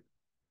spirit.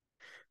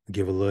 I'll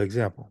give a little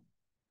example.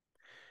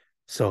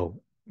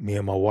 So me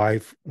and my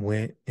wife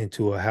went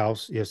into a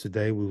house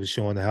yesterday. We were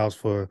showing the house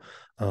for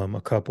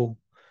a couple.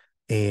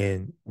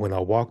 And when I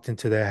walked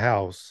into that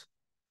house,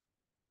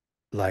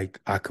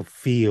 like I could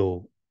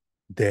feel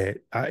that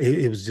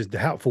it was just the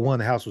house. For one,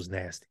 the house was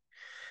nasty.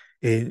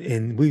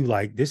 And we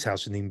like, this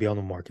house shouldn't even be on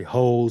the market.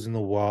 Holes in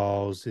the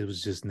walls. It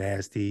was just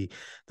nasty.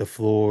 The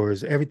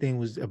floors, everything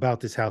was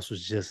about this house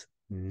was just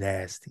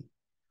nasty.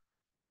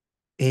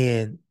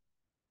 And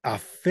I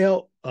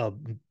felt a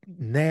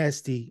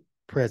nasty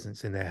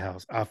presence in that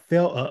house. I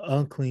felt an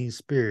unclean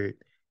spirit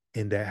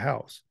in that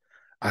house.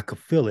 I could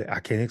feel it. I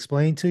can't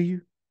explain to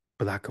you,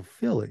 but I could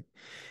feel it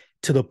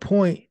to the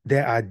point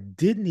that I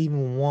didn't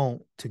even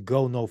want to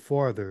go no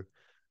farther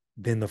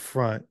than the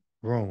front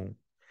room.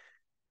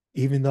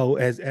 Even though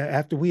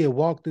after we had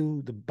walked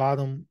through the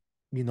bottom,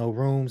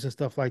 rooms and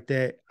stuff like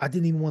that, I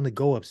didn't even want to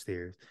go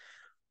upstairs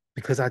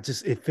because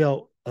it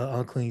felt an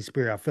unclean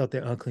spirit. I felt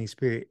that unclean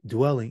spirit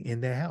dwelling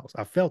in that house.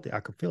 I felt it. I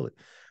could feel it.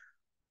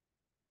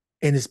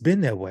 And it's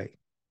been that way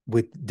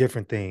with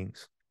different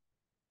things.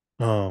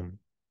 Um,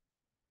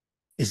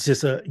 it's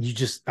just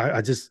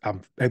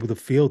I'm able to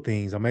feel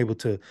things. I'm able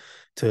to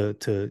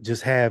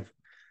just have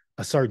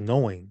a certain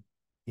knowing,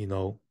 you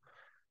know.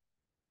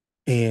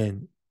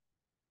 And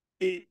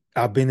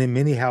I've been in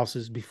many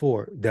houses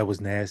before that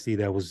was nasty,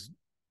 that was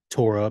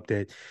tore up,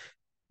 that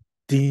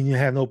didn't even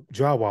have no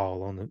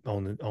drywall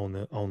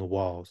on the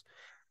walls.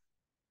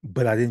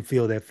 But I didn't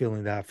feel that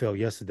feeling that I felt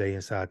yesterday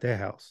inside that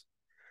house.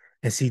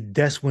 And see,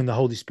 that's when the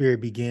Holy Spirit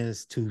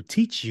begins to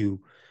teach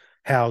you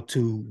how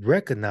to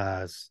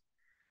recognize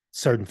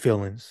certain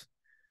feelings,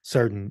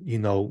 certain,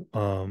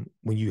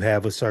 when you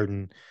have a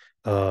certain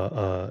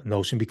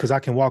notion, because I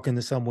can walk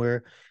into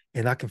somewhere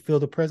and I can feel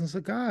the presence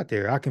of God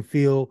there. I can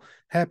feel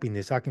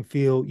happiness. I can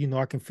feel,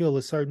 I can feel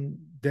a certain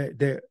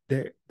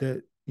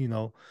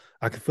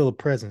I can feel the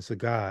presence of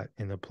God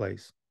in the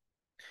place.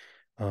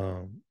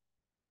 Um,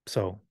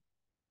 so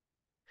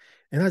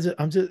And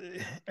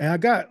and I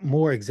got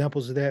more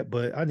examples of that,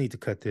 but I need to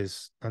cut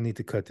this. I need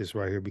to cut this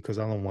right here because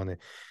I don't want to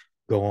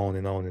go on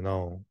and on and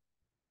on.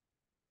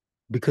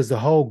 Because the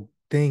whole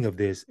thing of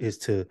this is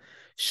to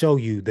show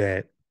you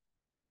that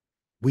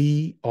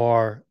we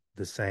are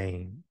the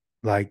same.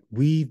 Like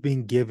we've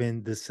been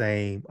given the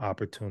same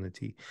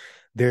opportunity.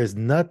 There's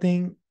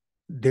nothing,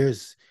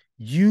 there's,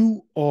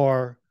 you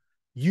are,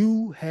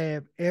 you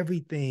have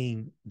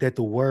everything that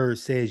the word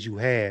says you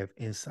have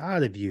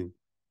inside of you.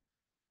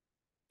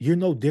 You're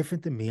no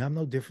different than me. I'm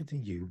no different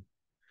than you.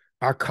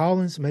 Our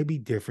callings may be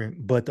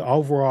different, but the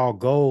overall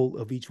goal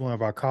of each one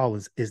of our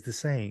callings is the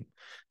same: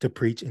 to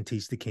preach and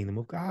teach the kingdom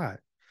of God,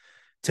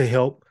 to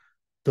help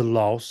the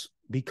lost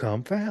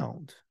become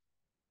found,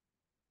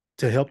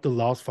 to help the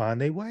lost find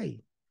their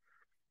way,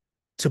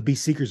 to be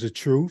seekers of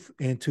truth,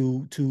 and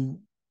to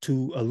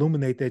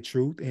illuminate that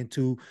truth, and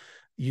to,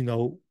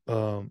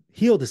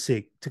 heal the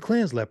sick, to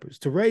cleanse lepers,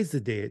 to raise the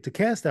dead, to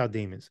cast out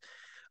demons.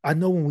 I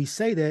know when we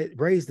say that,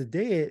 raise the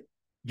dead,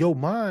 your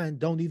mind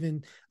don't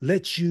even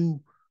let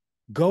you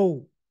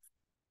go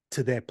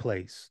to that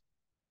place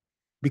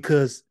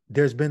because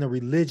there's been a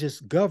religious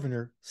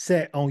governor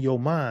set on your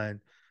mind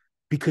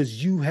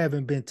because you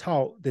haven't been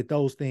taught that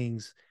those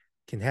things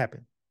can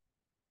happen.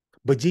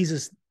 But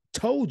Jesus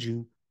told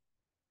you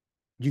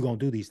you're going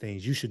to do these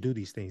things. You should do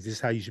these things. This is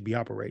how you should be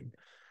operating.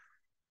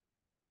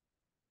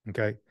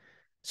 Okay.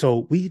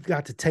 So we've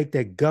got to take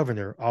that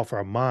governor off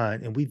our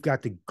mind and we've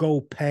got to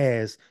go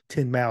past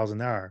 10 miles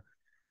an hour.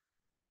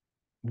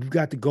 We've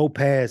got to go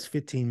past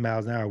 15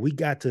 miles an hour. We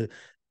got to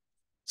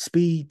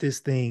speed this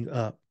thing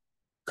up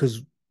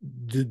because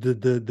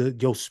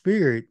your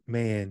spirit,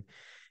 man,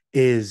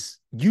 is,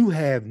 you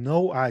have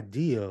no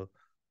idea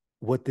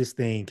what this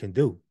thing can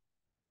do.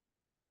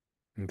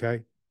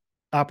 Okay.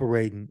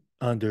 Operating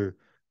under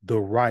the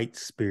right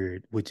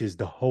spirit, which is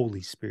the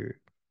Holy Spirit.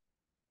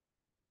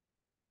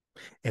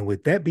 And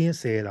with that being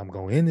said, I'm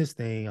going to end this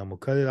thing. I'm going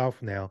to cut it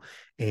off now.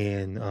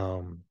 And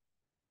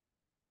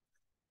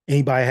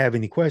anybody have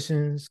any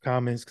questions,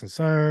 comments,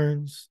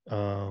 concerns?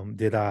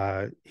 Did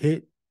I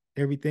hit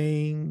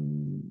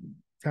everything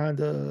kind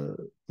of,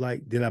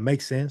 like, did I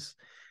make sense?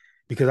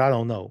 Because I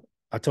don't know.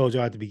 I told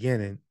you at the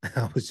beginning,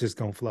 I was just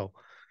going to flow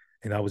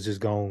and I was just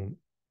going to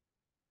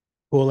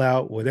pull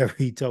out whatever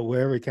he told,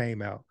 wherever it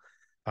came out.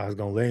 I was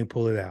going to let him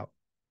pull it out.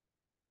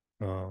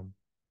 Um,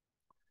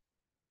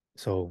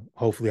 So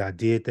hopefully I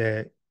did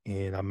that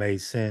and I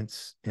made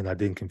sense and I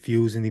didn't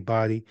confuse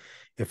anybody.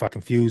 If I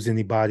confuse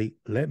anybody,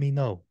 let me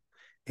know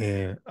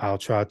and I'll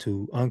try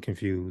to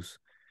unconfuse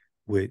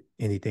with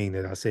anything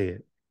that I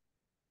said.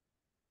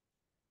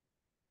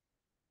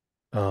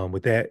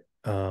 With that,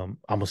 I'm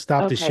gonna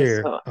stop the Okay,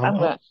 share. so I'm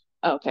gonna.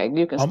 Okay,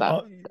 you can I'm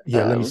stop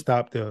yeah. Let me um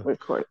stop the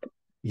recording.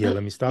 yeah.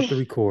 Let me stop the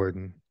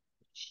recording.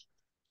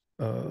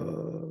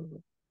 Uh,